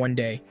show him one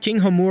day. King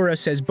Homura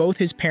says both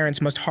his parents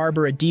must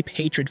harbor a deep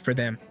hatred for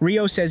them.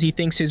 Ryo says he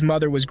thinks his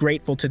mother was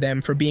grateful to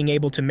them for being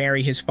able to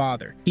marry his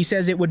father. He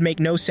says it would make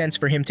no sense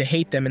for him to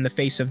hate them in the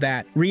face of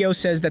that. Ryo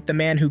says that the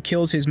man who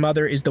kills his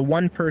mother is the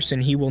one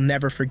person he will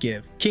never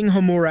forgive. King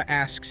Homura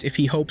asks if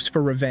he hopes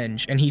for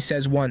revenge, and he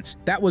says once,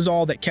 that was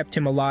all that kept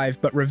him alive,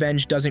 but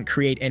revenge doesn't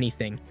create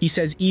anything. He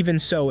says even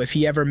so if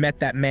he ever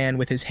met that man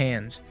with his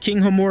hands.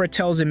 King Homura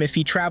tells him if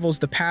he travels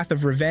the path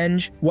of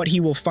revenge, what he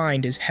will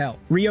find is hell.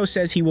 Ryo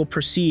says he will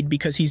proceed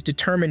because he's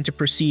determined to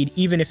proceed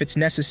even if it's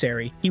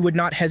necessary. He would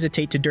not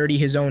hesitate to dirty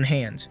his own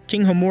hands.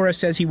 King Homura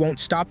says he won't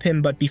stop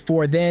him, but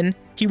before then,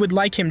 he would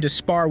like him to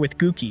spar with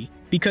Guki.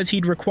 because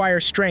he'd require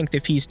strength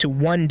if he's to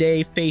one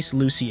day face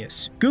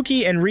Lucius.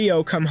 Guki and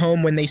Ryo come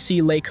home when they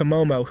see Lei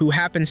Komomo, who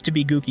happens to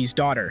be Guki's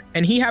daughter,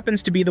 and he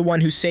happens to be the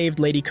one who saved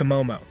Lady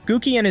Komomo.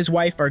 Guki and his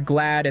wife are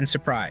glad and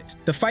surprised.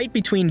 The fight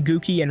between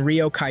Guki and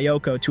Ryo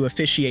Kayoko to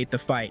officiate the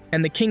fight,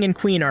 and the king and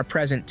queen are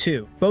present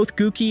too. Both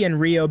Guki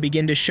and Ryo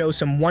begin to show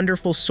some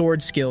wonderful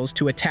sword skills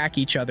to attack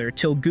each other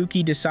till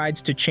Guki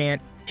decides to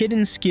chant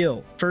Hidden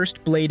Skill,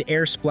 First Blade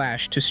Air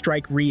Splash to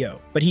strike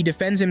Ryo, but he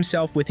defends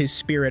himself with his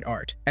spirit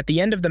art. At the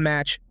end of the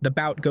match, the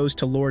bout goes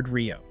to Lord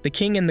Ryo. The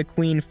king and the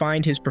queen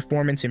find his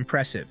performance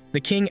impressive.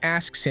 The king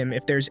asks him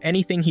if there's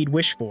anything he'd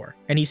wish for,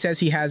 and he says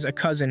he has a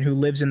cousin who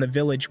lives in the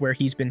village where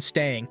he's been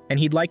staying, and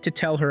he'd like to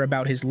tell her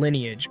about his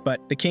lineage,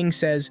 but the king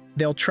says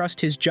they'll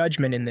trust his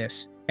judgment in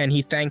this, and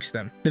he thanks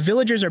them. The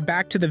villagers are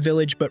back to the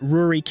village, but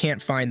Ruri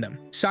can't find them.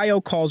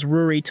 Sayo calls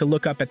Ruri to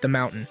look up at the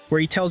mountain,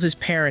 where he tells his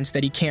parents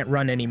that he can't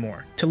run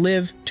anymore. To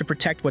live, to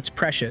protect what's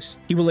precious,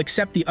 he will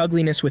accept the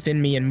ugliness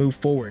within me and move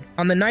forward.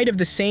 On the night of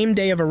the same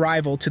day of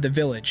arrival to the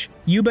village,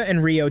 Yuba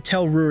and Ryo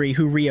tell Ruri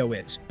who Ryo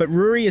is, but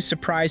Ruri is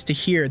surprised to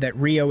hear that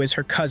Ryo is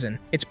her cousin.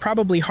 It's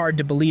probably hard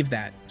to believe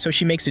that, so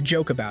she makes a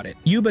joke about it.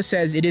 Yuba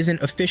says it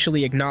isn't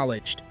officially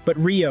acknowledged, but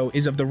Ryo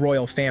is of the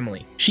royal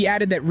family. She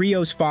added that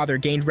Ryo's father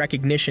gained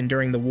recognition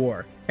during the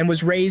war, and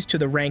was raised to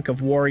the rank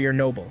of warrior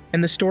noble,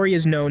 and the story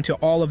is known to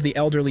all of the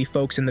elderly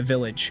folks in the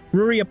village.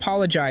 Ruri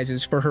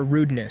apologizes for her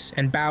rudeness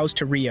and bows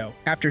to Ryo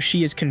after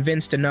she is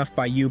convinced enough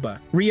by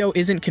Yuba. Ryo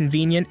isn't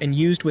convenient and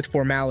used with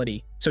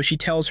formality, so she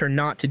tells her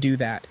not to do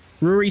that.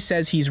 Ruri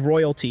says he's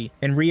royalty,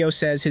 and Ryo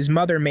says his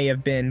mother may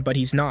have been, but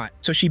he's not,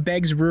 so she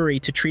begs Ruri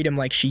to treat him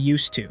like she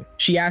used to.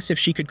 She asks if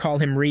she could call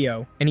him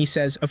Ryo, and he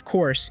says, of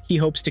course, he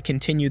hopes to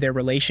continue their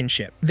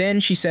relationship.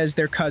 Then she says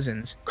they're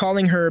cousins.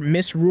 Calling her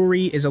Miss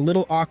Ruri is a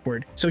little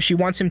awkward, so she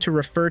wants him to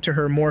refer to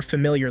her more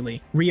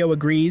familiarly. Ryo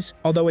agrees,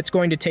 although it's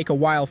going to take a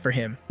while for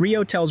him.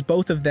 Ryo tells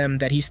both of them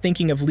that he's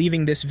thinking of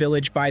leaving this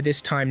village by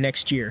this time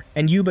next year,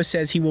 and Yuba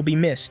says he will be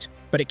missed,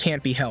 but it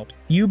can't be helped.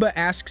 Yuba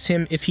asks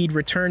him if he'd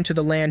return to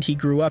the land he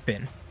grew up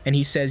in, and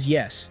he says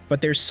yes,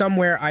 but there's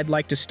somewhere I'd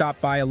like to stop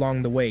by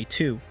along the way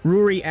too.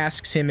 Ruri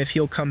asks him if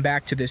he'll come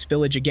back to this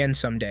village again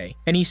someday,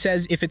 and he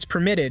says if it's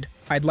permitted,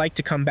 I'd like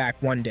to come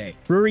back one day.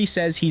 Ruri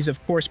says he's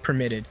of course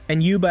permitted,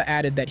 and Yuba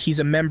added that he's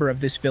a member of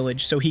this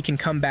village so he can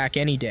come back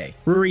any day.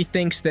 Ruri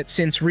thinks that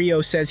since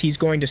Ryo says he's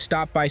going to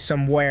stop by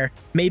somewhere,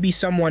 maybe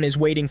someone is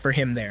waiting for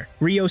him there.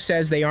 Ryo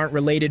says they aren't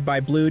related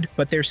by blood,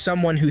 but there's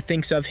someone who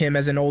thinks of him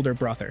as an older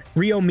brother.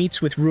 Ryo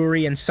meets with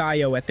Ruri and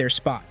Sayo at their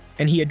spot,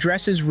 and he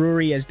addresses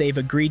Ruri as they've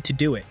agreed to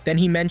do it. Then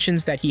he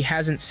mentions that he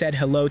hasn't said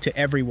hello to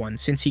everyone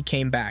since he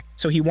came back,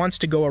 so he wants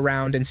to go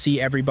around and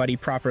see everybody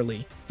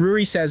properly.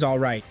 Ruri says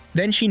alright.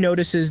 Then she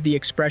notices the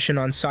expression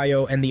on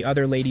Sayo and the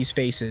other ladies'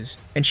 faces,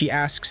 and she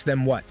asks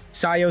them what.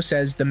 Sayo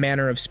says the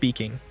manner of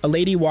speaking. A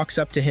lady walks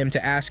up to him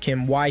to ask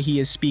him why he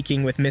is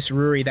speaking with Miss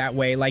Ruri that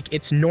way, like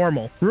it's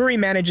normal. Ruri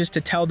manages to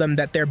tell them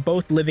that they're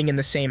both living in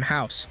the same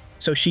house,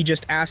 so she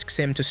just asks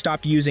him to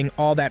stop using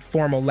all that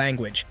formal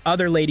language.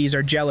 Other ladies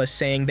are jealous,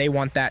 saying they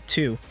want that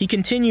too. He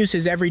continues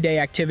his everyday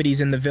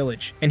activities in the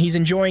village, and he's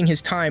enjoying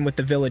his time with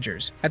the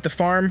villagers. At the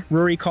farm,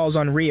 Ruri calls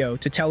on Ryo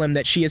to tell him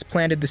that she has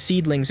planted the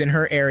seedlings in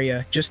her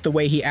area just the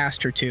way he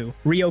asked her to.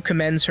 Ryo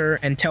commends her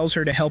and tells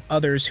her to help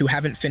others who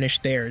haven't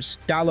finished theirs.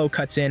 Dalo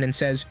cuts in and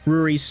says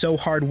Ruri's so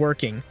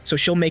hardworking, so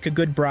she'll make a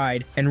good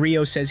bride, and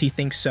Ryo says he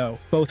thinks so.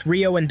 Both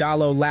Ryo and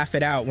Dalo laugh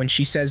it out when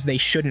she says they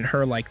shouldn't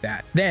her like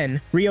that.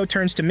 Then, Ryo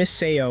turns to Miss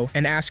Sayo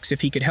and asks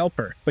if he could help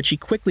her, but she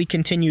quickly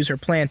continues her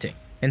planting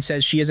and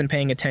says she isn't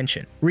paying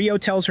attention. Ryo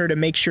tells her to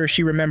make sure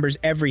she remembers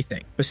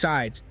everything.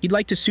 Besides, he'd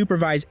like to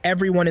supervise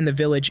everyone in the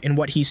village in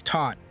what he's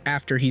taught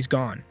after he's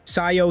gone.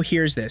 Sayo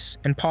hears this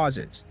and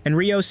pauses, and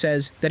Ryo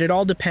says that it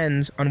all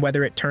depends on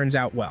whether it turns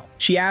out well.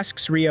 She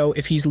asks Ryo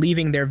if he's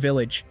leaving their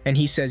village, and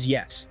he says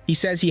yes. He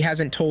says he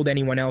hasn't told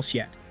anyone else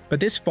yet. But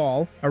this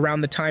fall,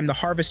 around the time the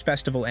Harvest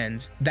Festival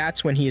ends,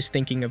 that's when he is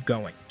thinking of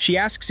going. She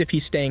asks if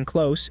he's staying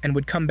close and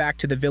would come back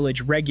to the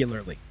village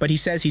regularly, but he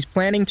says he's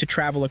planning to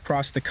travel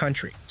across the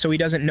country, so he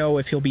doesn't know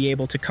if he'll be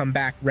able to come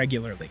back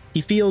regularly.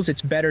 He feels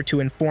it's better to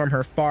inform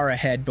her far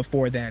ahead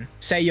before then.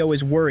 Sayo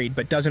is worried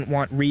but doesn't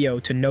want Ryo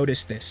to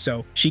notice this,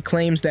 so she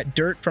claims that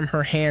dirt from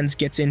her hands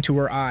gets into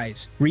her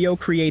eyes. Ryo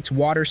creates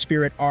water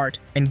spirit art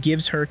and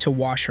gives her to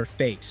wash her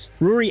face.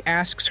 Ruri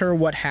asks her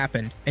what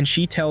happened, and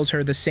she tells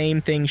her the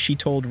same thing she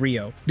told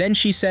Ryo. Then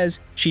she says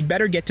she'd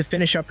better get to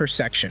finish up her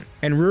section,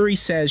 and Ruri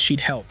says she'd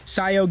help.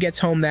 Sayo gets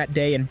home that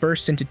day and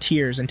bursts into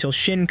tears until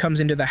Shin comes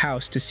into the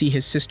house to see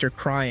his sister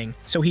crying,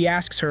 so he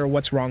asks her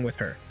what's wrong with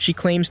her. She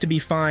claims to be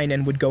fine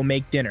and would go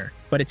make dinner,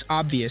 but it's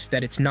obvious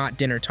that it's not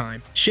dinner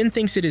time. Shin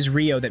thinks it is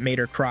Ryo that made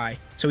her cry,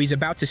 so he's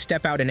about to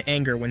step out in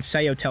anger when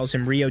Sayo tells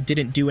him Ryo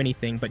didn't do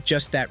anything but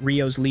just that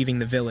Ryo's leaving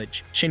the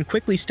village. Shin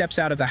quickly steps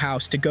out of the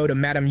house to go to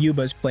Madame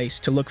Yuba's place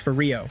to look for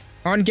Ryo,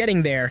 On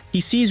getting there, he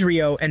sees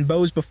Ryo and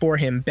bows before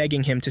him,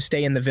 begging him to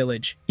stay in the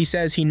village. He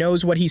says he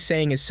knows what he's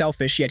saying is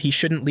selfish, yet he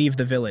shouldn't leave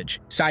the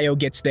village. Sayo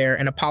gets there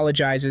and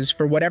apologizes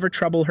for whatever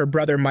trouble her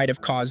brother might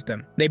have caused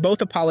them. They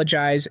both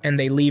apologize and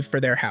they leave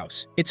for their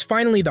house. It's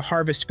finally the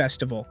harvest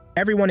festival.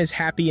 Everyone is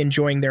happy,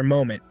 enjoying their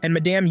moment, and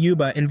Madame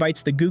Yuba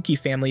invites the Guki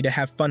family to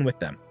have fun with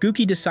them.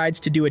 Guki decides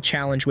to do a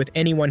challenge with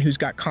anyone who's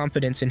got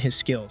confidence in his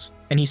skills,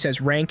 and he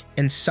says rank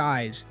and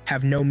size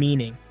have no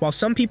meaning. While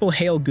some people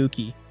hail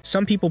Guki,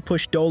 some people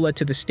push Dola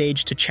to the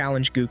stage to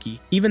challenge Guki,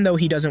 even though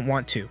he doesn't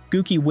want to.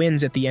 Guki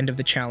wins at the end of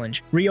the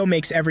challenge. Ryo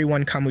makes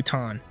everyone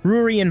kamutan.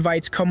 Ruri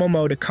invites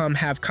Komomo to come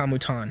have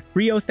kamutan.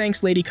 Ryo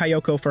thanks Lady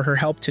Kayoko for her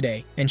help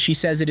today, and she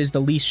says it is the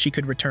least she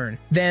could return.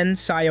 Then,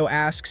 Sayo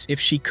asks if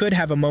she could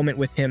have a moment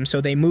with him,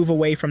 so they move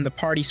away from the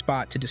party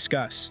spot to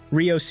discuss.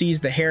 Ryo sees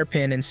the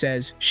hairpin and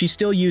says she's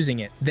still using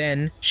it.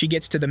 Then, she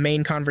gets to the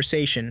main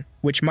conversation,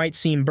 which might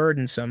seem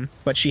burdensome,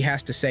 but she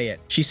has to say it.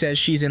 She says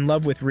she's in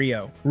love with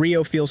Ryo.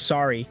 Ryo feels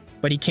sorry,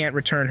 but he can't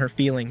return her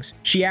feelings.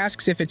 She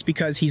asks if it's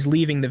because he's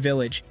leaving the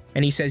village,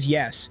 and he says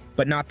yes,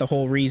 but not the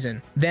whole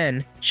reason.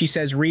 Then, she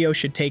says Ryo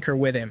should take her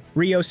with him.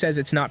 Ryo says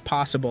it's not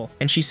possible,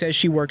 and she says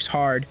she works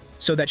hard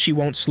so that she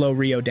won't slow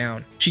Ryo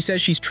down. She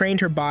says she's trained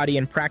her body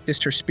and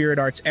practiced her spirit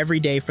arts every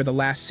day for the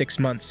last 6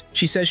 months.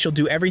 She says she'll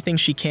do everything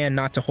she can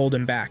not to hold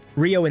him back.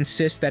 Ryo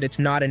insists that it's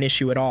not an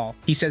issue at all.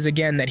 He says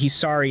again that he's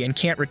sorry and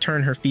can't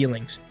return her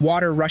feelings.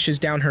 Water rushes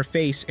down her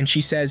face and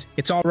she says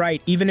it's all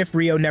right even if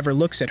Ryo never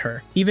looks at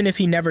her, even if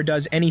he never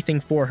does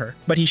anything for her,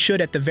 but he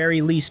should at the very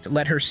least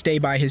let her stay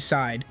by his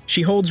side.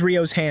 She holds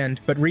Ryo's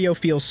hand, but Ryo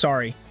feels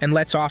sorry and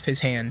lets off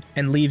his hand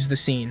and leaves the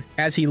scene.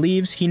 As he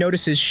leaves, he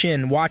notices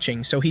Shin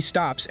watching, so he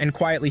stops and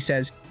quietly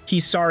says,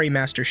 "He's sorry,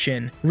 Master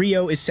Shin."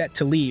 Ryo is set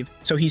to leave,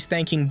 so he's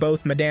thanking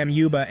both Madame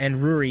Yuba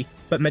and Ruri,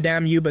 but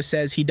Madame Yuba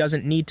says he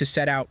doesn't need to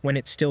set out when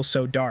it's still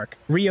so dark.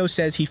 Ryo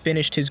says he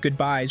finished his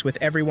goodbyes with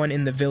everyone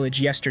in the village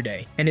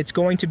yesterday, and it's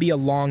going to be a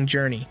long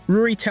journey.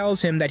 Ruri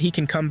tells him that he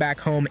can come back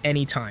home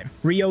anytime.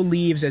 Ryo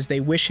leaves as they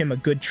wish him a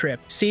good trip.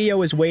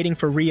 Sayo is waiting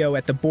for Ryo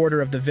at the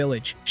border of the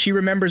village. She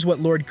remembers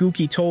what Lord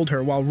Guki told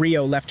her while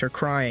Ryo left her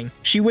crying.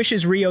 She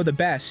wishes Ryo the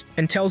best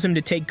and tells him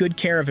to take good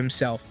care of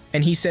himself,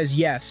 and he says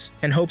yes,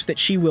 and hopes that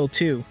she will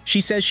too.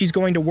 She says she's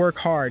going to work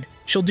hard.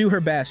 She'll do her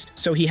best,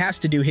 so he has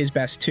to do his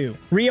best too.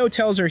 Ryo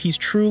tells her he's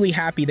truly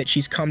happy that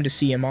she's come to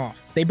see him off.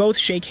 They both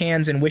shake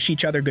hands and wish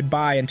each other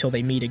goodbye until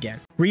they meet again.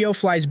 Ryo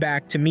flies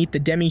back to meet the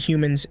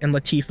demi-humans and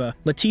Latifa.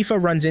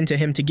 Latifa runs into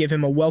him to give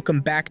him a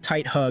welcome back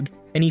tight hug,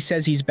 and he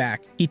says he's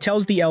back. He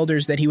tells the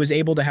elders that he was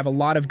able to have a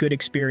lot of good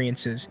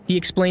experiences. He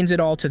explains it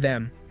all to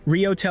them.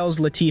 Ryo tells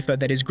Latifa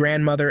that his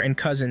grandmother and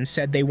cousin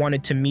said they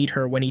wanted to meet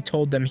her when he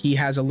told them he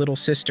has a little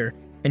sister,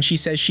 and she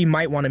says she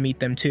might want to meet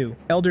them too.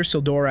 Elder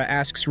Sildora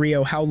asks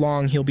Ryo how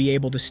long he'll be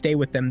able to stay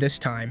with them this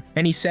time,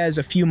 and he says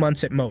a few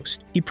months at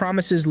most. He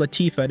promises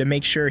Latifa to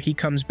make sure he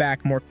comes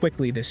back more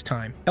quickly this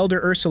time.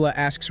 Elder Ursula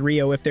asks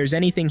Ryo if there's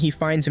anything he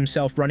finds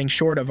himself running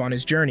short of on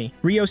his journey.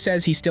 Ryo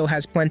says he still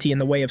has plenty in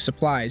the way of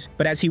supplies,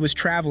 but as he was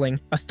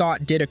traveling, a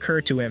thought did occur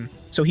to him,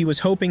 so he was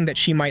hoping that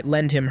she might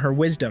lend him her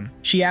wisdom.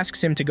 She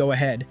asks him to go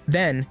ahead.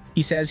 Then,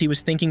 he says he was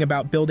thinking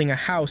about building a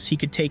house he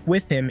could take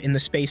with him in the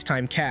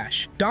space-time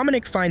cache.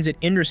 Dominic finds it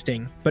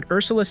interesting, but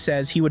Ursula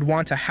says he would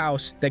want a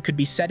house that could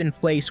be set in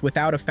place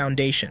without a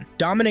foundation.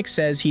 Dominic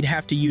says he'd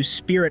have to use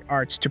spirit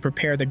arts to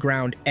prepare the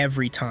ground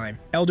every time.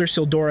 Elder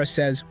Sildora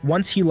says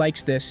once he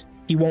likes this,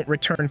 he won't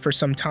return for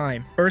some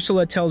time.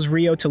 Ursula tells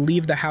Ryo to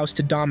leave the house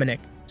to Dominic,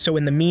 so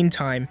in the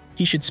meantime,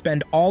 he should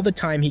spend all the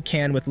time he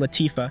can with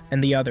Latifa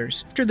and the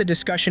others. After the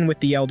discussion with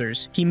the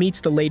elders, he meets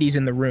the ladies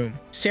in the room.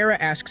 Sarah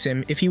asks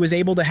him if he was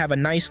able to have a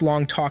nice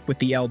long talk with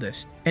the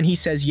eldest, and he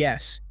says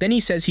yes. Then he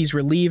says he's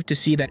relieved to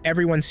see that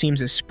everyone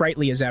seems as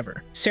sprightly as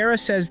ever. Sarah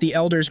says the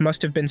elders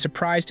must have been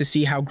surprised to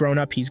see how grown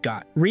up he's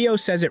got. Ryo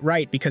says it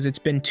right because it's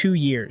been 2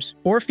 years.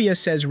 Orphea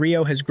says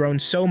Ryo has grown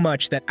so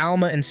much that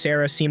Alma and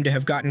Sarah seem to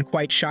have gotten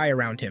quite shy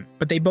around him,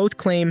 but they both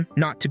claim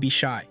not to be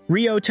shy.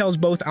 Ryo tells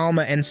both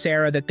Alma and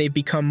Sarah that they've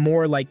become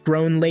more like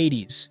grown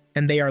ladies,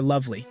 and they are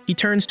lovely. He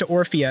turns to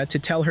Orphea to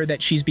tell her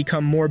that she's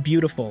become more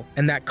beautiful,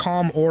 and that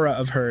calm aura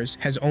of hers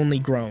has only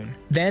grown.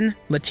 Then,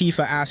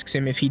 Latifa asks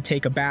him if he'd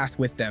take a bath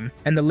with them,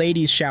 and the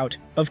ladies shout,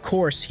 of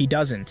course he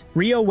doesn't.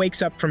 Ryo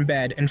wakes up from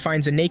bed and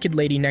finds a naked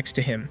lady next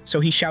to him, so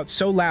he shouts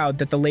so loud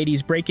that the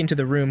ladies break into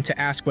the room to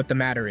ask what the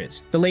matter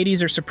is. The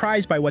ladies are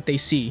surprised by what they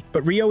see,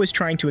 but Ryo is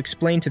trying to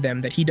explain to them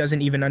that he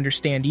doesn't even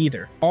understand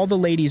either. All the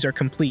ladies are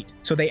complete,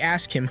 so they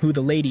ask him who the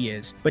lady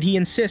is, but he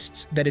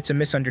insists that it's a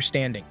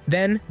misunderstanding.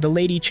 Then, the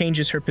lady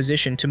changes her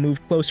position to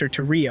move closer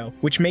to Ryo,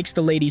 which makes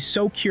the ladies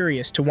so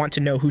curious to want to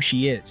know who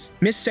she is.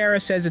 Miss Sarah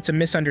says it's a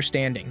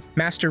misunderstanding.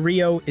 Master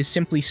Ryo is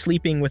simply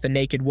sleeping with a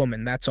naked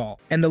woman, that's all.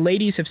 And the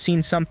ladies have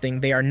seen something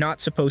they are not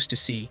supposed to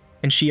see.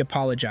 and she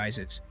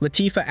apologizes.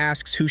 Latifah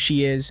asks who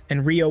she is,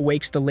 and Rio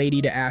wakes the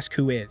lady to ask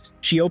who is.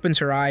 She opens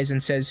her eyes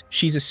and says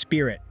she's a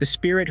spirit, the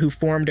spirit who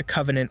formed a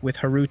covenant with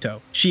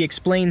Haruto. She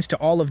explains to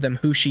all of them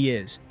who she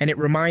is, and it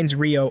reminds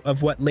Rio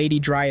of what Lady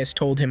Dryas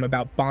told him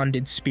about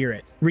bonded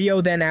spirit.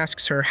 Rio then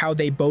asks her how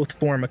they both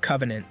form a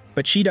covenant,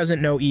 but she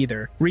doesn't know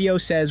either. Rio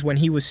says when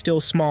he was still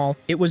small,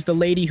 it was the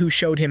lady who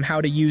showed him how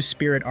to use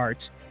spirit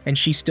arts, and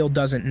she still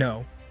doesn't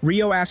know.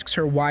 Rio asks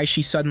her why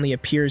she suddenly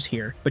appears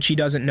here, but she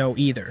doesn't know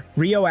either.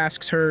 Rio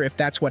asks her if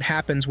that's what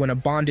happens when a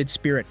bonded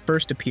spirit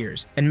first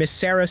appears, and Miss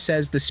Sarah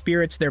says the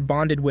spirits they're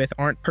bonded with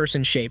aren't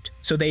person-shaped,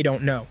 so they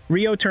don't know.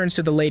 Rio turns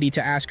to the lady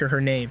to ask her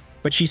her name,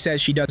 but she says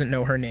she doesn't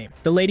know her name.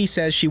 The lady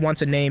says she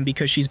wants a name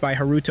because she's by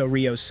Haruto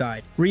Rio's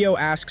side. Rio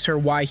asks her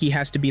why he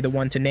has to be the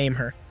one to name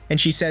her,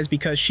 and she says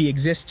because she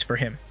exists for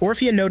him.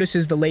 Orphan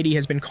notices the lady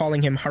has been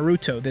calling him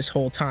Haruto this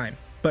whole time,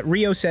 but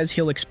Rio says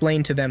he'll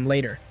explain to them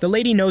later. The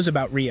lady knows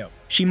about Rio.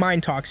 She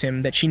mind talks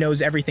him that she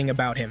knows everything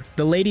about him.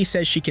 The lady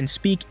says she can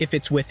speak if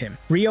it's with him.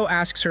 Rio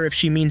asks her if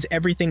she means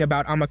everything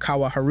about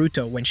Amakawa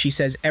Haruto when she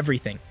says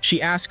everything.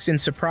 She asks in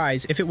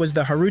surprise if it was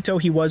the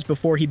Haruto he was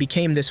before he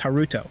became this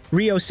Haruto.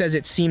 Rio says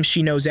it seems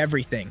she knows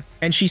everything,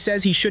 and she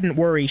says he shouldn't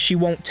worry, she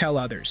won't tell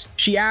others.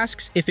 She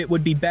asks if it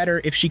would be better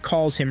if she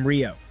calls him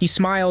Rio. He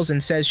smiles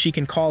and says she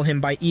can call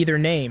him by either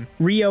name.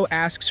 Rio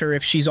asks her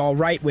if she's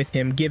alright with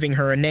him giving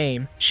her a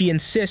name. She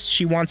insists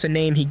she wants a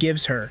name he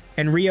gives her,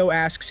 and Rio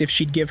asks if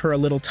she'd give her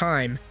a little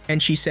time,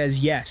 and she says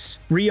yes.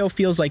 Rio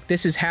feels like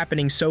this is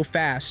happening so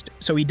fast,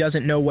 so he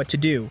doesn't know what to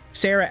do.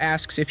 Sarah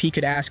asks if he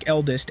could ask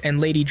Eldest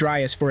and Lady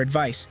Dryas for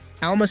advice.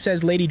 Alma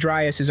says Lady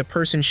Dryas is a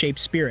person-shaped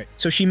spirit,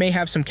 so she may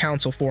have some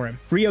counsel for him.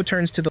 Rio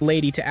turns to the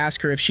lady to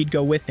ask her if she'd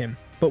go with him,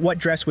 but what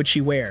dress would she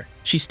wear?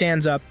 She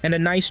stands up, and a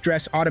nice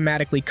dress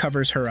automatically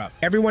covers her up.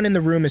 Everyone in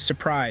the room is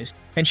surprised,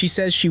 and she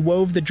says she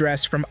wove the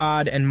dress from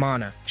Odd and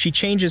Mana. She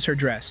changes her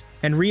dress,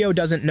 and Rio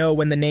doesn't know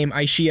when the name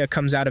Aishia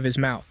comes out of his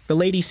mouth. The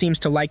lady seems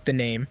to like the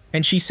name,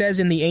 and she says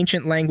in the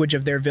ancient language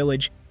of their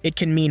village, it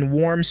can mean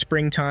warm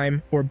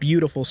springtime or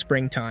beautiful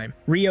springtime.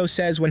 Rio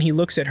says when he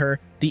looks at her,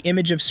 the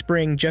image of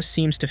spring just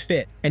seems to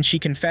fit, and she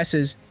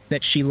confesses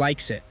that she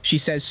likes it. She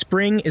says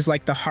spring is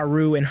like the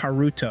Haru in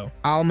Haruto.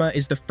 Alma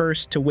is the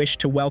first to wish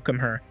to welcome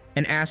her,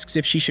 and asks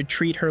if she should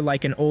treat her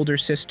like an older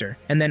sister,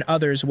 and then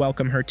others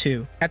welcome her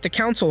too. At the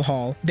council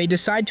hall, they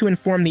decide to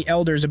inform the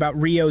elders about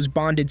Rio's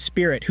bonded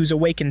spirit who's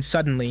awakened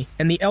suddenly,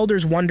 and the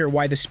elders wonder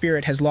why the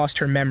spirit has lost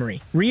her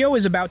memory. Rio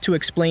is about to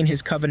explain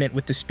his covenant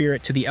with the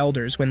spirit to the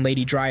elders when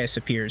Lady Dryas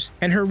appears,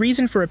 and her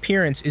reason for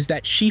appearance is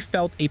that she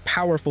felt a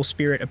powerful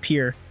spirit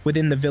appear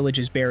within the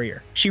village's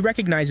barrier. She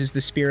recognizes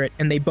the spirit,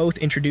 and they both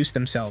introduce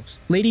themselves.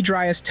 Lady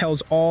Dryas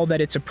tells all that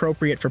it's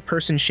appropriate for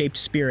person-shaped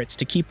spirits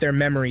to keep their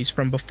memories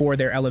from before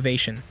their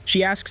elevation.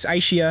 She asks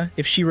Aishia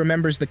if she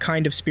remembers the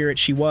kind of spirit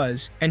she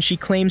was, and she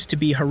claims to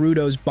be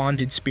Haruto's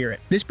bonded spirit.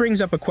 This brings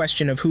up a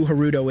question of who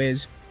Haruto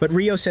is, but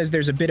Rio says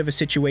there's a bit of a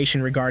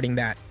situation regarding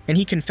that, and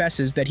he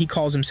confesses that he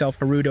calls himself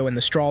Haruto in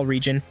the Strahl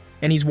region,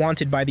 and he's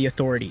wanted by the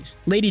authorities.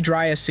 Lady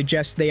Dryas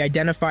suggests they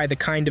identify the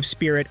kind of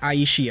spirit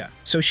Aishia,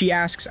 so she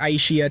asks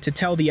Aishia to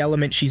tell the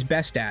element she's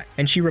best at,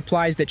 and she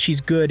replies that she's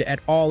good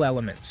at all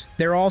elements.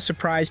 They're all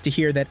surprised to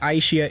hear that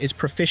Aishia is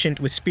proficient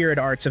with spirit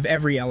arts of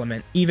every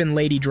element, even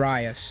Lady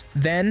Dryas.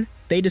 Then,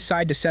 they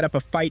decide to set up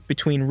a fight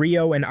between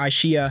Rio and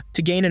Aishia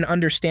to gain an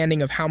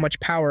understanding of how much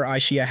power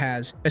Aishia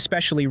has,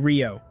 especially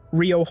Rio.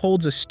 Rio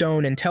holds a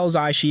stone and tells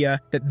Aishia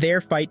that their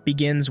fight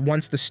begins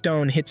once the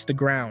stone hits the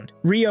ground.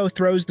 Rio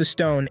throws the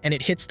stone and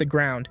it hits the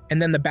ground,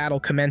 and then the battle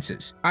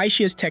commences.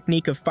 Aishia's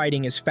technique of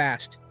fighting is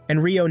fast,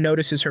 and Rio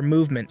notices her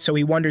movement, so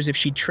he wonders if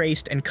she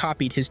traced and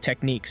copied his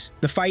techniques.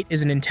 The fight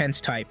is an intense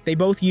type. They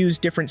both use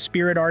different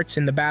spirit arts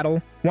in the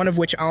battle, one of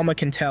which Alma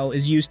can tell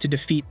is used to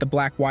defeat the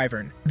Black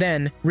Wyvern.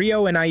 Then,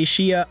 Rio and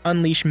Aishia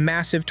unleash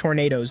massive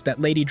tornadoes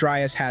that Lady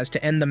Dryas has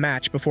to end the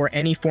match before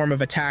any form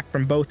of attack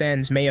from both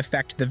ends may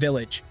affect the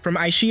village. From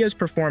Aishia's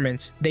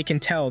performance, they can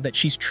tell that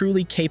she's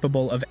truly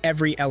capable of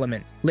every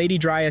element. Lady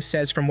Dryas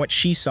says from what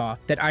she saw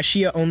that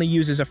Aishia only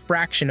uses a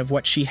fraction of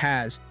what she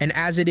has, and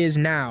as it is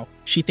now,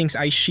 she thinks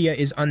Aishia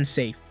is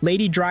unsafe.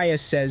 Lady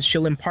Dryas says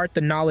she'll impart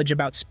the knowledge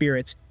about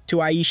spirits to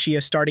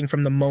Aishia starting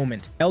from the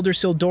moment. Elder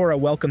Sildora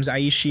welcomes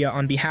Aishia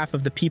on behalf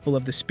of the people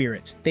of the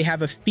spirits. They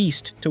have a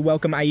feast to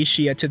welcome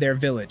Aishia to their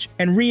village,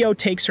 and Rio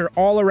takes her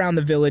all around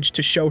the village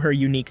to show her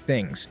unique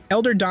things.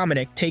 Elder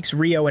Dominic takes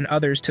Rio and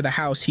others to the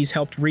house he's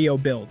helped Rio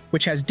build,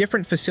 which has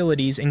different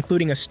facilities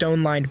including a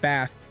stone-lined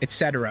bath,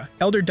 etc.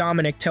 Elder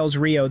Dominic tells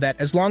Rio that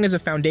as long as a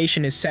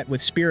foundation is set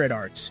with spirit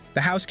arts,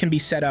 the house can be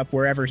set up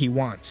wherever he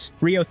wants.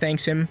 Rio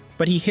thanks him,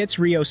 but he hits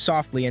Rio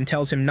softly and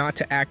tells him not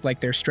to act like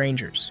they're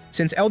strangers.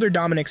 Since Elder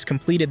Dominic's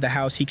completed the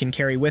house he can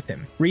carry with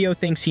him, Rio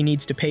thinks he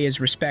needs to pay his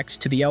respects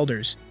to the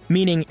elders,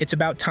 meaning it's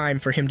about time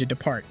for him to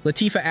depart.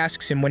 Latifah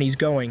asks him when he's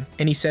going,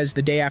 and he says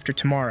the day after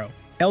tomorrow.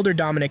 Elder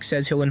Dominic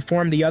says he'll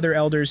inform the other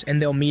elders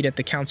and they'll meet at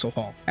the council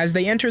hall. As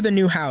they enter the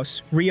new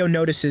house, Rio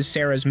notices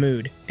Sarah's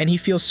mood, and he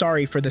feels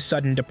sorry for the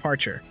sudden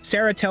departure.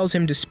 Sarah tells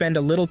him to spend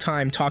a little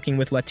time talking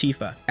with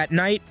Latifa. At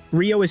night,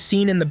 Rio is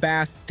seen in the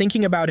bath,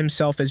 thinking about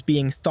himself as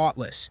being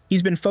thoughtless.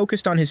 He's been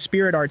focused on his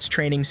spirit arts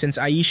training since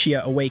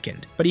Aisha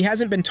awakened, but he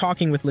hasn't been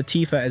talking with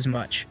Latifa as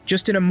much.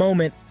 Just in a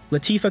moment,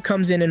 Latifa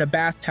comes in a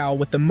bath towel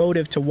with the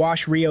motive to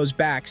wash Rio's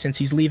back since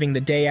he's leaving the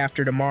day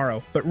after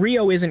tomorrow, but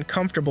Rio isn't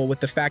comfortable with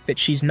the fact that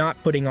she's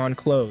not putting on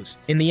clothes.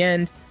 In the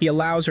end, he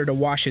allows her to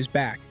wash his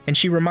back, and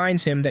she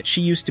reminds him that she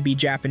used to be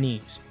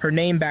Japanese. Her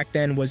name back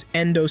then was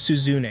Endo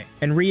Suzune,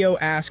 and Rio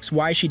asks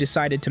why she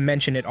decided to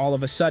mention it all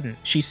of a sudden.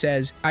 She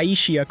says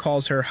Aisha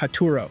calls her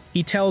Haturo.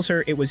 He tells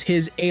her it was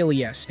his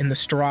alias in the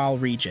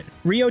Stral region.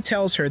 Rio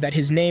tells her that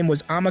his name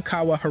was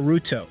Amakawa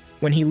Haruto,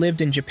 when he lived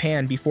in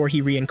Japan before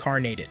he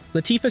reincarnated.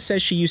 Latifa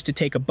says she used to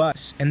take a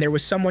bus, and there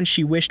was someone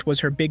she wished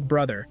was her big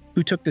brother,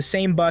 who took the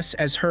same bus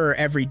as her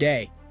every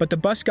day. But the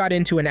bus got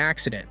into an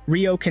accident.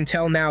 Rio can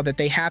tell now that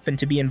they happened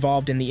to be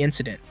involved in the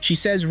incident. She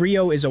says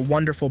Rio is a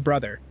wonderful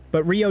brother,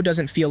 but Rio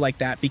doesn't feel like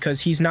that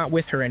because he's not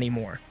with her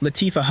anymore.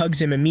 Latifa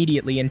hugs him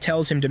immediately and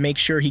tells him to make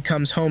sure he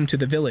comes home to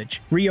the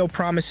village. Rio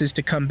promises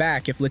to come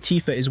back if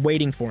Latifa is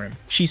waiting for him.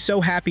 She's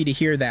so happy to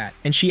hear that,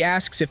 and she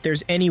asks if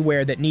there's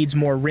anywhere that needs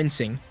more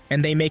rinsing,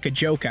 and they make a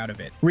joke out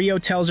of it. Rio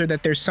tells her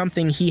that there's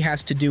something he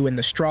has to do in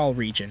the Stral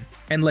region,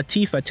 and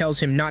Latifa tells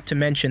him not to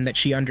mention that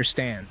she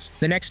understands.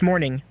 The next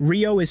morning,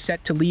 Rio is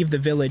set to leave the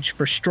village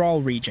for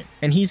Stral region,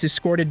 and he's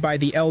escorted by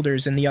the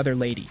elders and the other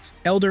ladies.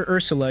 Elder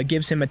Ursula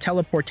gives him a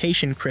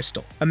teleportation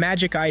crystal, a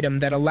magic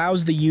item that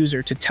allows the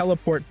user to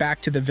teleport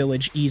back to the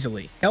village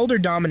easily. Elder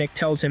Dominic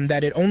tells him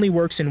that it only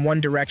works in one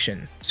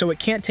direction, so it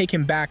can't take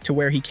him back to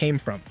where he came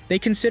from. They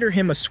consider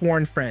him a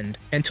sworn friend,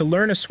 and to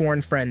learn a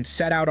sworn friend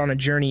set out on a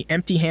journey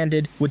empty-handed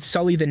would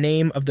sully the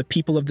name of the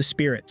people of the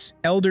spirits.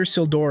 Elder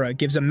Sildora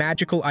gives a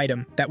magical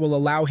item that will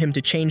allow him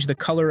to change the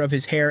color of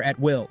his hair at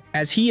will.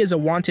 As he is a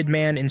wanted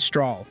man in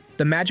Stral,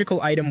 the magical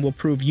item will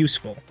prove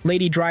useful.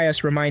 Lady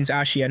Dryas reminds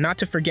Ashia not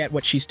to forget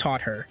what she's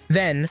taught her.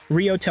 Then,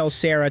 Rio tells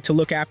Sarah to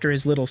look after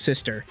his little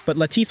sister, but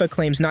Latifa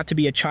claims not to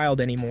be a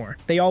child anymore.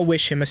 They all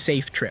wish him a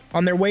safe trip.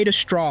 On their way to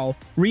Stral,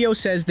 Rio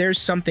says there's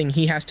something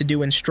he has to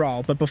do in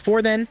Stral, but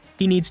before then,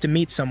 he needs to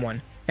meet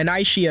someone. And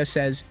Aisha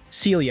says,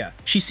 Celia.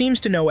 She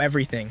seems to know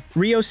everything.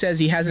 Rio says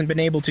he hasn't been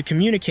able to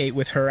communicate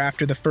with her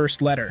after the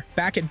first letter.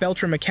 Back at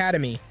Beltram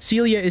Academy,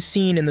 Celia is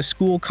seen in the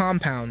school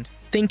compound,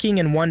 thinking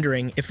and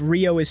wondering if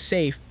Rio is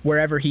safe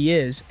wherever he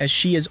is, as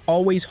she is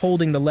always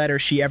holding the letter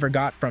she ever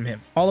got from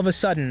him. All of a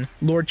sudden,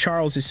 Lord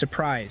Charles is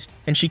surprised,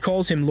 and she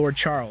calls him Lord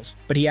Charles,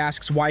 but he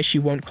asks why she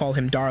won't call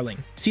him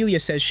darling. Celia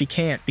says she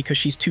can't because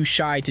she's too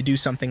shy to do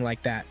something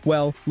like that.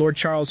 Well, Lord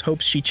Charles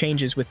hopes she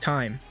changes with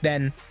time.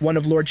 Then, one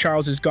of Lord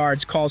Charles's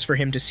guards calls for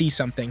him to see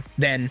something.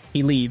 Then,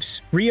 he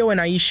leaves. Rio and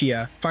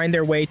Aisha find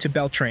their way to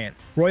Beltran,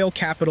 royal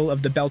capital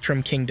of the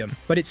Beltram Kingdom,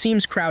 but it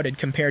seems crowded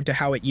compared to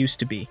how it used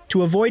to be.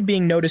 To avoid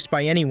being noticed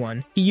by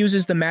anyone, he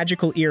uses the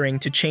magical earring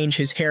to change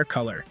his hair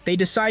color. They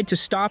decide to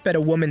stop at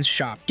a woman's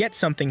shop, get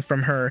something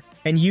from her,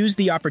 and use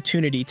the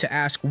opportunity to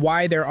ask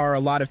why there are a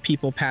lot of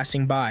people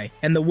passing by.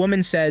 And the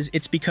woman says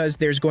it's because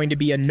there's going to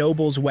be a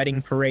noble's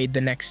wedding parade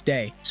the next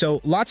day.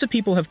 So lots of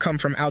people have come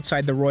from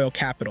outside the royal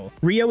capital.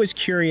 Rio is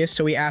curious,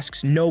 so he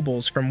asks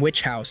nobles from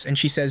which house, and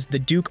she says the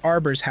Duke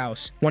Arbor's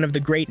house, one of the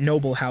great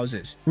noble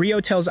houses. Rio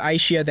tells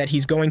Aisha that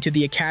he's going to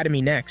the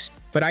academy next,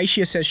 but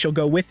Aisha says she'll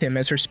go with him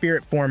as her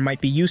spirit form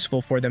might be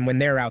useful for them when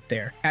they're out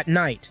there. At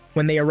night,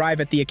 when they arrive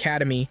at the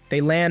academy,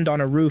 they land on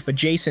a roof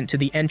adjacent to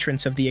the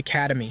entrance of the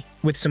academy,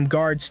 with some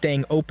guards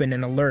staying open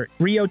and alert.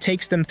 Rio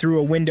takes them through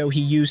a window he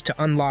used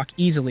to unlock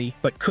easily,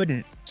 but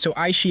couldn't, so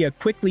Aisha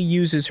quickly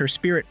uses her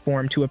spirit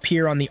form to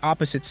appear on the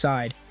opposite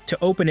side, to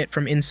open it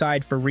from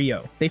inside for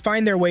Rio. They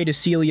find their way to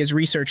Celia's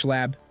research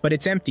lab, but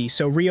it's empty,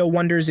 so Rio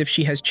wonders if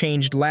she has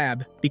changed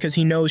lab, because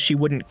he knows she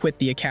wouldn't quit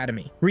the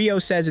academy. Rio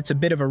says it's a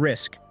bit of a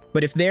risk,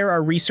 but if there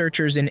are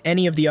researchers in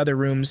any of the other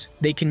rooms,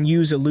 they can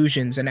use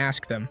illusions and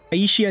ask them.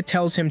 Aisha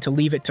tells him to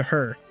leave it to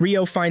her.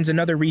 Rio finds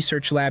another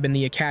research lab in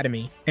the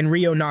academy, and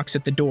Rio knocks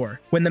at the door.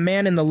 When the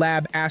man in the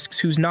lab asks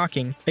who's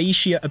knocking,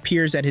 Aisha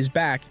appears at his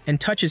back and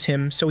touches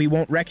him so he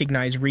won't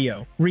recognize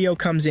Rio. Rio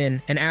comes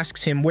in and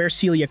asks him where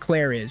Celia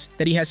Claire is,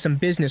 that he has some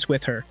business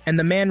with her, and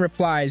the man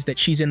replies that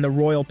she's in the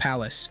royal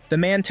palace. The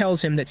man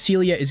tells him that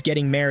Celia is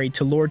getting married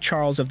to Lord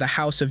Charles of the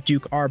House of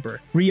Duke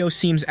Arbor. Rio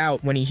seems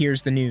out when he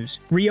hears the news.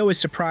 Rio is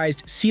surprised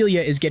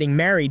Celia is getting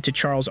married to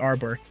Charles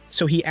Arbor,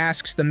 so he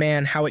asks the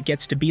man how it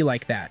gets to be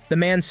like that. The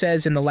man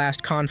says in the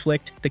last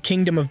conflict, the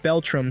kingdom of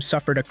Beltram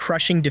suffered a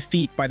crushing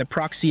defeat by the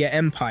Proxia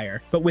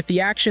Empire, but with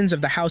the actions of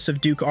the House of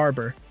Duke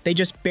Arbor, they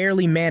just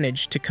barely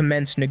managed to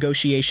commence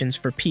negotiations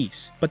for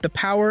peace. But the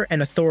power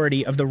and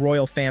authority of the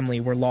royal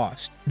family were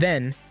lost.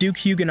 Then, Duke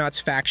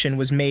Huguenot's faction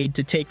was made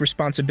to take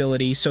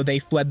responsibility, so they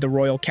fled the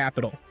royal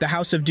capital. The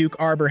House of Duke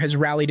Arbor has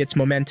rallied its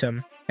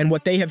momentum, and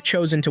what they have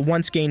chosen to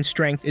once gain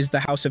strength is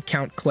the House of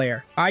Count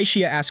Clare.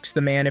 Aisha asks the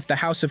man if the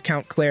House of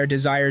Count Clare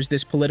desires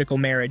this political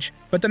marriage,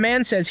 but the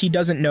man says he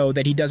doesn't know,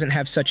 that he doesn't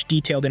have such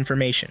detailed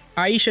information.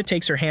 Aisha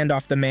takes her hand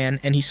off the man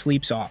and he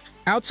sleeps off.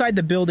 Outside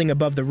the building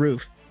above the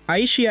roof,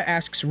 Aisha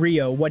asks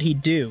Rio what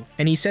he'd do,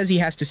 and he says he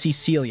has to see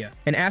Celia,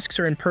 and asks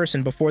her in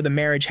person before the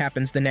marriage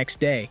happens the next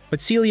day.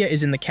 But Celia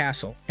is in the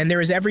castle, and there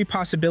is every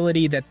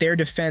possibility that their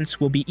defense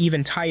will be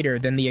even tighter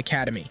than the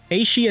academy.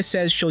 Aisha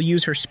says she'll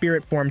use her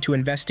spirit form to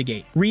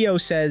investigate. Rio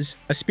says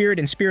a spirit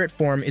in spirit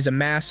form is a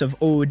mass of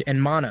Ode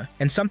and mana,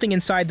 and something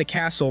inside the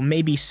castle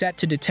may be set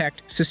to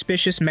detect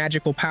suspicious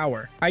magical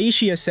power.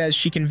 Aisha says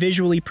she can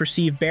visually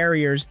perceive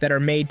barriers that are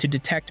made to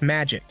detect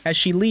magic. As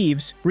she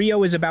leaves,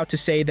 Rio is about to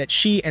say that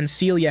she and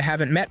Celia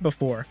haven't met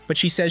before, but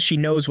she says she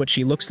knows what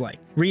she looks like.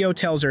 Rio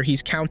tells her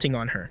he's counting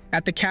on her.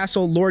 At the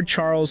castle, Lord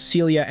Charles,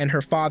 Celia, and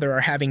her father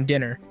are having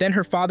dinner. Then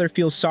her father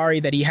feels sorry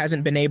that he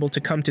hasn't been able to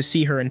come to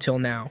see her until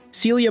now.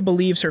 Celia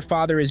believes her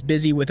father is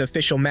busy with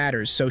official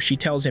matters, so she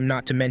tells him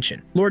not to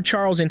mention. Lord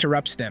Charles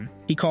interrupts them.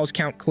 He calls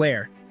Count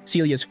Clare,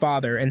 Celia's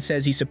father, and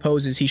says he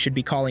supposes he should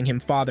be calling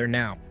him father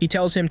now. He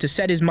tells him to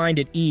set his mind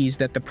at ease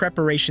that the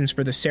preparations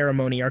for the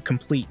ceremony are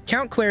complete.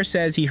 Count Clare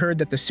says he heard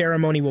that the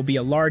ceremony will be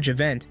a large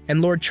event,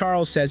 and Lord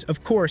Charles says,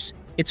 of course,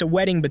 it's a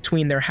wedding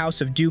between their House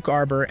of Duke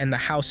Arbor and the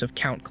House of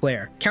Count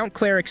Clare. Count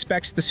Clare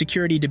expects the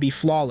security to be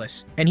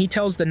flawless, and he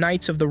tells the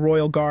Knights of the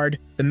Royal Guard,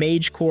 the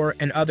Mage Corps,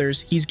 and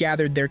others he's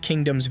gathered their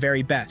kingdom's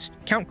very best.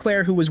 Count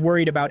Clare, who was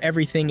worried about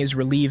everything, is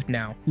relieved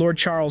now. Lord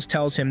Charles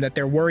tells him that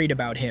they're worried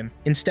about him,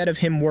 instead of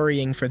him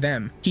worrying for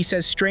them. He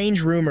says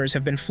strange rumors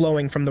have been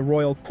flowing from the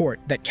royal court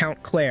that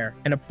Count Clare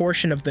and a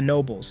portion of the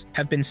nobles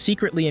have been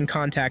secretly in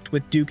contact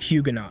with Duke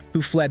Huguenot,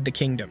 who fled the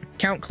kingdom.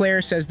 Count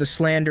Clare says the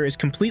slander is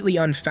completely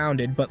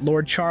unfounded, but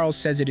Lord Charles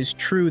says it is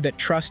true that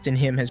trust in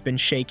him has been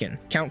shaken.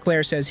 Count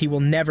Clare says he will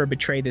never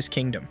betray this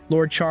kingdom.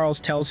 Lord Charles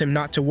tells him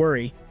not to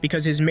worry,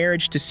 because his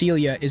marriage to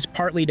Celia is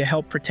partly to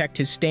help protect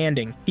his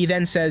standing. He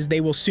then says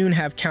they will soon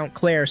have Count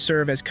Clare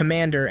serve as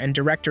commander and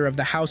director of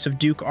the House of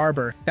Duke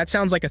Arbor. That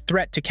sounds like a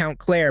threat to Count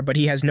Clare, but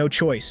he has no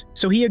choice.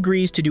 So he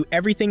agrees to do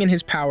everything in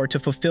his power to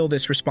fulfill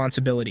this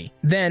responsibility.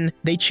 Then,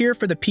 they cheer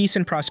for the peace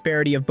and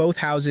prosperity of both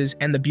houses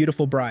and the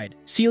beautiful bride.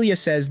 Celia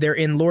says they're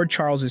in Lord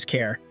Charles's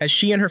care, as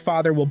she and her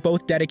father will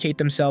both dedicate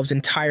themselves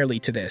entirely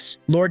to this.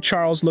 Lord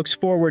Charles looks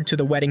forward to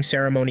the wedding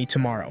ceremony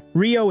tomorrow.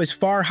 Rio is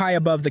far high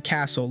above the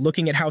castle,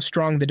 looking at how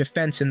strong the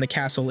defense in the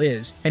castle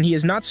is, and he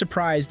is not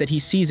surprised that he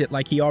sees it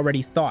like he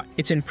already thought.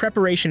 It's in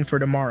preparation for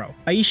tomorrow.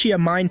 Aisha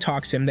mind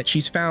talks him that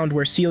she's found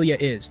where Celia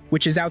is,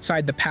 which is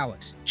outside the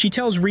palace. She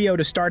tells Rio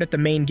to start at the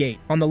main gate.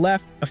 On the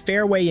left, a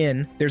fair way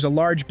in, there's a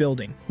large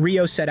building.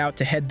 Rio set out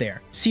to head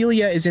there.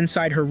 Celia is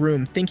inside her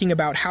room thinking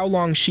about how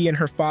long she and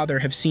her father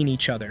have seen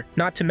each other,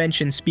 not to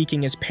mention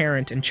speaking as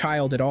parent and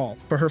child at all.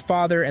 For her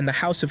father and the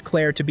House of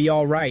Clare to be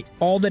all right,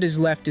 all that is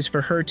left is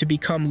for her to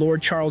become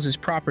Lord Charles's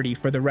property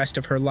for the rest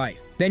of her life.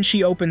 Then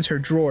she opens her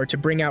drawer to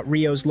bring out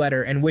Rio's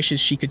letter and wishes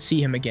she could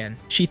see him again.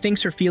 She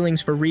thinks her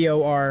feelings for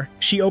Rio are...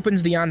 She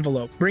opens the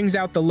envelope, brings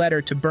out the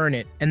letter to burn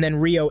it, and then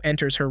Rio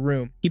enters her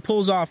room. He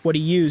pulls off what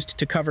he used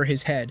to cover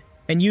his head,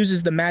 and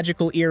uses the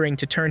magical earring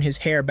to turn his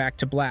hair back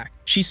to black.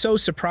 She's so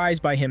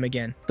surprised by him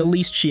again, the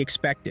least she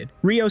expected.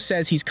 Rio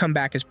says he's come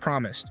back as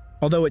promised,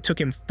 although it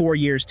took him 4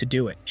 years to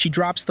do it. She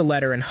drops the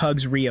letter and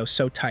hugs Rio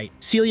so tight.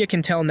 Celia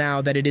can tell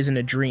now that it isn't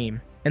a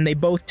dream, and they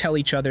both tell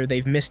each other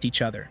they've missed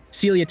each other.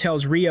 Celia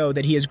tells Rio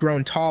that he has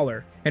grown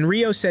taller, and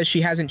Rio says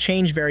she hasn't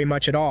changed very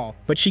much at all,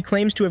 but she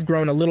claims to have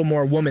grown a little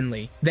more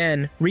womanly.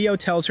 Then, Rio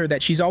tells her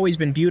that she's always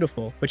been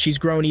beautiful, but she's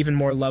grown even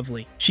more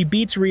lovely. She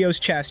beats Rio's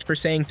chest for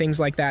saying things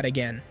like that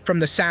again. From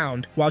the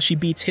sound, while she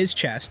beats his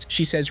chest,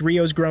 she says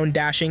Rio's grown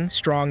dashing,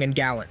 strong, and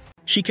gallant.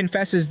 She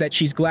confesses that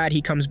she's glad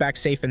he comes back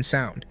safe and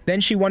sound. Then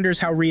she wonders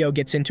how Rio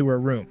gets into her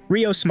room.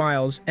 Rio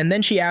smiles, and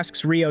then she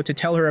asks Rio to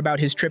tell her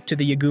about his trip to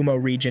the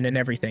Yagumo region and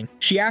everything.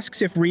 She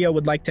asks if Rio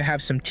would like to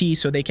have some tea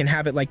so they can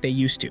have it like they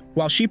used to.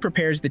 While she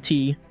prepares the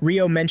tea,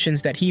 Rio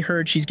mentions that he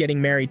heard she's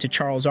getting married to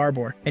Charles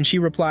Arbor, and she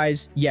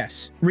replies,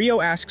 yes.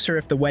 Rio asks her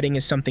if the wedding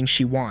is something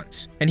she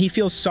wants, and he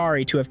feels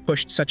sorry to have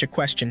pushed such a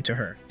question to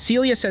her.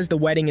 Celia says the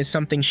wedding is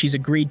something she's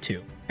agreed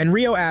to, and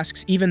Rio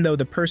asks even though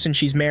the person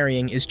she's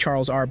marrying is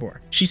Charles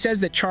Arbor. She says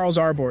that Charles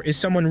Arbor is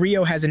someone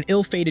Rio has an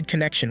ill-fated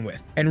connection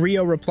with, and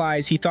Rio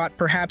replies he thought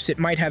perhaps it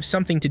might have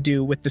something to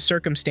do with the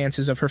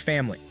circumstances of her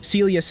family.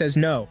 Celia says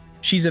no,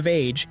 she's of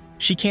age,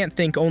 she can't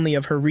think only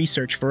of her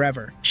research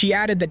forever. She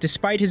added that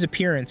despite his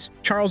appearance,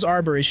 Charles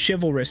Arbor is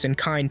chivalrous and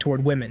kind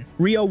toward women.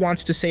 Rio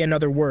wants to say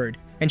another word,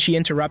 and she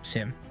interrupts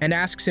him, and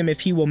asks him if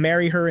he will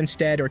marry her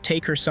instead or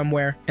take her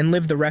somewhere and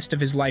live the rest of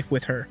his life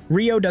with her.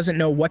 Rio doesn't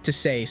know what to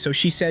say, so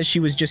she says she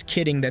was just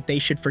kidding that they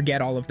should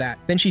forget all of that.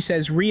 Then she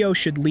says Rio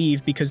should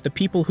leave because the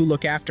people who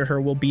look after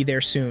her will be there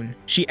soon.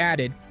 She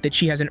added that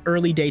she has an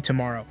early day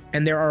tomorrow,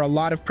 and there are a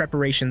lot of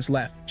preparations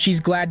left.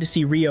 She's glad to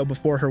see Rio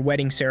before her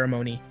wedding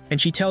ceremony,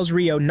 and she tells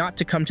Rio not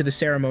to come to the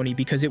ceremony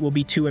because it will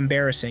be too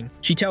embarrassing.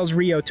 She tells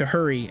Rio to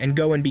hurry and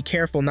go and be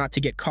careful not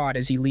to get caught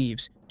as he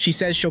leaves. She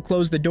says she'll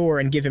close the door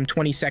and give him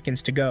 20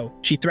 seconds to go.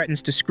 She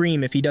threatens to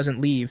scream if he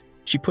doesn't leave.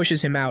 She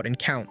pushes him out and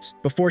counts.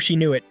 Before she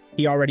knew it,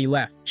 he already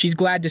left. She's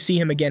glad to see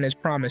him again as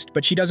promised,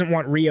 but she doesn't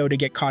want Rio to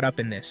get caught up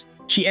in this.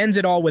 She ends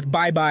it all with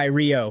bye-bye,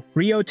 Rio.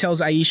 Rio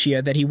tells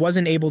Aisha that he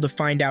wasn't able to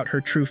find out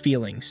her true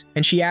feelings,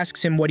 and she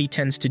asks him what he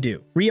tends to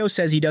do. Rio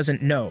says he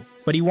doesn't know,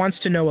 but he wants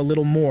to know a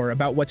little more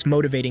about what's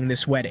motivating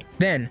this wedding.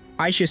 Then,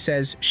 Aisha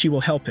says she will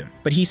help him,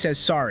 but he says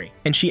sorry,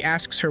 and she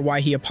asks her why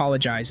he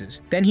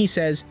apologizes. Then he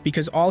says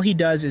because all he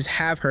does is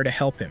have her to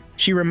help him.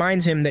 She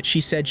reminds him that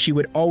she said she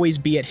would always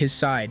be at his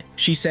side.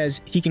 She says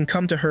he can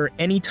come to her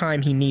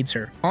anytime he needs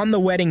her. On the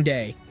wedding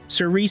day,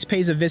 Sir Rhys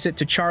pays a visit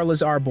to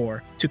Charles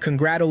Arbor to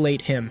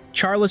congratulate him.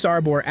 Charles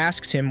Arbor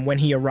asks him when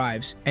he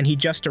arrives, and he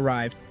just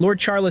arrived. Lord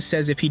Charles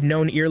says if he'd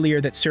known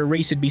earlier that Sir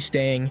Rhys would be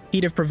staying,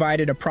 he'd have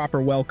provided a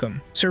proper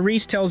welcome. Sir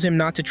Rhys tells him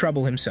not to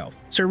trouble himself.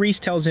 Sir Rhys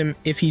tells him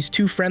if he's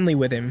too friendly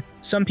with him,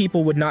 some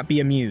people would not be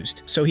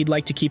amused, so he'd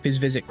like to keep his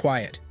visit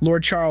quiet.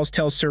 Lord Charles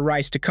tells Sir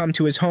Rhys to come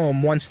to his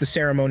home once the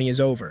ceremony is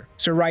over.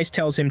 Sir Rhys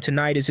tells him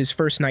tonight is his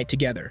first night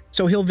together,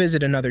 so he'll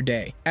visit another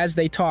day. As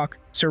they talk,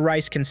 Sir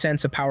Rhys can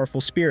sense a powerful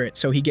spirit,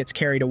 so he gets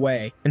carried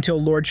away, until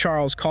Lord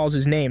Charles calls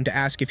his name to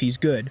ask if he's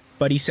good,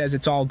 but he says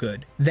it's all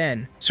good.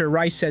 Then, Sir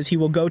Rhys says he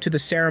will go to the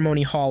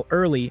ceremony hall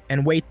early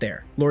and wait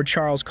there. Lord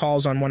Charles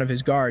calls on one of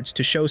his guards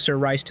to show Sir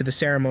Rhys to the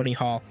ceremony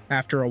hall.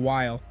 After a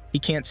while, he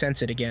can't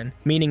sense it again,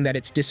 meaning that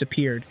it's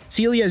disappeared.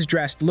 Celia is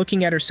dressed,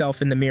 looking at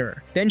herself in the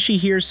mirror. Then she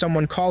hears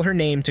someone call her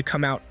name to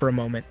come out for a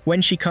moment.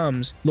 When she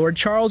comes, Lord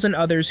Charles and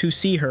others who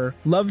see her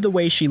love the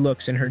way she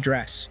looks in her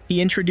dress.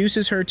 He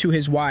introduces her to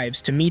his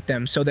wives to meet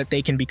them so that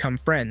they can become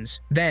friends.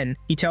 Then,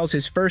 he tells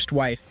his first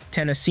wife,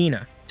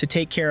 Tenesina, to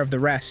take care of the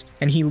rest,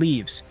 and he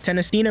leaves.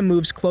 Tenesina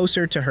moves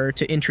closer to her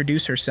to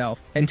introduce herself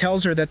and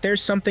tells her that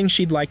there's something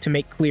she'd like to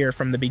make clear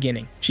from the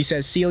beginning. She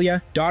says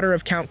Celia, daughter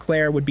of Count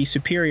Clare, would be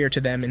superior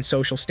to them in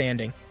social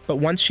standing, but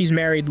once she's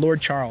married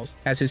Lord Charles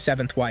as his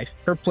seventh wife,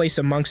 her place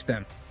amongst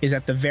them is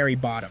at the very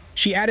bottom.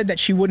 She added that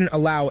she wouldn't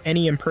allow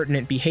any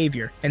impertinent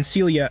behavior, and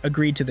Celia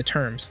agreed to the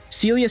terms.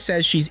 Celia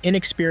says she's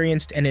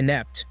inexperienced and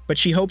inept, but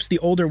she hopes the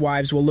older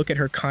wives will look at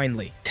her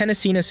kindly.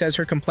 Tenesina says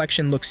her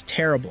complexion looks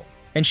terrible,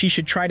 and she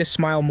should try to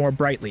smile more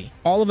brightly.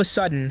 All of a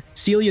sudden,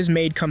 Celia's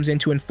maid comes in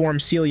to inform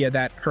Celia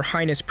that Her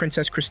Highness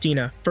Princess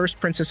Christina, first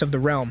princess of the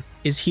realm,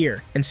 is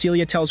here, and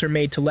Celia tells her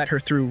maid to let her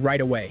through right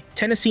away.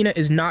 Tenesina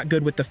is not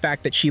good with the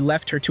fact that she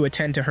left her to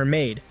attend to her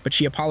maid, but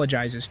she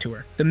apologizes to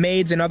her. The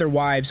maids and other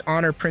wives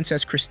honor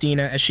Princess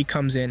Christina as she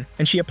comes in,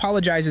 and she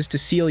apologizes to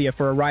Celia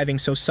for arriving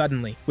so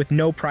suddenly, with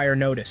no prior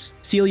notice.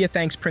 Celia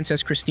thanks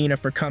Princess Christina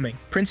for coming.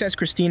 Princess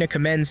Christina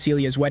commends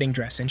Celia's wedding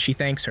dress, and she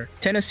thanks her.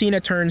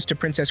 Tenesina turns to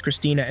Princess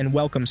Christina and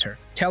welcomes her,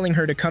 telling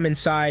her to come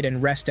inside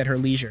and rest at her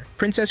leisure.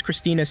 Princess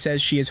Christina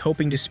says she is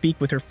hoping to speak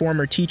with her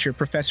former teacher,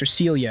 Professor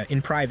Celia,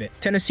 in private.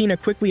 Tenesina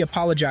quickly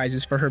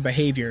apologizes for her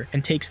behavior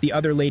and takes the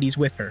other ladies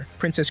with her.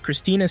 Princess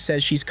Christina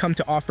says she's come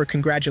to offer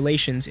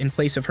congratulations in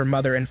place of her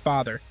mother and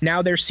father.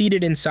 Now they're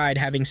seated inside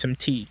having some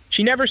tea.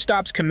 She never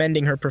stops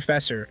commending her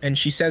professor, and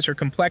she says her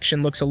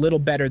complexion looks a little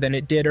better than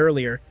it did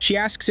earlier. She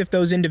asks if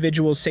those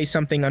individuals say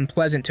something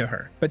unpleasant to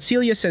her, but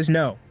Celia says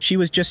no. She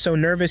was just so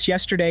nervous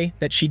yesterday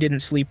that she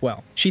didn't sleep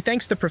well. She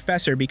thanks the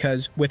professor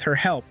because, with her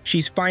help,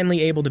 she's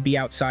finally able to be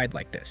outside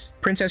like this.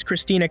 Princess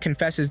Christina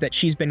confesses that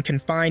she's been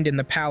confined in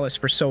the palace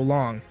for so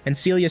long, and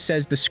Celia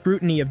says the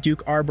scrutiny of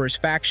Duke Arbor's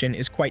faction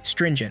is quite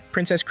stringent.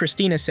 Princess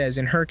Christina says,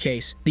 in her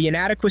case, the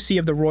inadequacy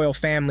of the royal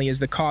family is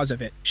the cause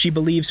of it. She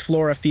believes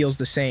Flora feels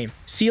the same.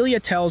 Celia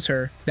tells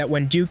her that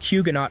when Duke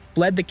Huguenot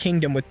fled the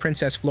kingdom with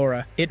Princess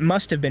Flora, it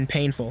must have been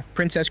painful.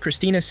 Princess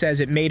Christina says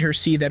it made her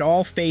see that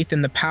all faith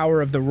in the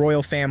power of the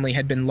royal family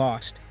had been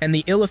lost, and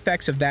the ill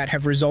effects of that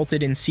have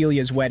resulted in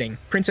Celia's wedding.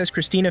 Princess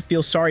Christina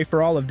feels sorry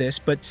for all of this,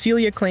 but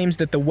Celia claims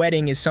that the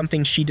wedding is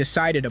something she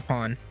decided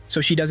upon, so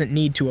she doesn't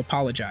need to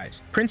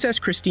apologize. Princess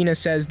Christina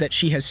says that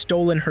she has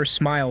stolen her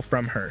smile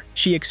from her.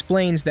 She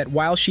explains that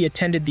while she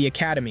attended the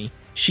academy,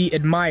 she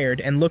admired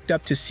and looked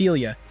up to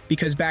Celia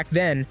because back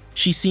then,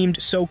 she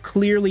seemed so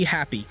clearly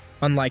happy,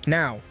 unlike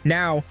now.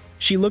 Now,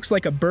 she looks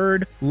like a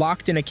bird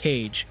locked in a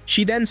cage.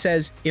 She then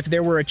says if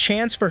there were a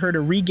chance for her to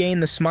regain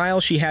the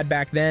smile she had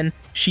back then,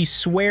 she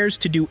swears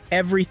to do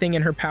everything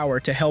in her power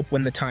to help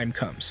when the time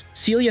comes.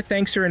 Celia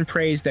thanks her and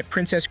prays that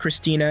Princess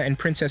Christina and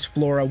Princess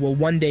Flora will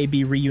one day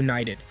be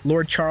reunited.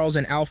 Lord Charles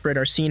and Alfred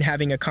are seen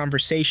having a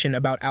conversation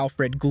about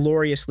Alfred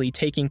gloriously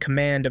taking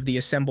command of the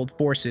assembled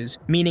forces,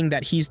 meaning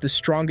that he's the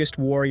strongest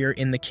warrior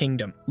in the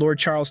kingdom. Lord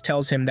Charles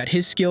tells him that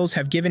his skills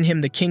have given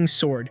him the king's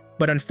sword,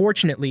 but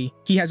unfortunately,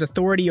 he has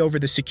authority over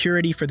the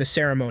security for the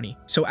ceremony,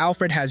 so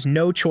Alfred has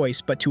no choice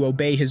but to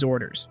obey his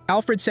orders.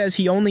 Alfred says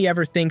he only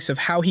ever thinks of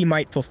how he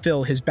might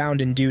fulfill his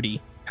bounden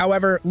duty.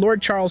 However,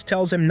 Lord Charles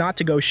tells him not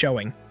to go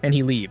showing, and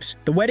he leaves.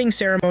 The wedding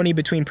ceremony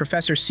between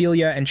Professor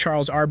Celia and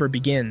Charles Arbor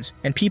begins,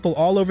 and people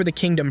all over the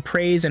kingdom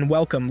praise and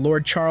welcome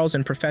Lord Charles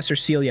and Professor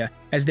Celia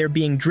as they're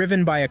being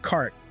driven by a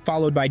cart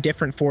followed by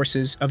different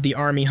forces of the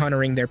army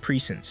huntering their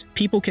precincts.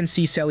 People can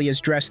see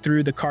Celia's dress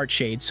through the cart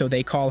shades, so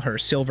they call her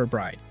Silver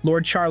Bride.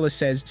 Lord Charles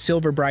says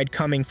Silver Bride,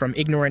 coming from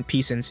ignorant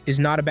peasants, is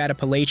not a bad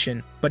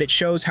appellation, but it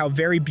shows how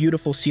very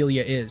beautiful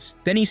Celia is.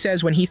 Then he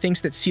says when he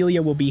thinks that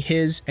Celia will be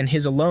his and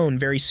his alone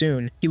very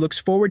soon, he looks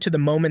forward to the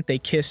moment they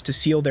kiss to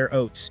seal their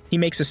oaths. He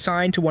makes a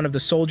sign to one of the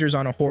soldiers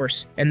on a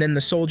horse, and then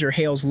the soldier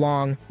hails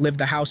long live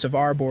the House of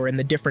Arbor, and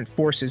the different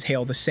forces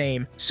hail the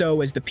same,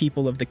 so as the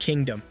people of the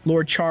kingdom.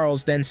 Lord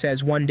Charles then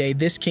says one day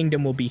this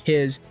kingdom will be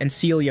his, and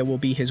Celia will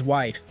be his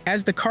wife.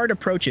 As the cart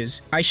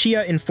approaches,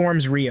 Aishia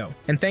informs Rio,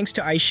 and thanks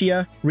to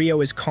Aishia,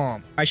 Rio is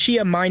calm.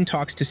 Aishia mind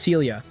talks to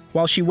Celia,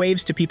 while she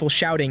waves to people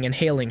shouting and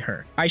hailing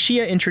her.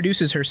 Aishia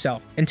introduces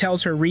herself and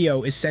tells her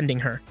Rio is sending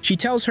her. She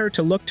tells her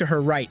to look to her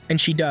right, and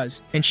she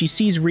does, and she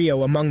sees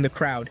Rio among the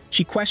crowd.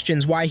 She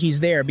questions why he's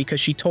there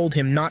because she told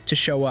him not to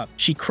show up.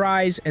 She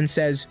cries and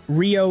says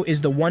Rio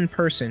is the one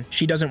person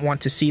she doesn't want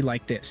to see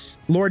like this.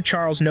 Lord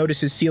Charles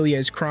notices Celia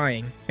is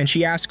crying, and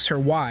she asks her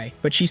why,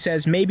 but she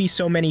says maybe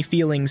so many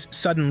feelings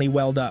suddenly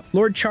welled up.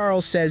 Lord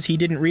Charles says he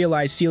didn't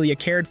realize Celia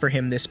cared for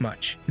him this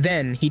much.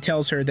 Then he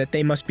tells her that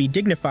they must be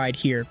dignified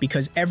here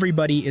because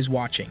everybody is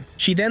watching.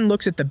 She then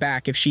looks at the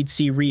back if she'd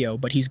see Rio,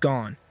 but he's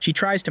gone. She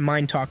tries to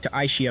mind talk to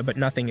Aishia, but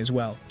nothing as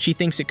well. She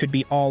thinks it could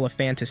be all a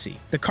fantasy.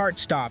 The cart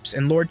stops,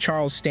 and Lord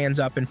Charles stands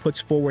up and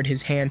puts forward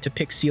his hand to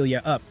pick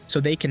Celia up so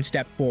they can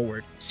step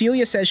forward.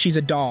 Celia says she's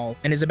a doll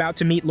and is about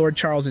to meet Lord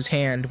Charles's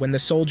hand when the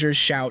soldiers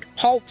shout,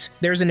 "Halt!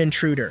 There's an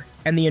intruder."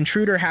 And the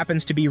intruder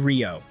happens to be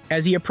Rio.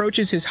 As he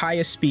approaches his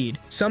highest speed,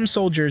 some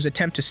soldiers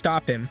attempt to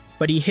stop him,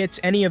 but he hits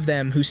any of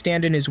them who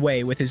stand in his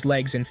way with his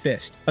legs and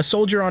fist. A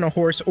soldier on a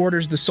horse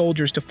orders the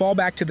soldiers to fall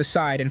back to the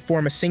side and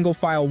form a single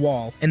file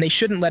wall, and they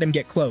shouldn't let him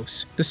get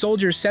close. The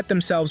soldiers set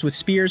themselves with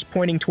spears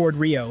pointing toward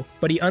Rio,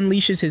 but he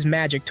unleashes his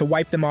magic to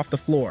wipe them off the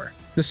floor.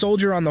 The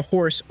soldier on the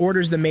horse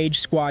orders the mage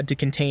squad to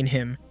contain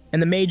him,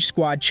 and the mage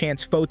squad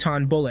chants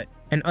Photon Bullet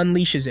and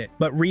unleashes it,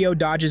 but Rio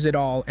dodges it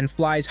all and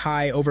flies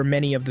high over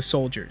many of the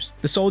soldiers.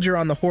 The soldier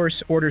on the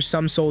horse orders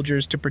some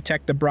soldiers to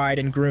protect the bride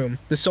and groom.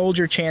 The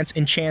soldier chants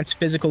enchants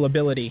physical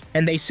ability,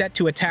 and they set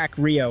to attack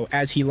Rio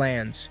as he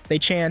lands. They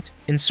chant,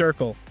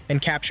 encircle,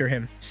 and capture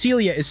him.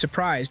 Celia is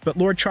surprised, but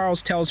Lord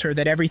Charles tells her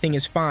that everything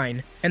is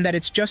fine, and that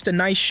it's just a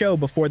nice show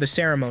before the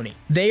ceremony.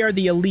 They are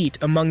the elite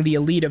among the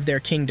elite of their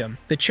kingdom,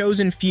 the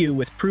chosen few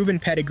with proven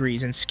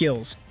pedigrees and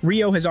skills.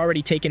 Rio has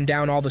already taken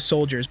down all the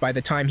soldiers by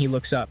the time he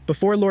looks up.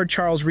 Before Lord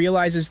Charles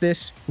realizes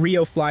this,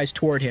 Rio flies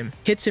toward him,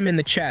 hits him in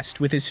the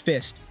chest with his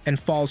fist, and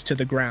falls to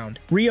the ground.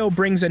 Rio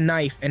brings a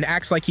knife and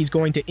acts like he's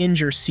going to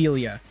injure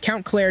Celia.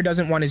 Count Claire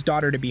doesn't want his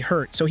daughter to be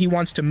hurt, so he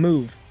wants to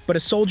move, but a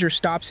soldier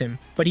stops him,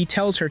 but he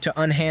tells her to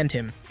unhand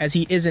him, as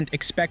he isn't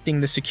expecting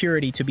the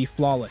security to be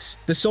flawless.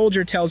 The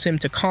soldier tells him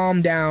to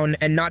calm down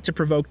and not to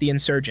provoke the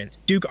insurgent.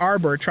 Duke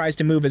Arbor tries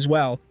to move as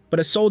well, but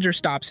a soldier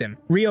stops him.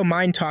 Rio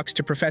mind talks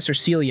to Professor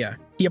Celia.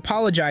 He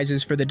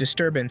apologizes for the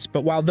disturbance,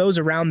 but while those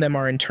around them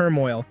are in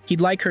turmoil,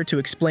 he'd like her to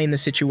explain the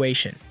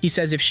situation. He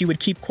says if she would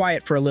keep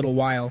quiet for a little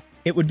while,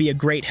 it would be a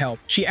great help.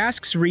 She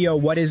asks Rio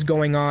what is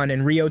going on,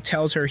 and Rio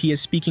tells her he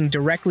is speaking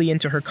directly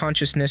into her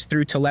consciousness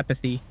through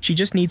telepathy. She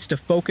just needs to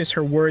focus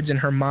her words in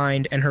her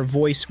mind, and her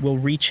voice will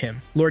reach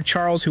him. Lord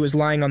Charles, who is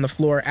lying on the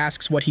floor,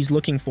 asks what he's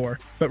looking for,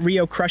 but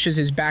Rio crushes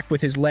his back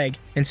with his leg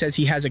and says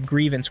he has a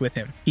grievance with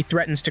him. He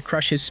threatens to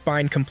crush his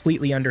spine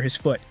completely under his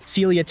foot.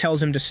 Celia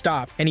tells him to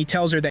stop, and he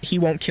tells her that he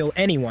won't kill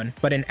anyone,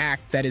 but an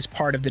act that is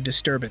part of the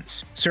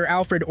disturbance. Sir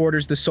Alfred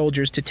orders the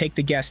soldiers to take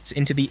the guests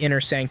into the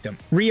inner sanctum.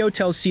 Rio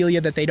tells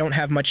Celia that they don't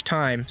have much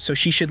time, so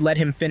she should let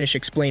him finish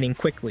explaining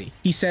quickly.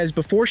 He says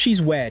before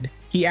she's wed,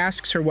 he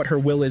asks her what her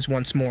will is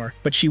once more,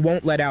 but she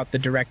won't let out the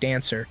direct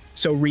answer,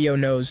 so Rio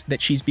knows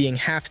that she's being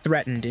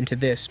half-threatened into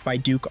this by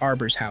Duke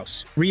Arbor's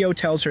house. Rio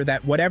tells her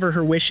that whatever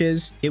her wish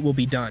is, it will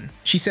be done.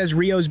 She says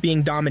Rio's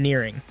being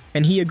domineering,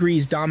 and he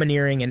agrees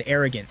domineering and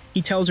arrogant.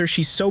 He tells her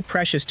she's so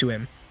precious to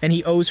him, and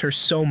he owes her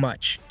so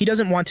much. He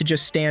doesn't want to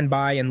just stand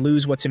by and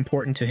lose what's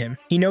important to him.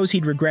 He knows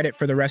he'd regret it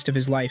for the rest of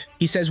his life.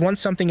 He says once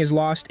something is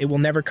lost, it will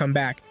never come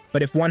back,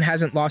 but if one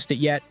hasn't lost it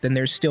yet, then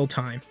there's still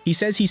time. He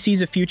says he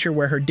sees a future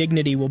where her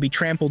dignity will be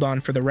trampled on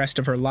for the rest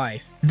of her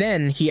life.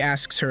 Then he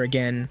asks her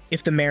again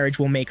if the marriage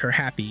will make her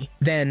happy.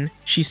 Then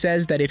she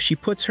says that if she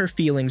puts her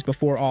feelings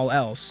before all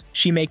else,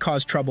 she may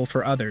cause trouble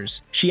for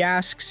others. She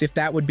asks if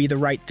that would be the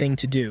right thing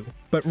to do,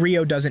 but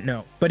Rio doesn't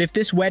know. But if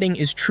this wedding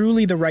is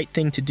truly the right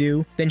thing to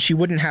do, then she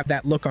wouldn't have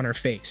that look on her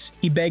face.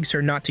 He begs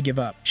her not to give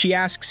up. She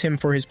asks him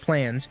for his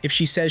plans if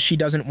she says she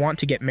doesn't want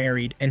to get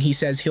married, and he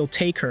says he'll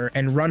take her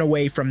and run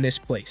away from this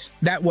place.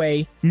 That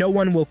way, no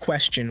one will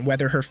question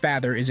whether her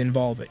father is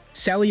involved.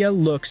 Celia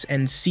looks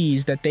and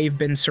sees that they've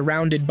been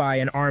surrounded by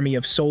an army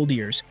of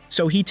soldiers,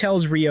 so he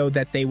tells Rio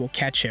that they will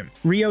catch him.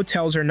 Rio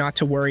tells her not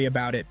to worry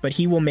about it, but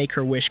he will make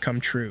her wish come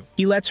true.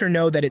 He lets her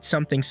know that it's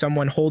something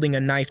someone holding a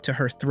knife to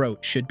her throat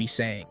should be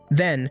saying.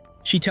 Then,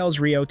 she tells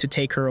Rio to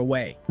take her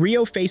away.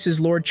 Rio faces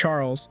Lord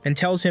Charles and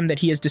tells him that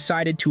he has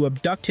decided to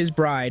abduct his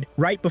bride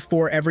right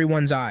before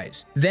everyone's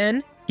eyes.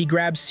 Then, he He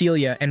grabs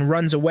Celia and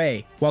runs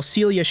away, while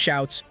Celia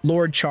shouts,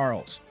 "Lord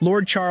Charles."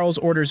 Lord Charles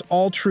orders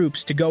all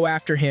troops to go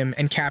after him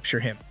and capture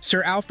him.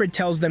 Sir Alfred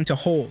tells them to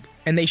hold,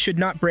 and they should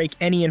not break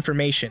any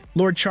information.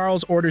 Lord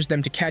Charles orders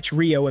them to catch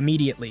Rio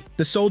immediately.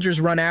 The soldiers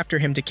run after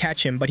him to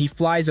catch him, but he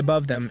flies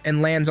above them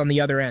and lands on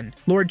the other end.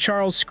 Lord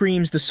Charles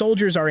screams the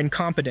soldiers are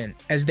incompetent,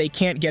 as they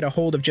can't get a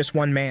hold of just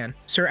one man.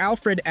 Sir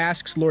Alfred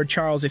asks Lord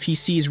Charles if he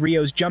sees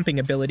Rio's jumping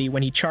ability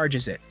when he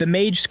charges it. The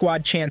mage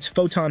squad chants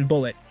Photon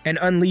Bullet and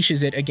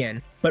unleashes it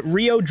again, but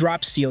Rio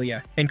drops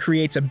Celia and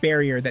creates a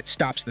barrier that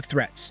stops the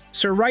threats.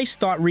 Sir Rice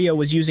thought Rio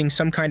was using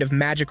some kind of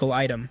magical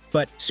item,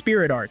 but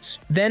spirit arts.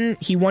 Then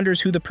he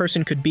wonders who the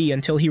person could be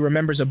until he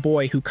remembers a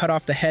boy who cut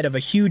off the head of a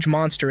huge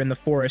monster in the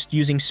forest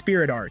using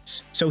spirit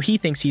arts, so he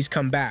thinks he's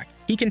come back.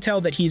 He can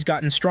tell that he's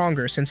gotten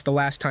stronger since the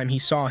last time he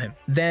saw him.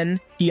 Then,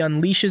 he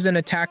unleashes an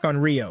attack on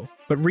Rio,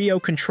 but Rio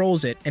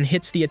controls it and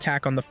hits the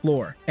attack on the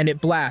floor, and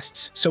it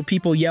blasts, so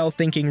people yell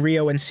thinking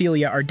Rio and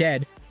Celia are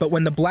dead, but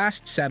when the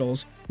blast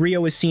settles,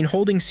 Rio is seen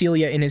holding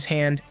Celia in his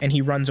hand, and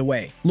he runs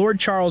away. Lord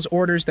Charles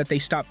orders that they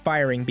stop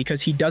firing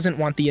because he doesn't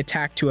want the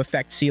attack to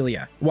affect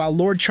Celia. While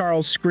Lord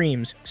Charles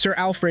screams, Sir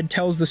Alfred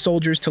tells the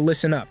soldiers to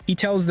listen up. He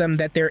tells them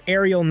that their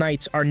aerial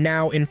knights are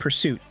now in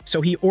pursuit,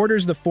 so he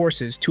orders the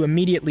forces to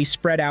immediately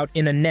spread out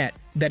in a net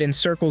that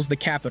encircles the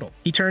capital.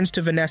 He turns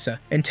to Vanessa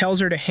and tells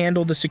her to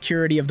handle the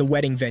security of the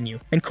wedding venue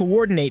and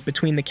coordinate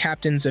between the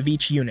captains of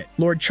each unit.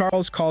 Lord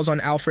Charles calls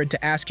on Alfred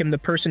to ask him the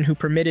person who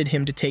permitted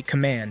him to take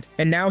command,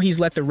 and now he's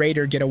let the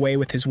raider get away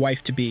with his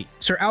wife-to-be.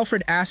 Sir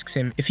Alfred asks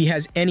him if he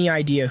has any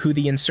idea who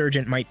the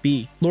insurgent might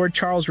be. Lord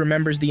Charles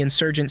remembers the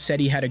insurgent said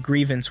he had a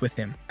grievance with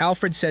him.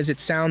 Alfred says it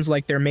sounds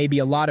like there may be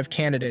a lot of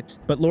candidates,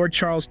 but Lord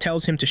Charles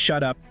tells him to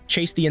shut up,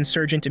 chase the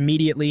insurgent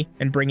immediately,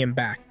 and bring him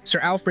back. Sir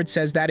Alfred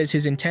says that is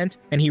his intent,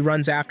 and he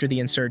runs after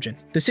the insurgent.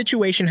 The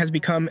situation has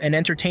become an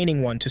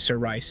entertaining one to Sir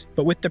Rice,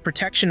 but with the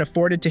protection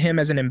afforded to him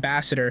as an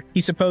ambassador,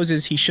 he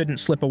supposes he shouldn't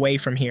slip away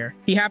from here.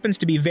 He happens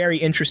to be very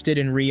interested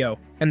in Rio,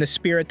 and the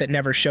spirit that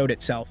never showed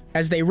itself.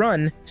 As they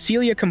run,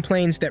 Celia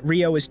complains that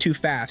Rio is too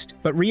fast,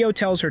 but Rio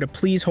tells her to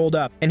please hold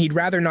up, and he'd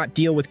rather not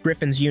deal with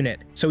Griffin's unit,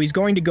 so he's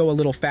going to go a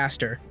little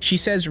faster. She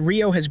says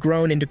Rio has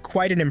grown into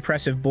quite an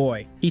impressive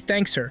boy. He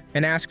thanks her,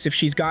 and asks if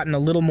she's gotten a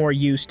little more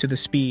used to the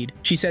speed.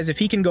 She says if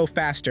he can go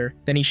faster,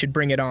 then he should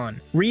bring it on.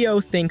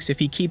 Rio thinks if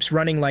he keeps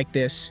running like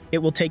this, it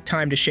will take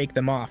time to shake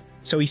them off,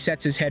 so he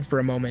sets his head for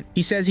a moment.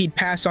 He says he'd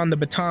pass on the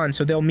baton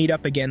so they'll meet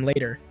up again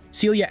later.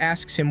 Celia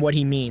asks him what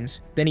he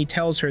means, then he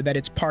tells her that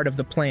it's part of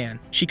the plan.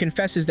 She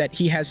confesses that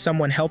he has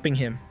someone helping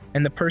him,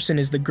 and the person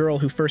is the girl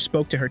who first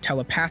spoke to her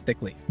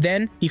telepathically.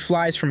 Then, he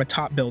flies from a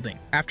top building.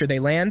 After they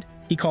land,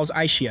 he calls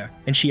Aisha,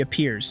 and she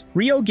appears.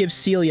 Rio gives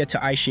Celia to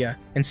Aisha,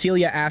 and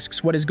Celia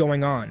asks what is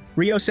going on.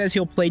 Rio says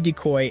he'll play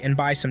decoy and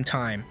buy some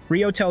time.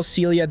 Rio tells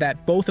Celia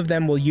that both of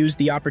them will use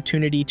the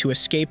opportunity to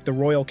escape the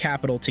royal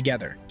capital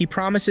together. He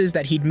promises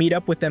that he'd meet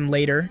up with them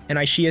later, and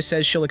Aisha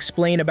says she'll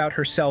explain about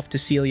herself to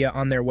Celia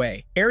on their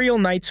way. Aerial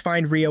knights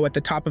find Rio at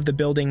the top of the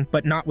building,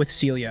 but not with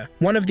Celia.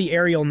 One of the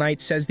aerial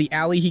knights says the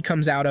alley he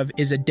comes out of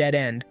is a dead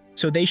end,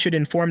 so they should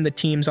inform the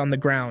teams on the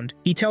ground.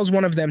 He tells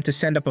one of them to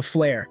send up a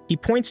flare. He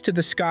points to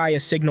the sky a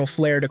signal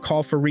flare to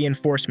call for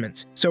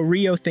reinforcements, so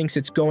Rio thinks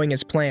it's going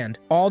as planned.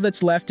 All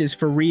that's left is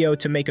for Rio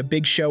to make a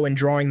big show in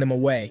drawing them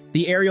away.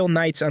 The aerial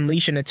knights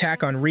unleash an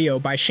attack on Rio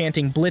by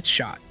chanting Blitz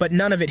Shot, but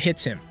none of it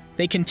hits him.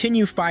 They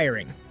continue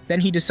firing. Then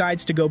he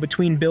decides to go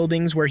between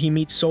buildings where he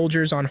meets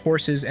soldiers on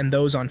horses and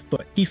those on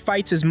foot. He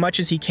fights as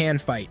much as he can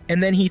fight,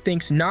 and then he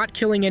thinks not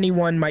killing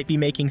anyone might be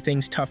making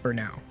things tougher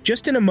now.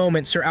 Just in a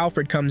moment, Sir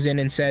Alfred comes in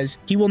and says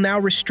he will now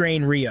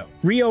restrain Rio.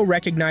 Rio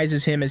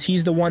recognizes him as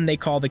he's the one they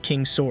call the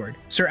King's Sword.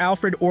 Sir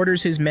Alfred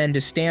orders his men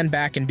to stand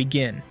back and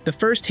begin. The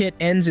first hit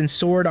ends in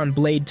sword on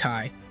blade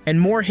tie,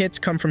 and more hits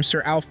come from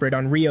Sir Alfred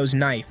on Rio's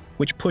knife,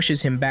 which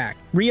pushes him back.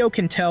 Rio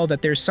can tell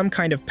that there's some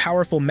kind of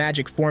powerful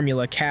magic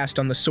formula cast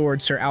on the sword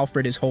Sir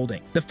Alfred is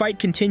holding. The fight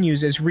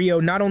continues as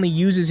Rio not only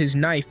uses his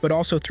knife but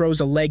also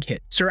throws a leg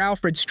hit. Sir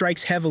Alfred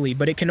strikes heavily,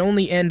 but it can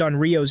only end on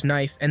Rio's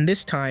knife, and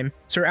this time,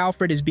 Sir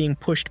Alfred is being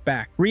pushed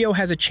back. Rio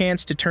has a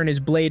chance to turn his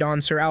blade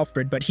on Sir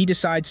Alfred, but he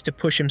decides to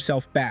push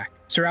himself back.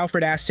 Sir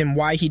Alfred asks him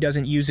why he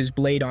doesn't use his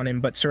blade on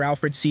him, but Sir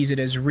Alfred sees it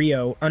as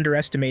Rio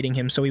underestimating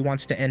him, so he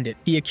wants to end it.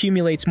 He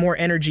accumulates more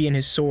energy in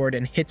his sword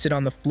and hits it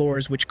on the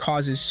floors, which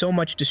causes so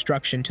much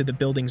destruction to the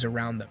buildings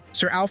around them.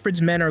 Sir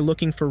Alfred's men are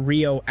looking for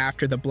Rio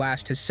after the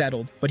blast has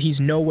settled, but he's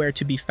nowhere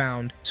to be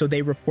found, so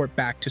they report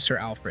back to Sir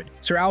Alfred.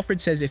 Sir Alfred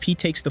says if he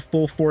takes the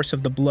full force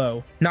of the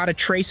blow, not a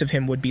trace of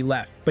him would be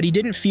left, but he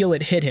didn't feel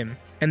it hit him,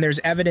 and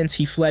there's evidence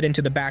he fled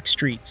into the back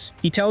streets.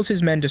 He tells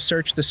his men to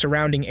search the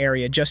surrounding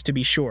area just to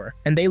be sure,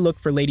 and they look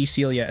for Lady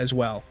Celia as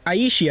well.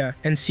 Aisha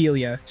and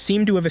Celia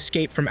seem to have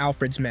escaped from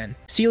Alfred's men.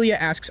 Celia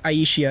asks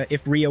Aisha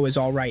if Rio is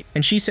alright,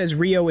 and she says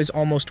Rio is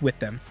almost with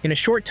them. In a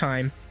short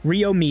time,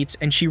 Rio meets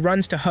and she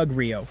runs to hug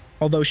Rio,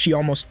 although she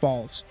almost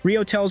falls.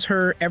 Rio tells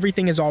her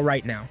everything is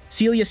alright now.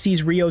 Celia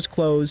sees Rio's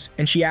clothes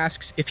and she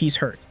asks if he's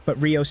hurt,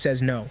 but Rio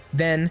says no.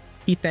 Then,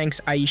 he thanks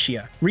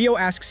Aisha. Rio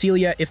asks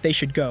Celia if they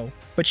should go,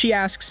 but she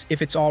asks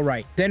if it's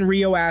alright. Then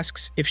Rio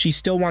asks if she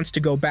still wants to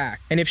go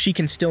back, and if she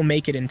can still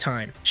make it in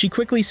time. She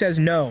quickly says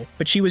no,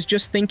 but she was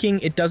just thinking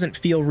it doesn't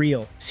feel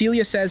real.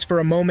 Celia says for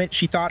a moment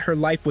she thought her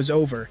life was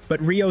over,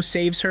 but Rio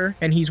saves her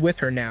and he's with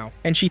her now,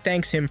 and she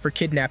thanks him for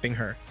kidnapping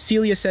her.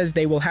 Celia says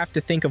they will have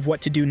to think of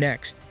what to do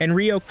next, and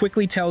Rio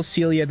quickly tells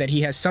Celia that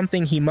he has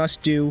something he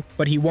must do,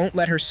 but he won't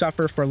let her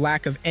suffer for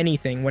lack of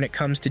anything when it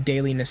comes to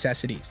daily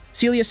necessities.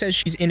 Celia says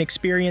she's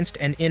inexperienced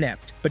and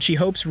inept, but she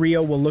hopes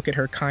Rio will look at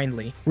her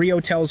kindly. Rio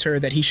tells her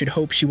that he should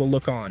hope she will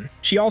look on.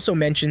 She also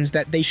mentions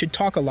that they should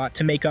talk a lot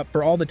to make up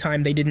for all the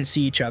time they didn't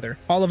see each other.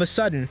 All of a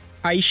sudden,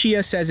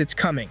 Aishia says it's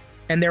coming,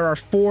 and there are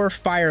 4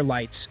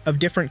 firelights of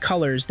different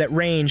colors that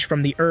range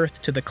from the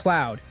earth to the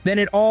cloud. Then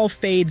it all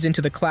fades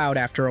into the cloud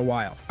after a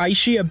while.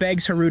 Aishia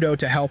begs Haruto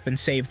to help and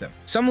save them.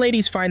 Some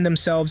ladies find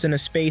themselves in a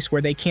space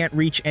where they can't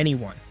reach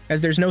anyone,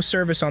 as there's no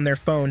service on their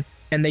phone,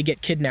 and they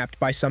get kidnapped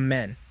by some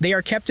men. They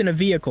are kept in a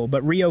vehicle,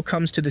 but Rio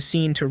comes to the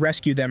scene to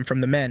rescue them from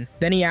the men.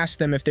 Then he asks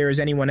them if there is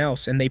anyone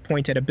else, and they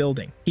point at a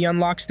building. He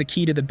unlocks the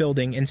key to the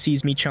building and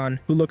sees Michan,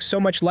 who looks so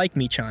much like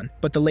Michan,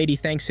 but the lady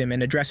thanks him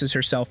and addresses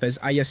herself as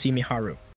Ayase Miharu.